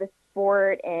physicality of the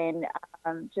sport and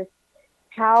just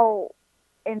how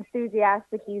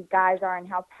enthusiastic these guys are and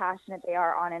how passionate they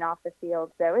are on and off the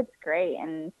field. So it's great.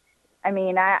 And I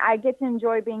mean, I get to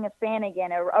enjoy being a fan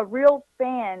again, a real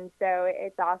fan. So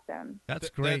it's awesome. That's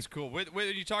great. That's cool. When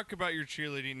you talk about your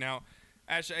cheerleading now,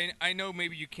 Ash, I know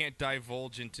maybe you can't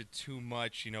divulge into too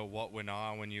much, what went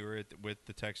on when you were with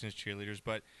the Texans cheerleaders,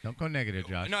 but don't go negative,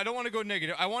 Josh. No, I don't want to go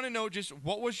negative. I want to know just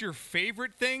what was your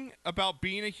favorite thing about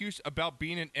being an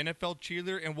NFL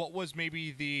cheerleader, and what was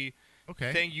maybe the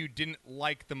thing you didn't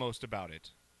like the most about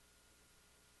it?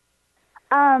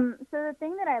 So the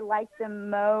thing that I liked the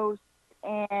most,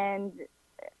 and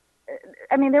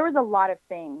I mean, there was a lot of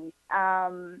things.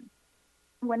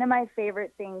 One of my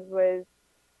favorite things was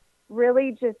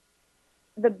really just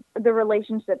the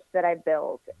relationships that I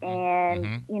built,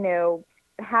 and you know,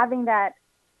 having that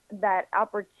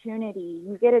opportunity.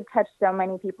 You get to touch so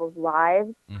many people's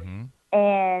lives.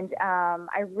 And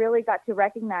I really got to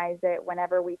recognize it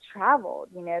whenever we traveled.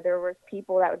 You know, there was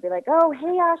people that would be like, "Oh,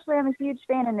 hey, Ashley, I'm a huge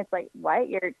fan," and it's like, "What?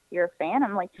 You're a fan?"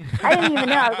 I'm like, I didn't even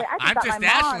know. I was like, I I'm thought just my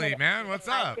mom Ashley, and man. What's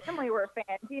my up? family were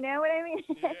fans. You know what I mean?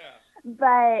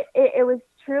 But it was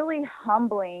truly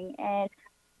humbling. And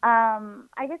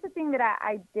I guess the thing that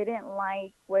I didn't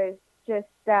like was just,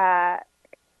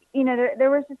 you know, there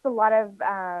was just a lot of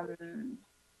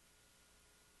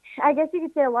I guess you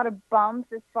could say a lot of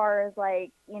bumps as far as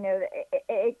like, you know,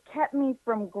 it kept me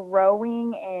from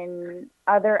growing in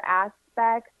other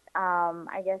aspects.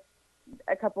 I guess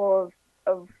a couple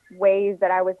of ways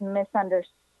that I was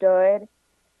misunderstood,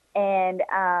 and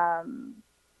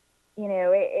you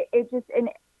know,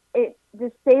 it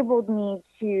disabled me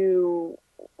to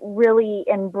really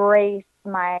embrace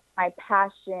my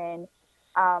passion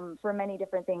for many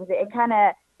different things. They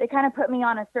kind of put me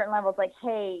on a certain level. It's like,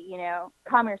 hey, you know,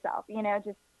 calm yourself, you know,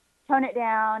 just tone it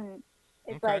down.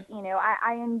 It's like, you know,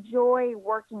 I enjoy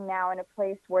working now in a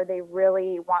place where they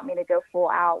really want me to go full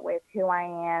out with who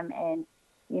I am and,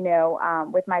 you know,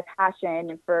 with my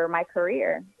passion for my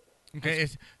career. Okay,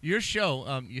 it's your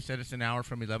show. You said it's an hour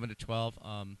from 11 to 12.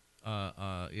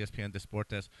 ESPN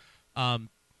Deportes.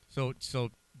 So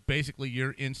basically,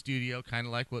 you're in studio, kind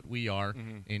of like what we are,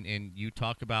 and you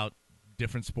talk about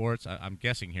different sports. I'm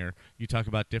guessing here you talk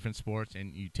about different sports,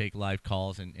 and you take live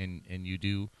calls, and you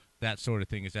do that sort of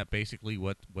thing. Is that basically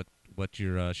what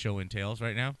your show entails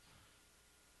right now?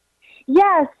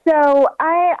 Yeah. So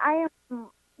I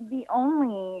am the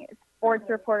only sports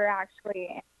reporter actually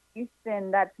in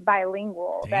Houston that's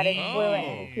bilingual, that is fluent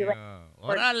in two languages.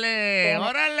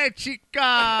 Órale,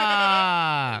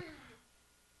 chica!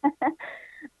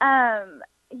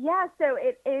 Yeah, so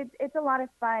it's a lot of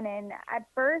fun. And at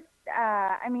first,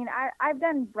 I mean, I've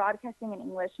done broadcasting in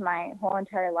English my whole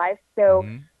entire life. So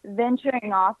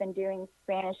venturing off and doing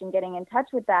Spanish and getting in touch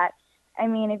with that, I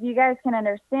mean, if you guys can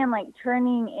understand, like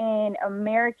turning in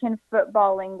American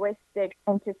football linguistics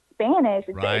into Spanish,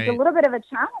 it's a little bit of a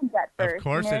challenge at first. Of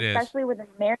course, you know, it is. Especially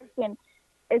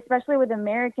with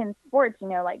American sports, you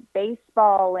know, like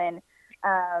baseball and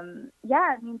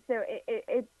yeah, I mean, so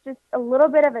it's just a little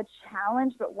bit of a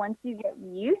challenge, but once you get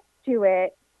used to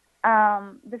it,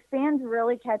 the fans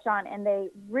really catch on and they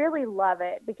really love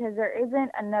it because there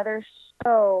isn't another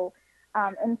show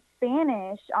in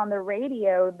Spanish on the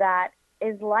radio that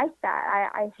is like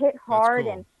that. I hit hard,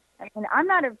 and I mean, I'm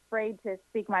not afraid to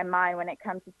speak my mind when it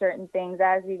comes to certain things,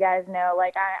 as you guys know.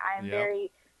 Like I'm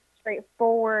very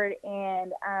straightforward,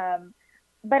 and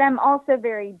but I'm also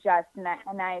very just, and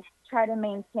I try to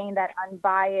maintain that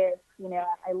unbiased. You know,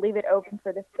 I leave it open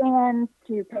for the fans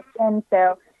to pick in,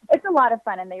 so it's a lot of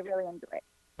fun, and they really enjoy it.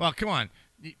 Well, come on,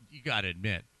 you got to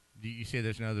admit. You say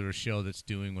there's no other show that's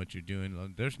doing what you're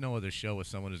doing. There's no other show with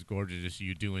someone as gorgeous as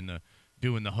you doing the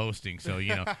hosting. So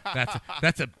you know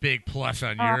that's a big plus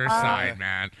on your side,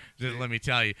 man. Just let me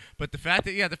tell you. But the fact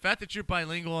that you're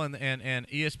bilingual and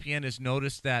ESPN has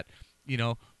noticed that, you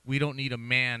know, we don't need a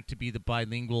man to be the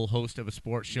bilingual host of a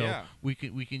sports show. Yeah. We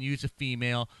can use a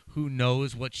female who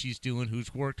knows what she's doing,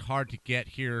 who's worked hard to get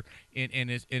here,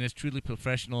 and is truly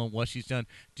professional in what she's done.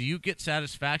 Do you get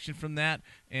satisfaction from that?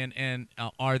 And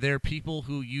are there people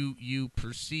who you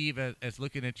perceive as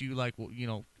looking at you like, well, you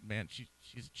know, man,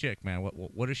 she's a chick, man.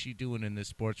 What is she doing in this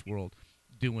sports world?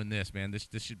 Doing this, man. This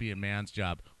should be a man's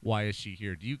job. Why is she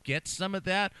here? Do you get some of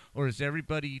that, or is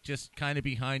everybody just kind of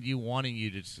behind you, wanting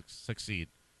you to succeed?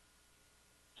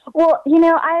 Well, you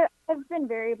know, I've been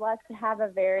very blessed to have a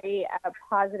very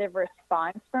positive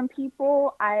response from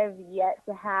people. I've yet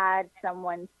to had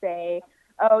someone say,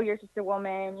 "Oh, you're just a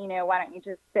woman. You know, why don't you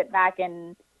just sit back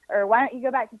or why don't you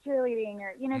go back to cheerleading?"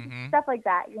 Or, you know, just stuff like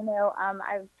that. You know,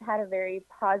 I've had a very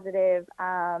positive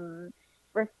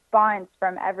response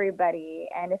from everybody,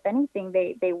 and if anything,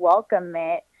 they welcome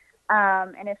it.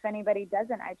 And if anybody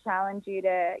doesn't, I challenge you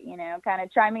to, you know, kind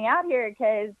of try me out here,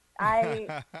 because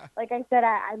like I said,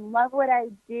 I love what I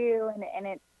do, and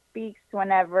it speaks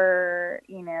whenever,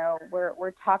 you know,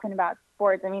 we're talking about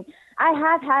sports. I mean, I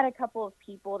have had a couple of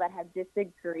people that have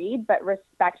disagreed, but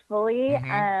respectfully.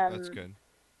 That's good.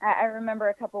 I remember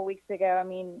a couple of weeks ago, I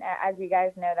mean, as you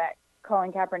guys know, that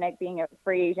Colin Kaepernick being a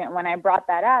free agent, when I brought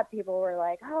that up, people were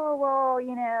like, "Oh, well,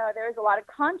 you know, there's a lot of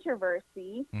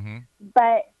controversy,"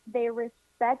 but they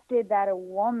respected that a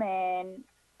woman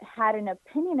had an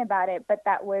opinion about it, but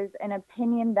that was an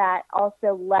opinion that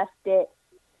also left it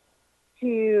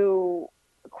to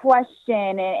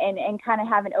question and kind of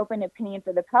have an open opinion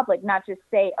for the public, not just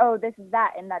say, oh, this is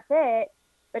that and that's it,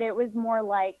 but it was more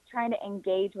like trying to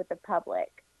engage with the public.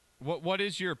 What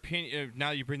is your opinion?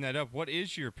 Now you bring that up, what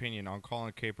is your opinion on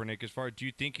Colin Kaepernick? As far, do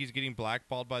you think he's getting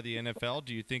blackballed by the NFL?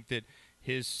 Do you think that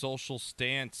his social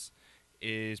stance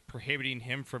is prohibiting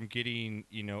him from getting,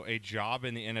 a job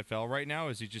in the NFL right now?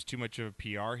 Is he just too much of a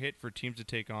PR hit for teams to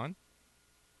take on?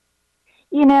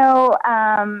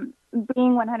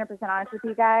 Being 100% honest with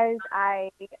you guys,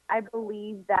 I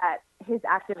believe that his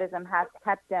activism has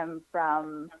kept him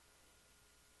from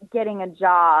getting a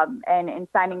job and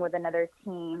signing with another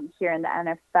team here in the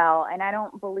NFL. And I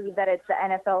don't believe that it's the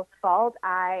NFL's fault.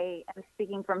 I am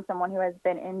speaking from someone who has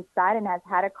been inside and has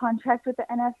had a contract with the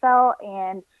NFL,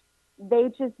 and they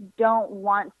just don't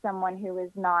want someone who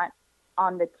is not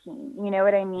on the team. You know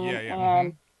what I mean? Yeah.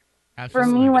 And for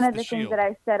Absolutely. me, one It's of the the things shield. that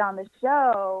I said on the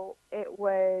show, it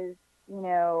was,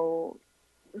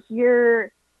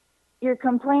 you're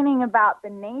complaining about the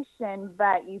nation,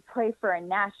 but you play for a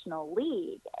national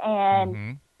league.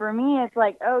 And for me, it's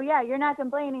like, oh, yeah, you're not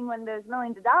complaining when those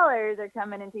millions of dollars are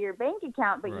coming into your bank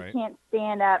account, but Right. you can't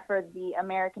stand up for the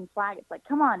American flag. It's like,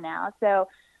 come on now. So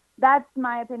that's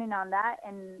my opinion on that.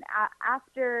 And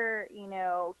after,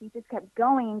 he just kept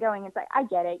going and going. It's like, I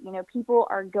get it. People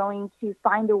are going to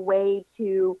find a way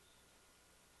to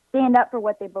stand up for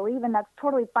what they believe, and that's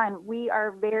totally fine. We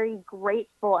are very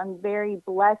grateful and very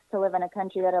blessed to live in a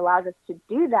country that allows us to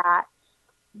do that.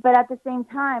 But at the same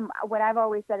time, what I've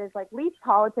always said is, like, leave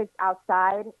politics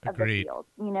outside of the Agreed. field.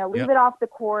 Leave Yep. it off the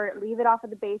court, leave it off of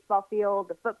the baseball field,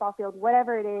 the football field,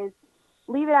 whatever it is.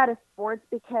 Leave it out of sports,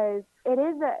 because it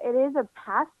is a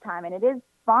pastime and it is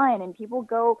fun, and people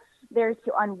go there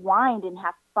to unwind and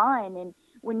have fun. And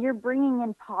when you're bringing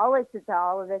in politics to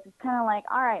all of this, it's kind of like,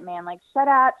 all right, man, like, shut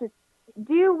up, just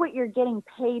do what you're getting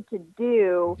paid to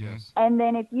do. Yes. And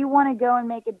then if you want to go and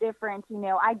make a difference,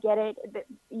 I get it. That,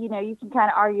 you can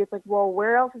kind of argue. It's like, well,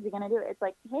 where else is he going to do it? It's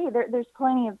like, hey, there's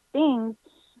plenty of things.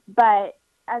 But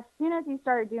as soon as he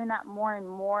started doing that more and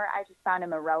more, I just found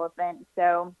him irrelevant.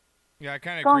 So Yeah, I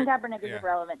kind of Colin agree. Kaepernick is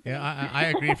irrelevant to me. Yeah, I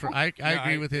agree. I agree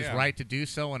I- with his yeah. right to do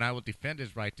so, and I will defend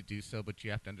his right to do so. But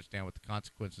you have to understand what the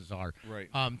consequences are. Right.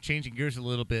 Changing gears a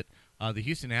little bit, the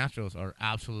Houston Astros are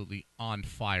absolutely on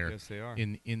fire. Yes, they are.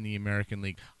 in the American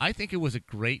League. I think it was a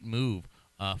great move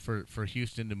for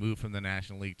Houston to move from the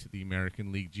National League to the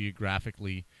American League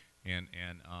geographically and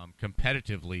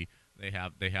competitively. They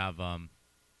have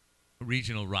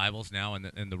regional rivals now,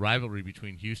 and the rivalry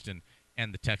between Houston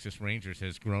and the Texas Rangers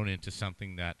has grown into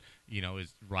something that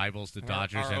is rivals the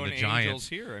Dodgers our and own the Giants. Angels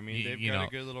here. I mean, they've got a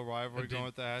good little rivalry going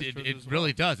with the Astros. It as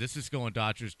really well. does. This is going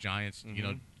Dodgers, Giants,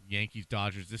 Yankees,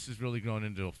 Dodgers. This is really growing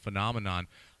into a phenomenon.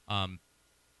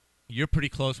 You're pretty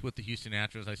close with the Houston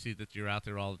Astros. I see that you're out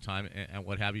there all the time and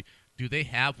what have you. Do they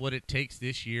have what it takes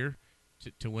this year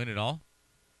to win it all?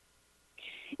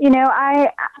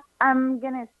 I'm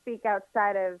going to speak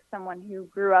outside of someone who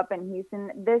grew up in Houston.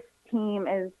 This team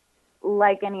is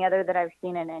like any other that I've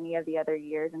seen in any of the other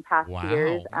years and past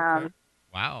years. Okay.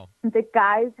 Wow. The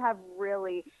guys have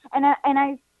really, and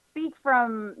I speak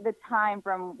from the time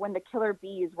from when the Killer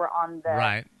Bees were on the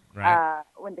Right.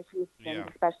 when the Houston, Yeah.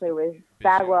 especially with Biggio,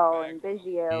 Bagwell and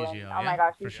Biggio, and Biggio, oh my yeah,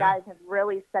 gosh, for these sure. guys have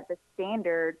really set the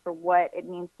standard for what it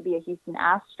means to be a Houston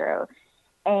Astro.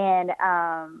 And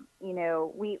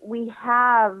we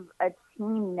have a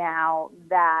team now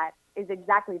that is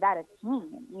exactly that, a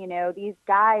team. These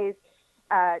guys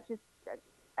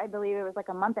I believe it was like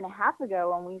a month and a half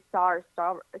ago when we saw our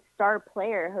star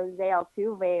player Jose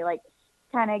Altuve like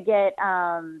kind of get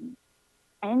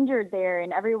injured there,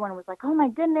 and everyone was like, oh my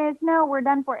goodness, no, we're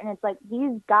done for it. And it's like,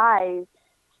 these guys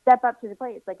step up to the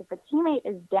plate. It's like, if a teammate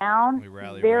is down,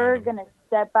 they're going to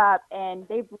step up, and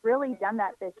they've really done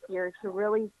that this year to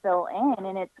really fill in.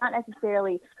 And it's not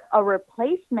necessarily a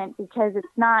replacement, because it's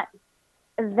not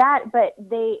that, but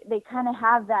they kind of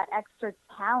have that extra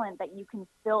talent that you can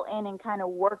fill in and kind of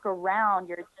work around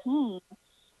your team.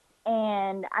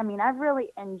 And I mean, I've really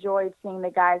enjoyed seeing the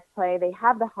guys play. They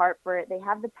have the heart for it. They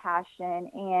have the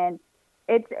passion, and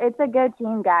it's a good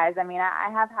team, guys. I mean, I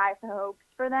have high hopes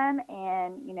for them,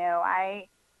 and I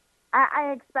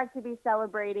expect to be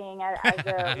celebrating as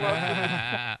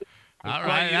a All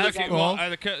right, that's cool. Well,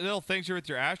 the little things here with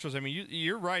your Astros. I mean,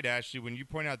 you're right, Ashley, when you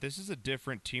point out this is a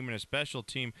different team and a special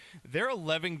team. They're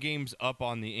 11 games up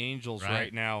on the Angels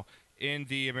right now in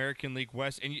the American League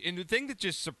West. And the thing that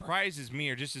just surprises me,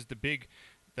 or just is the big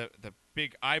the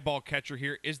big eyeball catcher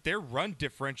here is their run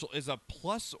differential is a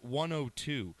plus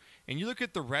 102. And you look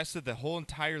at the rest of the whole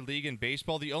entire league in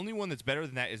baseball, the only one that's better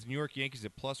than that is New York Yankees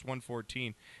at plus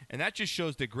 114. And that just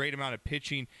shows the great amount of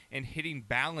pitching and hitting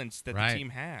balance that the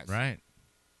team has. Right.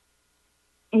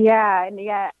 Yeah.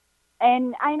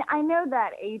 And I know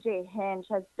that A.J. Hinch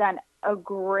has done a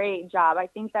great job. I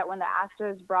think that when the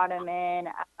Astros brought him in,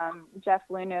 Jeff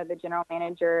Luhnow, the general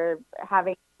manager,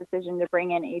 having the decision to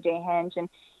bring in A.J. Hinch, and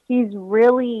he's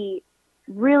really,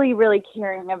 really, really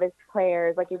caring of his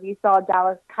players. Like if you saw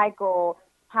Dallas Keuchel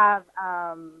have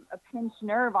a pinched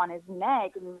nerve on his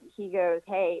neck, and he goes,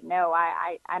 "Hey, no,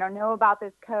 I don't know about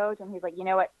this, coach," and he's like, "You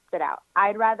know what? Sit out.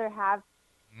 I'd rather have."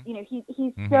 You know,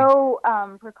 he's so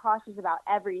precautious about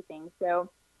everything. So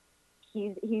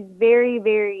he's very,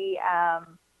 very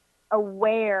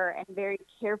aware and very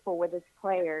careful with his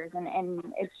players, and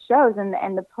it shows,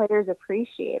 and the players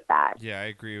appreciate that. Yeah, I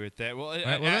agree with that. Well,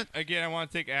 again, I want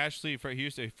to thank Ashley for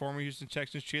Houston, former Houston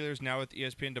Texans cheerleaders, now with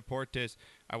ESPN Deportes.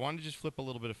 I want to just flip a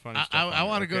little bit of funny stuff. I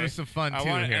want to go to some fun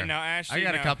too here. Now, Ashley, I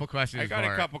got a couple questions. I got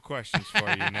a couple questions for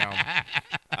you now.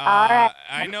 All right.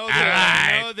 I know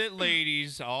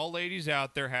that all ladies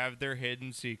out there have their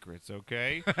hidden secrets.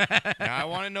 Okay. Now I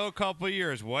want to know a couple of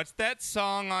yours. What's that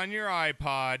song on your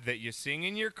iPod that you sing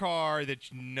in your car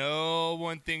that no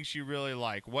one thinks you really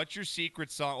like? What's your secret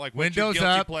song? Like what's your Windows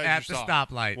guilty up pleasure at the song?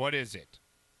 stoplight. What is it?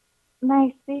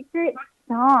 My secret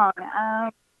song.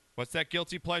 What's that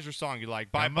guilty pleasure song you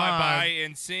like? Bye, bye, bye,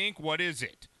 in sync. What is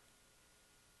it?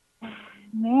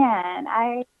 Man,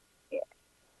 I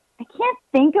can't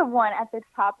think of one at the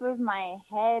top of my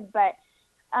head, but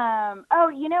oh,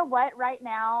 you know what? Right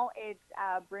now it's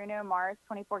Bruno Mars,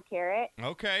 24 Karat.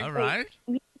 Okay. All right.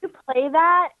 You play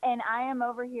that, and I am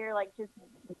over here like just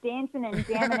dancing and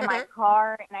jamming in my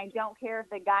car, and I don't care if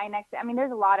the guy next to. I mean,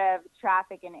 there's a lot of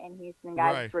traffic in Houston,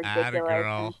 guys. Right. It's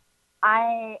ridiculous.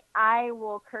 I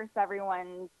will curse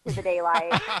everyone to the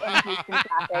daylight in Houston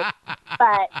traffic.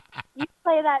 But you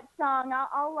play that song,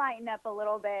 I'll lighten up a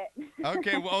little bit.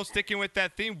 Okay, well, sticking with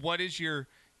that theme, what is your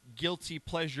guilty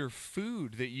pleasure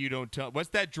food that you don't tell? What's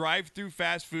that drive-through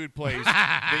fast food place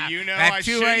that you know At I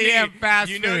 2 shouldn't a.m. eat?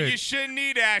 fast You know food. you shouldn't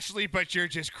eat, Ashley, but you're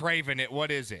just craving it. What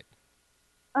is it?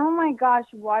 Oh my gosh,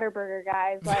 Whataburger,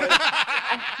 guys! Like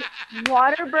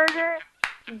Whataburger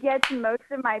gets most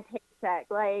of my paycheck.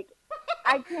 Like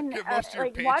I can Get most of your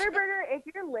like paycheck. Whataburger. If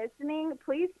you're listening,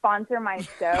 please sponsor my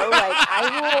show. Like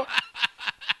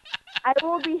I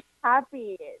will be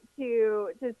happy to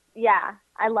just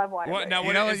I love Whataburger. What now?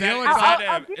 You know Is what- you know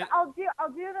that? I'll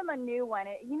do them a new one.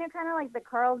 Kind of like the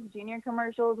Carl's Jr.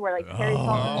 commercials where like Terry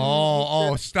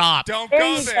Stop. Don't There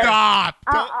go you there. go. Stop.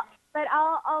 But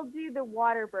I'll do the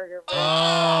Whataburger.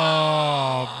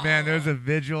 Oh, man, there's a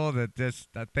visual that just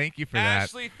thank you for that.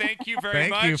 Ashley, thank you very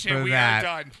Thank much, you for and we that.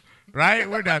 are done. Right?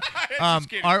 We're done. Just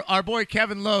kidding. Our boy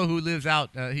Kevin Lowe, who lives out,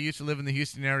 he used to live in the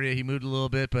Houston area. He moved a little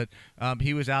bit, but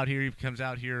he was out here. He comes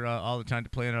out here all the time to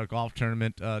play in our golf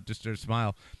tournament, just to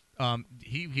smile.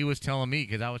 He was telling me,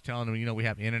 because I was telling him, we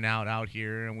have In-N-Out out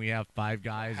here, and we have Five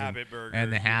Guys Habit Burger,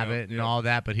 and the you know, Habit and yeah. all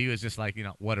that, but he was just like,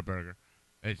 Whataburger.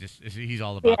 He's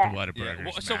all about the Whataburgers. Yeah.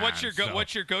 Well, so man.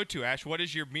 what's your go-to, Ash? What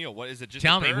is your meal? What is it? Just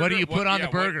Tell a me, burger? what do you put on the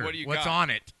burger? What do you What's got? on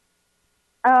it?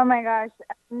 Oh my gosh.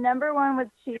 Number one with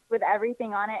cheese with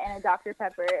everything on it and a Dr.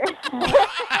 Pepper.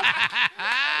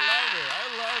 I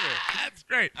love it. That's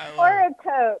great. Or a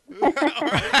Coke.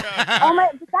 Oh my,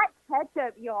 but that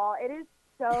ketchup, y'all, it is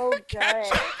so good.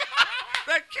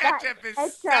 The ketchup is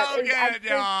so Ketchup is good, extra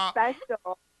y'all.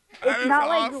 special. That It's is not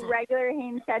awesome. like regular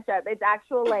Hanes ketchup. It's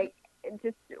actual like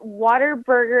just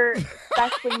Whataburger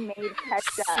specially made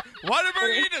ketchup.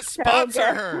 Whataburger, you need to so sponsor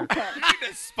good. her. You need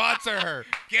to sponsor her.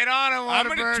 Get on it,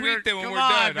 Whataburger. I'm going to tweet them when Come we're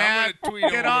on, done. man. I'm going to tweet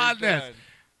them Get when on we're this. done.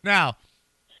 Now,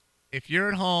 if you're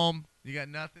at home, you got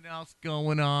nothing else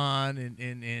going on, and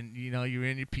you're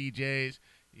in your PJs,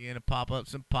 you're going to pop up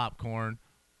some popcorn.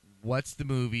 What's the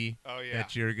movie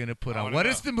that you're going to put on? What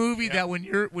is the movie that when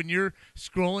you're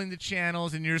scrolling the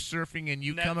channels and you're surfing and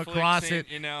you come across it,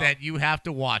 that you have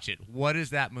to watch it? What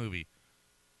is that movie?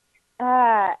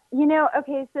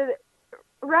 Okay, so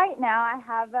right now I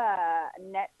have a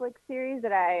Netflix series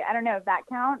that I don't know if that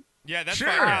counts. Yeah, that's sure.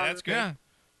 fine. Yeah, that's good. Yeah.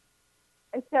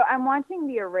 So I'm watching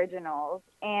the originals,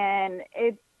 and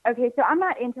it's okay. So I'm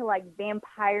not into like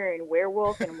vampire and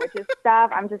werewolf and witches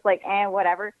stuff. I'm just like,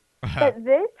 whatever. But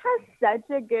this has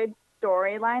such a good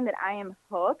storyline that I am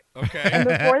hooked. Okay. And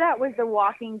before that was The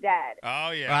Walking Dead. Oh,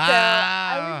 yeah. So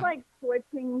I was like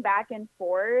switching back and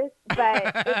forth, But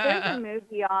if there's a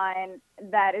movie on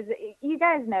that is, you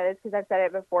guys know this because I've said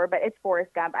it before, but it's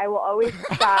Forrest Gump. I will always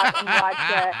stop and watch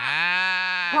the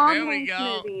Tom there we Hanks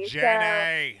go. movie.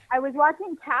 Jenny. So I was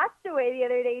watching Castaway the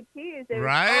other day too. So it was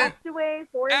Right? Castaway,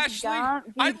 Forrest Ashley, Gump.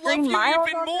 I Dude, love Green you Mile's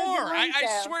even also a good more. one, I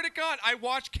so- swear to God, I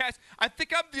watch Cast. I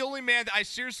think I'm the only man that I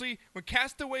seriously, when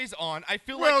Castaway's on, I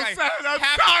feel Wilson, like I I'm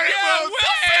have sorry, yeah, Wilson.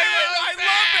 I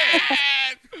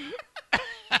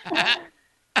love it.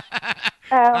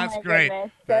 Oh That's my great.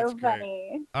 goodness, so That's great.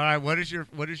 funny. All right, what is your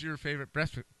favorite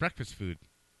breakfast food?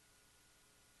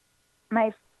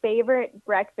 My favorite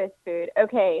breakfast food.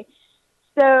 Okay,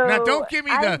 so Now, don't give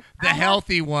me the I have-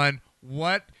 healthy one.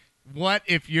 What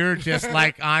if you're just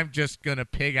like, I'm just gonna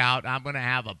pig out? I'm gonna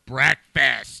have a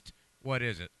breakfast. What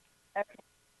is it? Okay.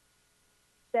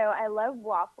 So I love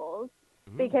waffles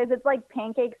because it's like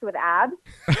pancakes with abs.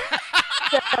 so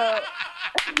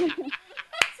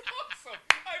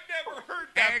I've never heard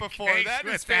that before. Pancakes That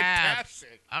is with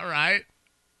fantastic. All right.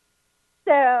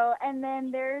 So, and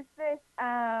then there's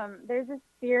this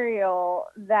cereal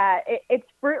that it's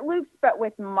Fruit Loops but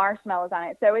with marshmallows on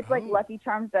it. So it's like Lucky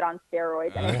Charms but on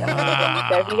steroids. And it's amazing.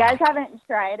 So if you guys haven't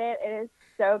tried it, it is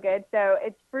so good. So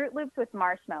it's Fruit Loops with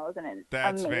marshmallows and it's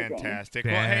That's amazing. fantastic.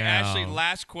 Well, hey, Ashley, Damn.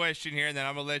 last question here, and then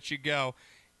I'm going to let you go.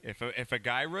 If a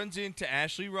guy runs into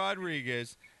Ashley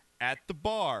Rodriguez at the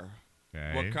bar,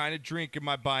 Okay. what kind of drink am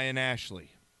I buying Ashley?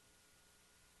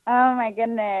 Oh my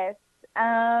goodness.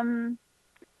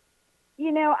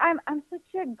 You know, I'm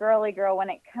such a girly girl when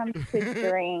it comes to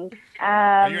drink.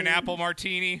 Are you an apple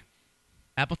martini?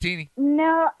 Appletini.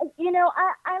 No, you know,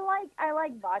 I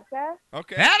like vodka.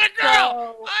 Okay. Atta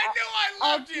girl! So, I knew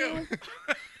I loved I'll you.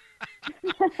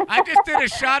 I just did a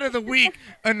shot of the week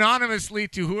anonymously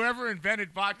to whoever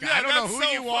invented vodka. Yeah, I don't know that's who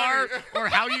so you are funny. or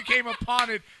how you came upon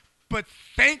it, but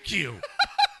thank you.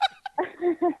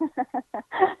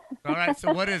 All right,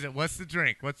 so what is it? What's the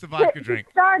drink? What's the vodka drink?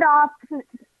 To start off,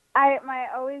 my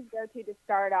always go-to to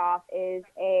start off is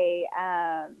a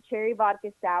cherry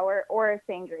vodka sour or a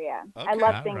sangria. I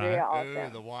love all sangria right. also.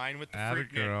 Ooh, the wine with the Atta fruit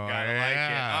in it. girl, Gotta like it.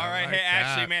 yeah, All right, I like hey,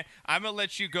 Ashley, that. man, I'm going to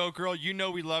let you go, girl. You know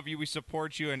we love you. We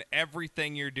support you in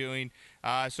everything you're doing.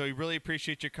 So we really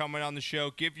appreciate you coming on the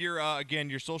show. Give your, again,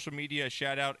 your social media a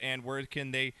shout-out, and where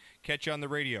can they catch you on the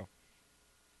radio?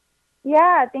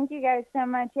 Yeah, thank you guys so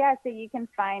much. Yeah, so you can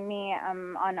find me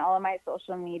on all of my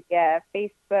social media,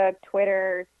 Facebook,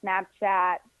 Twitter,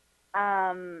 Snapchat,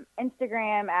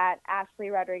 Instagram at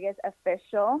Ashley Rodriguez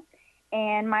Official.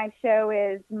 And my show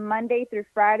is Monday through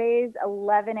Fridays,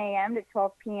 11 a.m. to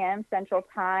 12 p.m. Central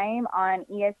Time on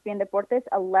ESPN Deportes,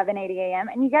 11:80 a.m.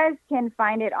 And you guys can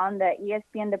find it on the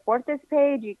ESPN Deportes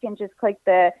page. You can just click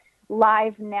the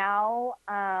Live Now,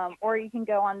 or you can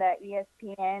go on the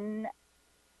ESPN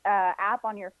app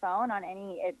on your phone on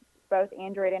it's both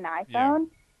Android and iPhone.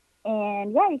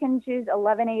 And yeah, you can choose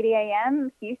 11:80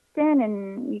 a.m. Houston,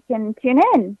 and you can tune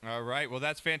in. All right. Well,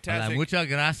 that's Hola, fantastic. muchas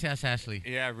gracias, Ashley.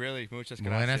 Yeah, really. Muchas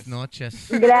Buenas gracias. noches.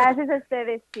 Gracias a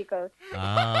ustedes, chicos. Oh,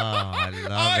 I love Oh,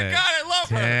 my it. God, I love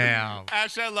her. Damn.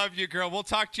 Ashley, I love you, girl. We'll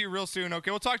talk to you real soon, okay?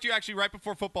 We'll talk to you actually right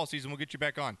before football season. We'll get you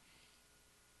back on.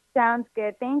 Sounds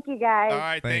good. Thank you, guys. All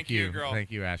right. Thank you, girl. Thank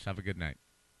you, Ash. Have a good night.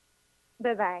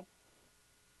 Bye-bye.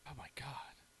 Oh, my God.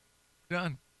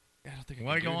 Done. Yeah, I don't think I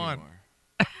Why can do go on? anymore.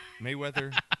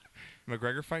 Mayweather,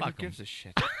 McGregor fight? Who Fuck 'em. gives a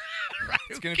shit?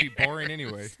 It's going to be boring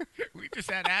anyway. We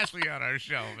just had Ashley on our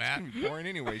show, It's man. going to be boring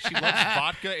anyway. She loves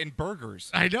vodka and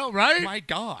burgers. I know, right? My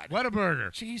God. What a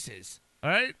burger. Jesus. All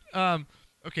right.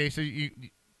 Okay, so you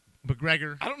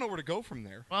McGregor. I don't know where to go from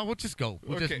there. Well, we'll just go.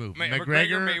 We'll Okay, just move.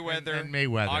 McGregor, Mayweather. and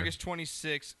Mayweather. August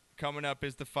 26th coming up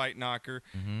is the fight knocker.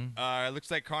 Mhm.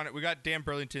 Looks like Connor. We got Dan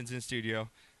Burlington's in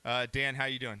studio. Dan, how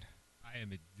you doing? I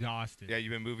am exhausted. Yeah,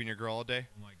 you've been moving your girl all day?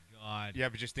 Oh my God. Yeah,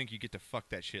 but just think you get to fuck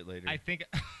that shit later. I think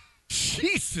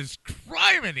Jesus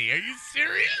criminy, are you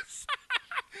serious?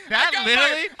 that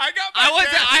literally. I got my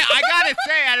I gotta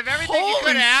say, out of everything you Holy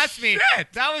could have asked me,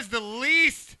 shit. that was the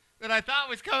least that I thought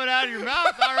was coming out of your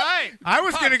mouth. All right. I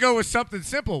was going to go with something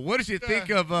simple. What did you think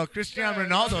of Cristiano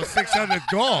Ronaldo's 600th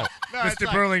goal, No, it's Mr.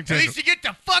 like, Burlington? At least you get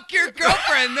to fuck your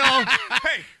girlfriend, though.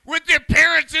 Hey, With your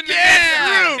parents in the Yeah.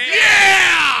 next room.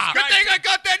 Yeah! Good thing I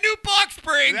got that new box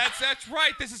spring. that's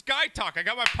right. This is guy talk. I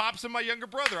got my pops and my younger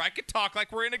brother. I could talk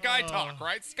like we're in a guy talk,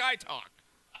 right? Sky talk.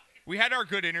 We had our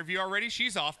good interview already.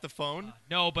 She's off the phone.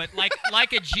 No, but like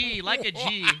a G.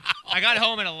 I got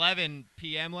home at 11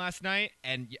 p.m. last night,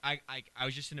 and I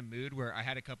was just in a mood where I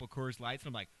had a couple Coors Lights, and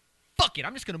I'm like, fuck it,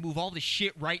 I'm just going to move all this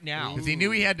shit right now. Because he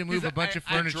knew he had to move a bunch of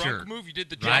furniture. Drunk move. You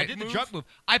did the drunk Right? I did the move? drunk move.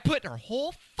 I put her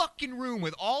whole fucking room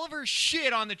with all of her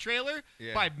shit on the trailer.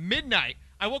 Yeah. By midnight,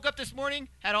 I woke up this morning,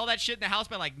 had all that shit in the house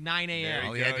by like 9 a.m.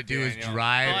 All you had to do is All I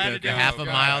drive had the to do half was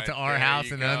a mile drive. to our There house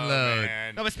you and go, unload.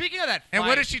 man. No, but speaking of that, And what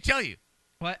fight- did she tell you?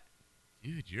 What?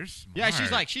 Dude, you're smart. Yeah,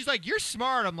 she's like, you're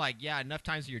smart. I'm like, yeah, enough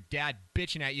times your dad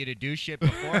bitching at you to do shit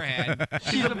beforehand.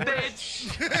 She's a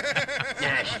bitch.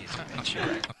 Yeah, she's a bitch. You're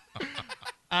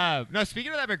right. No,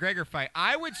 speaking of that McGregor fight,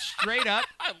 I would straight up.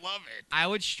 I love it. I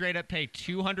would straight up pay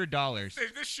 $200.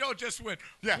 This show just went.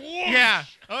 Yeah. Yeah.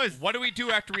 What do we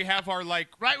do after we have our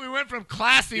Right, we went from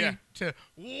classy Yeah. to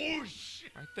whoosh.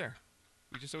 right there?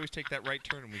 We just always take that right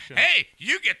turn, and we should. Hey,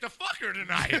 you get the fucker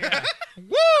tonight.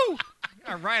 Woo!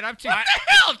 All right, I'm too. What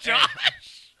the hell,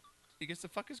 Josh? He gets to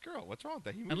fuck his girl. What's wrong with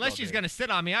that? He moved Unless all she's day. gonna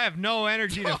sit on me, I have no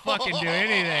energy to fucking do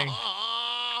anything.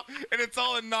 And it's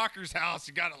all in Knocker's house.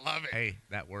 You gotta love it. Hey,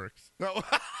 that works. No.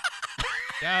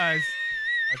 Does.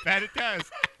 I bet it does.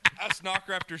 Ask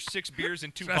Knocker after 6 beers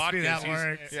and 2 Trust vodkas. me, that he's,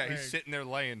 works. Yeah, he's Works. sitting there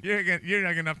laying. You're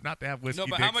young enough not to have whiskey, No,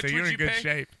 but dick, how much so you're would in you good pay?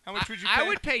 shape. How much would you pay? I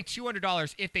would pay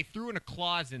 $200 if they threw in a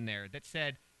clause in there that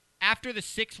said, after the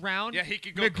 6th round, Yeah, he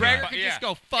could go McGregor cut. could Yeah. just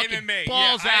go fucking MMA.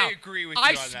 balls Yeah, out. I agree with you I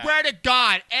on that. swear to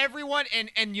God, everyone,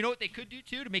 and you know what they could do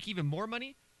too to make even more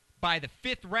money? By the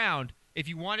 5th round, if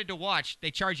you wanted to watch, they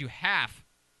charge you half.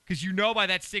 Because you know by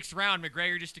that 6th round,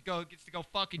 McGregor gets to go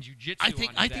fucking jujitsu.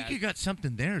 I think you got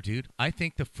something there, dude. I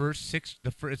think the first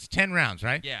it's 10 rounds,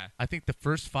 right? Yeah. I think the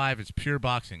first 5 is pure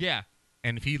boxing. Yeah.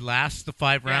 And if he lasts the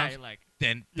 5 Yeah, rounds, you're like-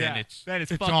 then Yeah, it's then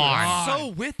it's it's fucking on. on. So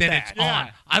with then that. it's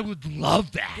on. I would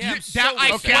love that. Yeah, I'm You- so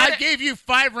with okay, that. I gave you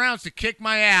 5 rounds to kick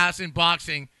my ass in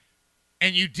boxing,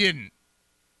 and you didn't.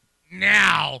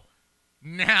 Now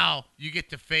you get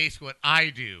to face what I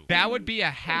do. That would be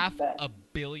a $500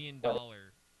 million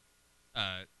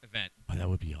event. Oh, that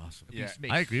would be awesome. Yeah. Just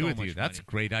make I agree so with you. much That's a money.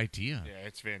 great idea. Yeah,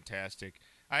 it's fantastic.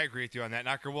 I agree with you on that,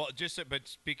 Knocker. Well, but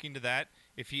speaking to that,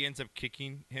 if he ends up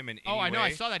kicking him in any Oh, I know. I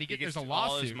way, saw that. There's gets a all his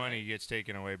lawsuit, money gets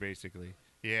taken away, basically.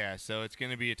 Yeah, so it's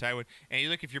going to be a tight one. And you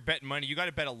look, if you're betting money, you got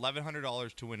to bet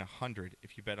 $1,100 to win 100.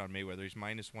 If you bet on Mayweather, he's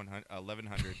minus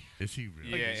 1,100. Is he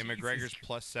really? Yeah, and Jesus McGregor's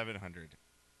plus 700.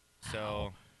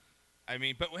 So, I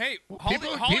mean, but hey,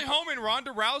 People- Holly people- Holm and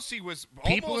Ronda Rousey was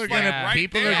People almost are gonna like right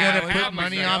people there. are gonna What put happens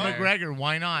money there? on McGregor.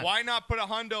 Why not? Why not put a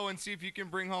hundo and see if you can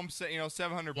bring home,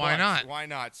 $700? Why not? Why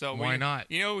not? So Why not?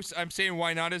 You know, I'm saying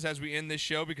why not is as we end this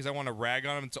show because I want to rag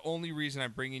on him. It's the only reason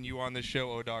I'm bringing you on the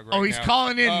show, O-Dog. Right Oh, he's now.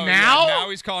 calling in Oh, now? Yeah, now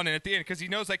he's calling in at the end because he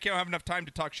knows I can't have enough time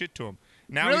to talk shit to him.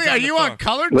 Now Really? he's Are the you on phone.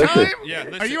 colored Listen. time? Yeah,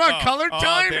 listen. Are you on colored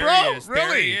time, there bro? He is. Really?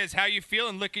 There he is. How you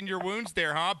feeling? Licking your wounds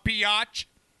there, huh, biatch?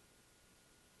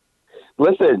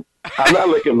 Listen, I'm not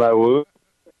licking my wound.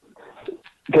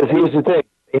 Because here's the thing.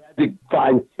 They had to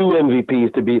find 2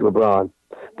 MVPs to beat LeBron,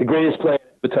 the greatest player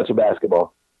to touch a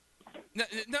basketball.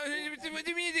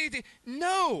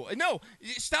 No.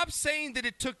 Stop saying that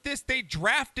it took this. They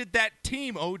drafted that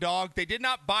team, O-Dog. They did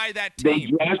not buy that They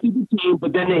team. drafted the team,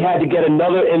 but then they had to get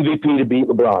another MVP to beat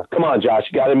LeBron. Come on, Josh.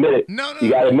 You got to admit it. No.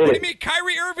 You got to admit What do it. you mean?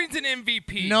 Kyrie Irving's an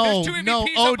MVP. No, There's 2 no,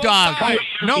 MVPs on both O-Dog. sides.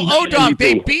 No, He's O-Dog.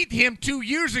 They MVP. beat him 2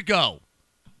 years ago.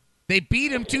 They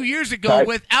beat him 2 years ago Right.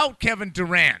 without Kevin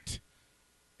Durant.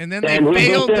 And then they And who beat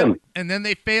failed them? and then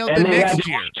they failed And the they had next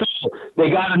to- year. They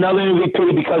got another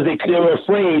MVP because they were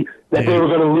afraid that they were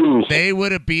going to lose. They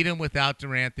would have beat him without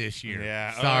Durant this year.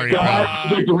 Yeah. Sorry, They bro. had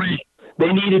to get Durant. They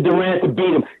needed Durant to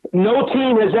beat him. No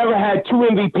team has ever had 2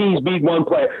 MVPs beat one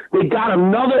player. They got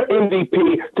another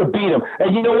MVP to beat him.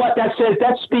 And you know what? That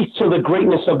speaks to the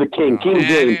greatness of the King, King And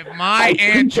James. if my I Aunt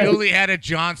think that- Julie had a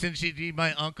Johnson, she'd be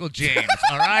my Uncle James.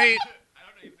 All right?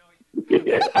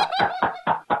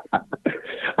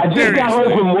 I just got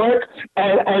home from work,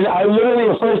 and I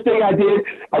literally, the first thing I did,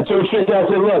 I told Tristan, I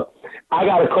said, look, I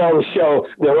got to call the show.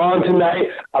 They're on tonight.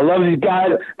 I love these guys.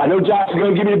 I know Josh is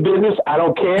going to give me the business. I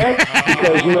don't care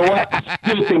because you know what? I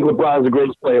still think LeBron's the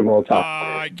greatest player of all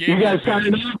time. You guys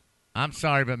signing up? I'm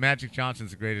sorry, but Magic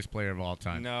Johnson's the greatest player of all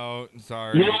time. No,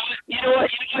 sorry. You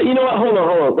know what? Hold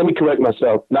on. Let me correct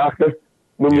myself. Knocker,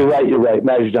 when you're right, you're right.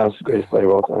 Magic Johnson's the greatest player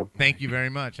of all time. Thank you very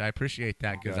much. I appreciate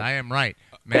that because I am right.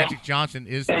 Magic Johnson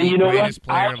is the And you know greatest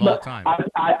what? player of all time.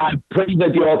 I praise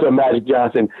at the altar of Magic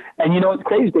Johnson. And you know what the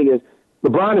crazy thing is?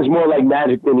 LeBron is more like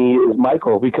Magic than he is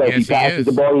Michael because Yes, he passes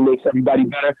the ball, he makes everybody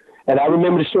better. And I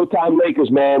remember the Showtime Lakers,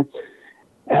 man.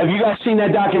 Have you guys seen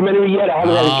that documentary yet? I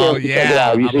haven't had a Oh chance to check it yeah, out.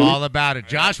 Have you I'm seen all it? about it.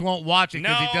 Josh won't watch it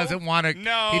because he doesn't want to.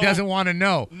 He doesn't want to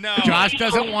know. No. Josh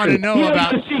doesn't want to know You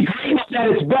about. don't see greatness at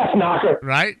its best, Knocker.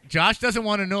 Right? Josh doesn't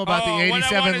want to know about the what I wanna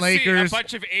 '87 see, Lakers. a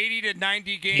bunch of 80 to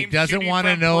 90 games. He doesn't shooting want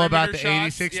to from know about perimeter the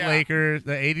shots. '86 Yeah. Lakers,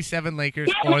 the '87 Lakers,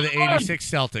 or the '86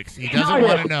 Celtics. He doesn't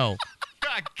want to know.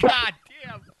 God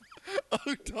damn.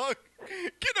 Oh, Doug,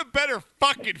 get a better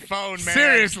fucking phone, man.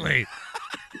 Seriously.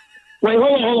 Wait,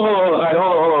 hold on. All right,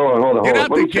 hold on. Get out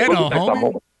Let the me check- ghetto, let me check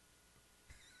something. homie.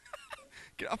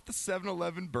 Get off the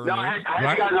 7-Eleven burner. No, I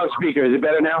had you guys on speaker. Is it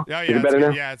better now? Yeah, Is yeah, it better it's,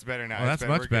 now? yeah, it's better now. Oh, that's much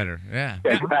We're good. better. Yeah.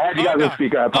 Yeah, I had you guys on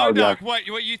speaker. I Oh, apologize. Doc,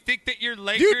 what you think that your You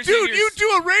Lakers? dude, and your, you do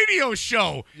a radio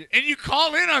show and you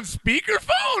call in on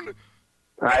speakerphone?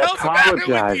 I hell's the matter with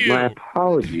apologize. you? My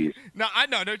apologies. No, I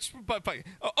know. No, just, but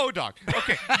Doc.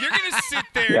 Okay, you're gonna sit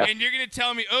there Yeah. and you're gonna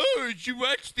tell me, oh, did you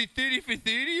watch the 30 for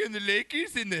 30 on the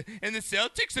Lakers and the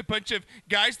Celtics? A bunch of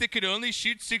guys that could only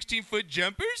shoot 16-foot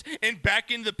jumpers and back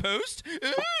in the post.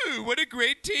 Ooh, what a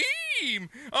great team!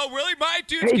 Oh, really? My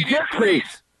dudes Hey, can Jeff, hit threes.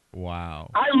 please. Wow.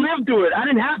 I lived through it. I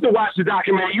didn't have to watch the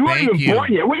documentary. You weren't Thank even you.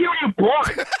 born yet. When you were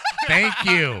born? Thank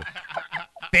you.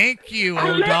 Thank you, I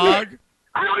old lived dog. it.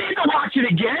 I don't need to watch it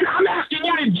again. I'm asking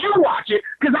you, did you watch it?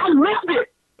 Because I lived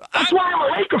it. That's why I'm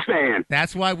a Laker fan.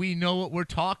 That's why we know what we're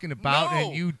talking about,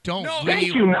 and you don't no. really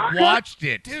Thank you, Knocker. watched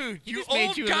it. Dude, He you just made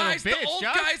old you a little guys, bitch, the old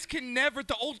Josh. guys can never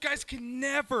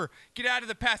get out of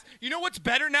the past. You know what's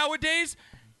better nowadays?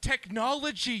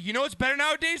 Technology. You know what's better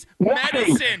nowadays? Nothing.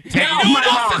 Medicine. Get Hey, off you know what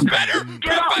my else is lawn. better?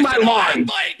 Get off my Professional lawn,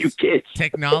 athletes. you kids.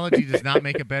 Technology does not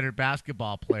make a better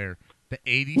basketball player. The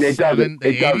It doesn't.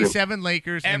 87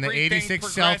 Lakers and the Everything 86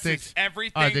 progresses. Celtics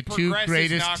Everything are the two progresses,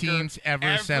 greatest Knocker. teams ever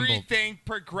assembled. Everything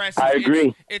progresses. I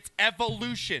agree. It's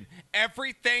evolution.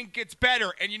 Everything gets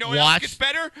better. And you know what Watch- else gets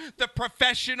better? The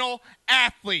professional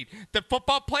athlete. The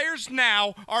football players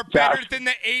now are better Josh. than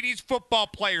the 80s football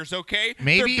players, okay?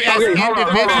 Maybe They're as better. hold on, hold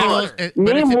on, individuals, hold on.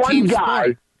 but Name it's a one team guy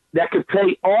sport. that could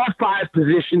play all 5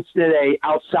 positions today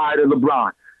outside of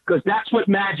LeBron. Because that's what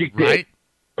Magic did. Right?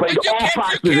 Played You all 5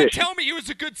 can't positions. tell me he was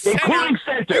a good center. Including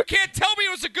center. You can't tell me he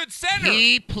was a good center.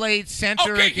 He played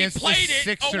center okay, against he played the it.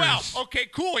 Sixers. Oh, wow. Okay,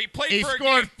 cool. He played He for a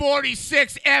scored game.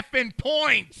 46 effing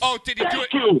points. Oh, did he do Thank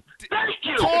it? you. Thank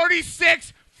you.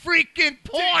 46 freaking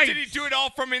points. Did he do it all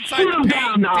from inside Shoot the him paint?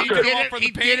 down, Did he Knocker. do it all from He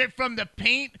the paint? did it from the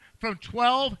paint, from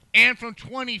 12 and from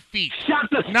 20 feet. Shot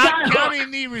the Not skyhook.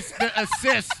 counting the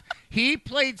assists. He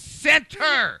played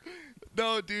center.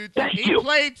 No, dude. Thank He you.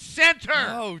 played center.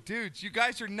 No, dudes, you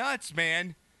guys are nuts,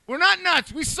 man. We're not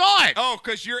nuts. We saw it. Oh,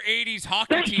 because your 80s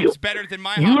hockey Thank team's you. better than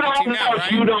my You hockey don't team know now, if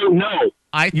right? you don't know.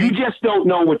 I You think, just don't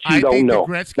know what you I don't think know.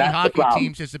 the Gretzky That's the hockey problem.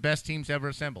 teams is the best teams ever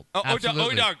assembled. Oh,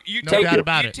 Absolutely. Dog, you no take, doubt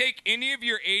about you it. take any of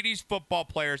your 80s football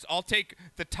players. I'll take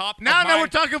the top. No, of no, my- we're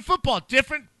talking football.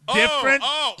 Different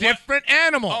what?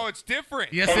 animal. Oh, it's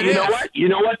different. Yes, And it you is. know what? You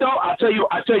know what though? I'll tell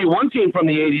you one team from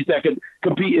the '80s that could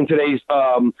compete in today's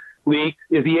league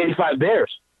is the '85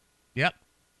 Bears. Yep.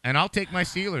 And I'll take my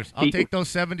Steelers. I'll take those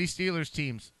 70 Steelers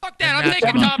teams. Fuck that. I'm And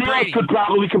taking that's- Tom Steelers Brady. could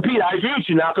probably compete. I agree with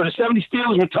you now. Because the '70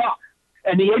 Steelers were tough,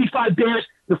 and the '85 Bears,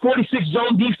 the 46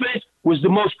 zone defense was the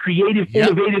most creative, Yep.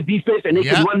 innovative defense, and they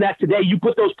Yep. could run that today. You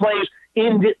put those players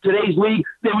in today's league,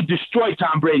 they would destroy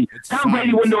Tom Brady. Tom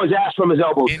Brady wouldn't know his ass from his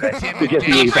elbows today against the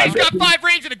Tom 85 Brady's Bears. got 5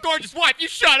 rings and a gorgeous wife. You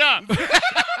shut up. That's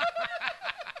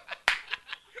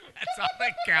all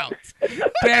that counts.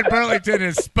 Dan Burlington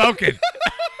has spoken.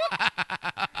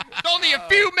 There's only a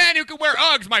few men who can wear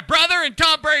Uggs. My brother and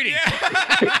Tom Brady.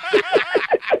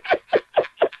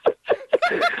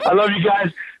 I love you guys.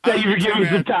 Thank you for too, giving me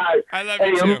man. some time. I love hey,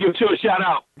 you let me too. give you a shout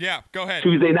out. Yeah, go ahead.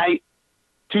 Tuesday night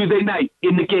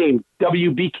in the game.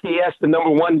 WBKS the number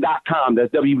one.com.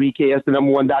 That's WBKS the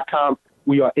number one.com.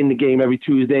 We are in the game every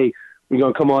Tuesday. We're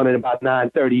gonna come on at about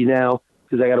 9:30 now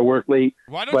because I got to work late.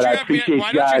 Why don't but you I have me? appreciate Why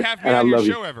you don't guys, you have me and I on your love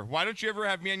show you. ever? Why don't you ever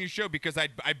have me on your show? Because I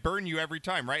burn you every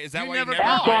time, right? Is that You why never you never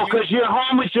call. call Asshole, me? because you're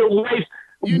home with your wife.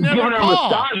 You never giving her a call.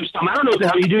 massage or something. I don't know what the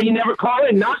hell you do. You never call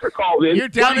in. Knocker calls in. You're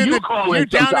down Why in do the you call you're in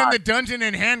down in sometimes? the dungeon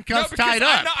in handcuffs because tied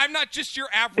up. I'm not just your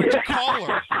average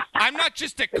caller. I'm not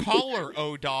just a caller,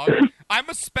 dog. I'm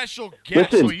a special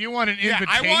guest. Listen. So you want an Yeah,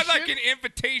 invitation? I want like an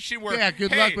invitation where Yeah,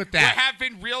 good hey, luck with that. We're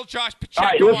having real Josh All Pacheco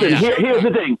right, on listen. the show. Here's the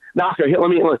thing, Knocker.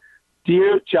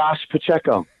 Dear Josh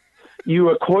Pacheco, you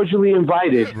are cordially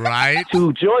invited Right.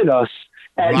 to join us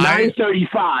at Right.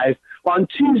 9:35 on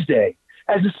Tuesday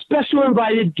as a special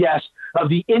invited guest of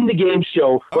the In the Game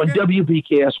show on Okay.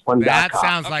 WBKS1.com. That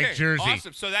sounds Okay, like Jersey.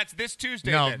 Awesome. So that's this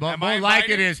Tuesday. No, then. but Am I more like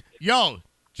it invited? is, yo,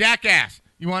 jackass,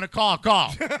 you want to call?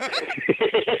 Call.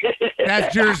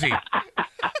 That's Jersey.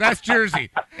 That's Jersey.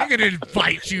 I'm going to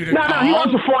invite you to No, call. he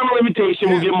wants a formal invitation.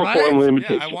 We'll give him a right? formal Yeah,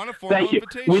 invitation. I want a formal Thank you.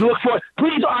 invitation. We look forward.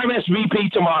 Please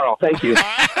RSVP tomorrow. Thank you.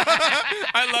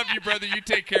 I love you, brother. You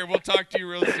take care. We'll talk to you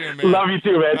real soon, man. Love you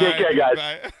too, man. Take All care, guys.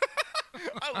 Bye.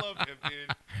 I love him,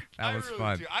 dude. That was really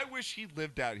fun. do. I wish he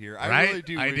lived out here. I Right? really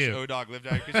do I wish do. O-Dog lived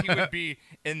out here because he would be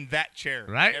in that chair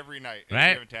Right? every night. It'd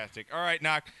Right? be fantastic. All right,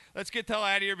 Knock. Let's get the hell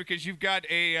out of here because you've got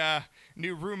a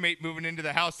new roommate moving into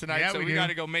the house tonight, Yeah, so we we do. got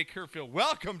to go make her feel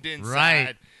welcomed inside.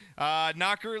 Right.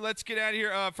 Knocker, let's get out of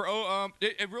here.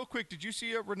 Real quick, did you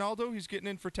see Ronaldo? He's getting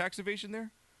in for tax evasion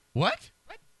there. What?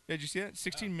 Yeah, did you see that?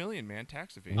 16 million, man,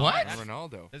 tax evasion. What? On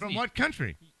Ronaldo. From what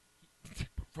country?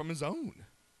 From his own.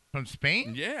 From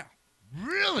Spain? Yeah.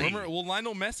 Really? Remember,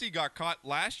 Lionel Messi got caught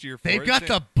last year for They've it. got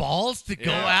the balls to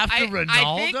go after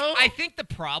Ronaldo? I think the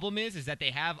problem is that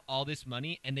they have all this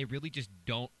money and they really just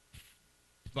don't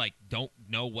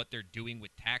know what they're doing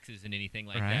with taxes and anything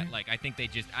like Right. that. Like, I think they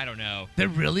just, I don't know. They're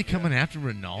really coming after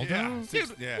Ronaldo? Yeah.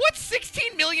 Dude, what's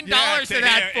 $16 million Yeah, to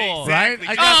that for? Right?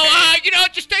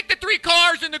 Just take the 3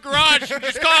 cars in the garage and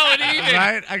just call it even.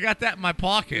 Right? I got that in my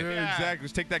pocket. Yeah, exactly.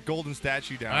 Let's take that golden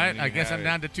statue down. All right, and I you guess have I'm it.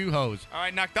 down to 2 hoes. All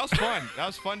right, Knock, that was fun. That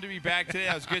was fun to be back today.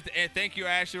 That was good. And thank you,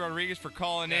 Ashley Rodriguez, for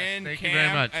calling in. thank Cam you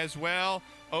very much. as well.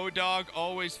 O-Dog,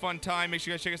 always fun time. Make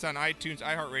sure you guys check us out on iTunes,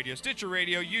 iHeartRadio, Stitcher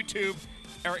Radio, YouTube,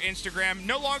 or Instagram.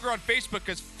 No longer on Facebook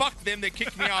because fuck them. They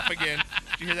kicked me off again.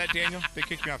 Did you hear that, Daniel? They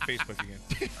kicked me off Facebook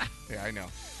again. Yeah, I know.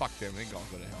 Fuck them. They can all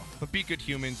go to hell. But be good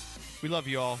humans. We love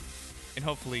you all. And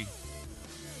hopefully,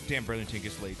 Dan Bretherton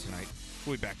gets laid tonight.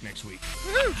 We'll be back next week.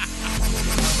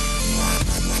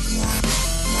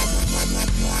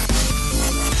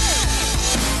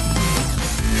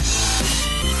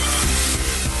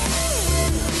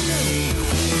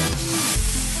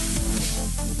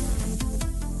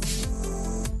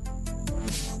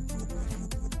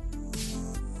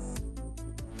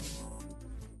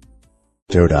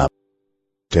 Dude up.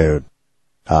 Dude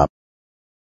up.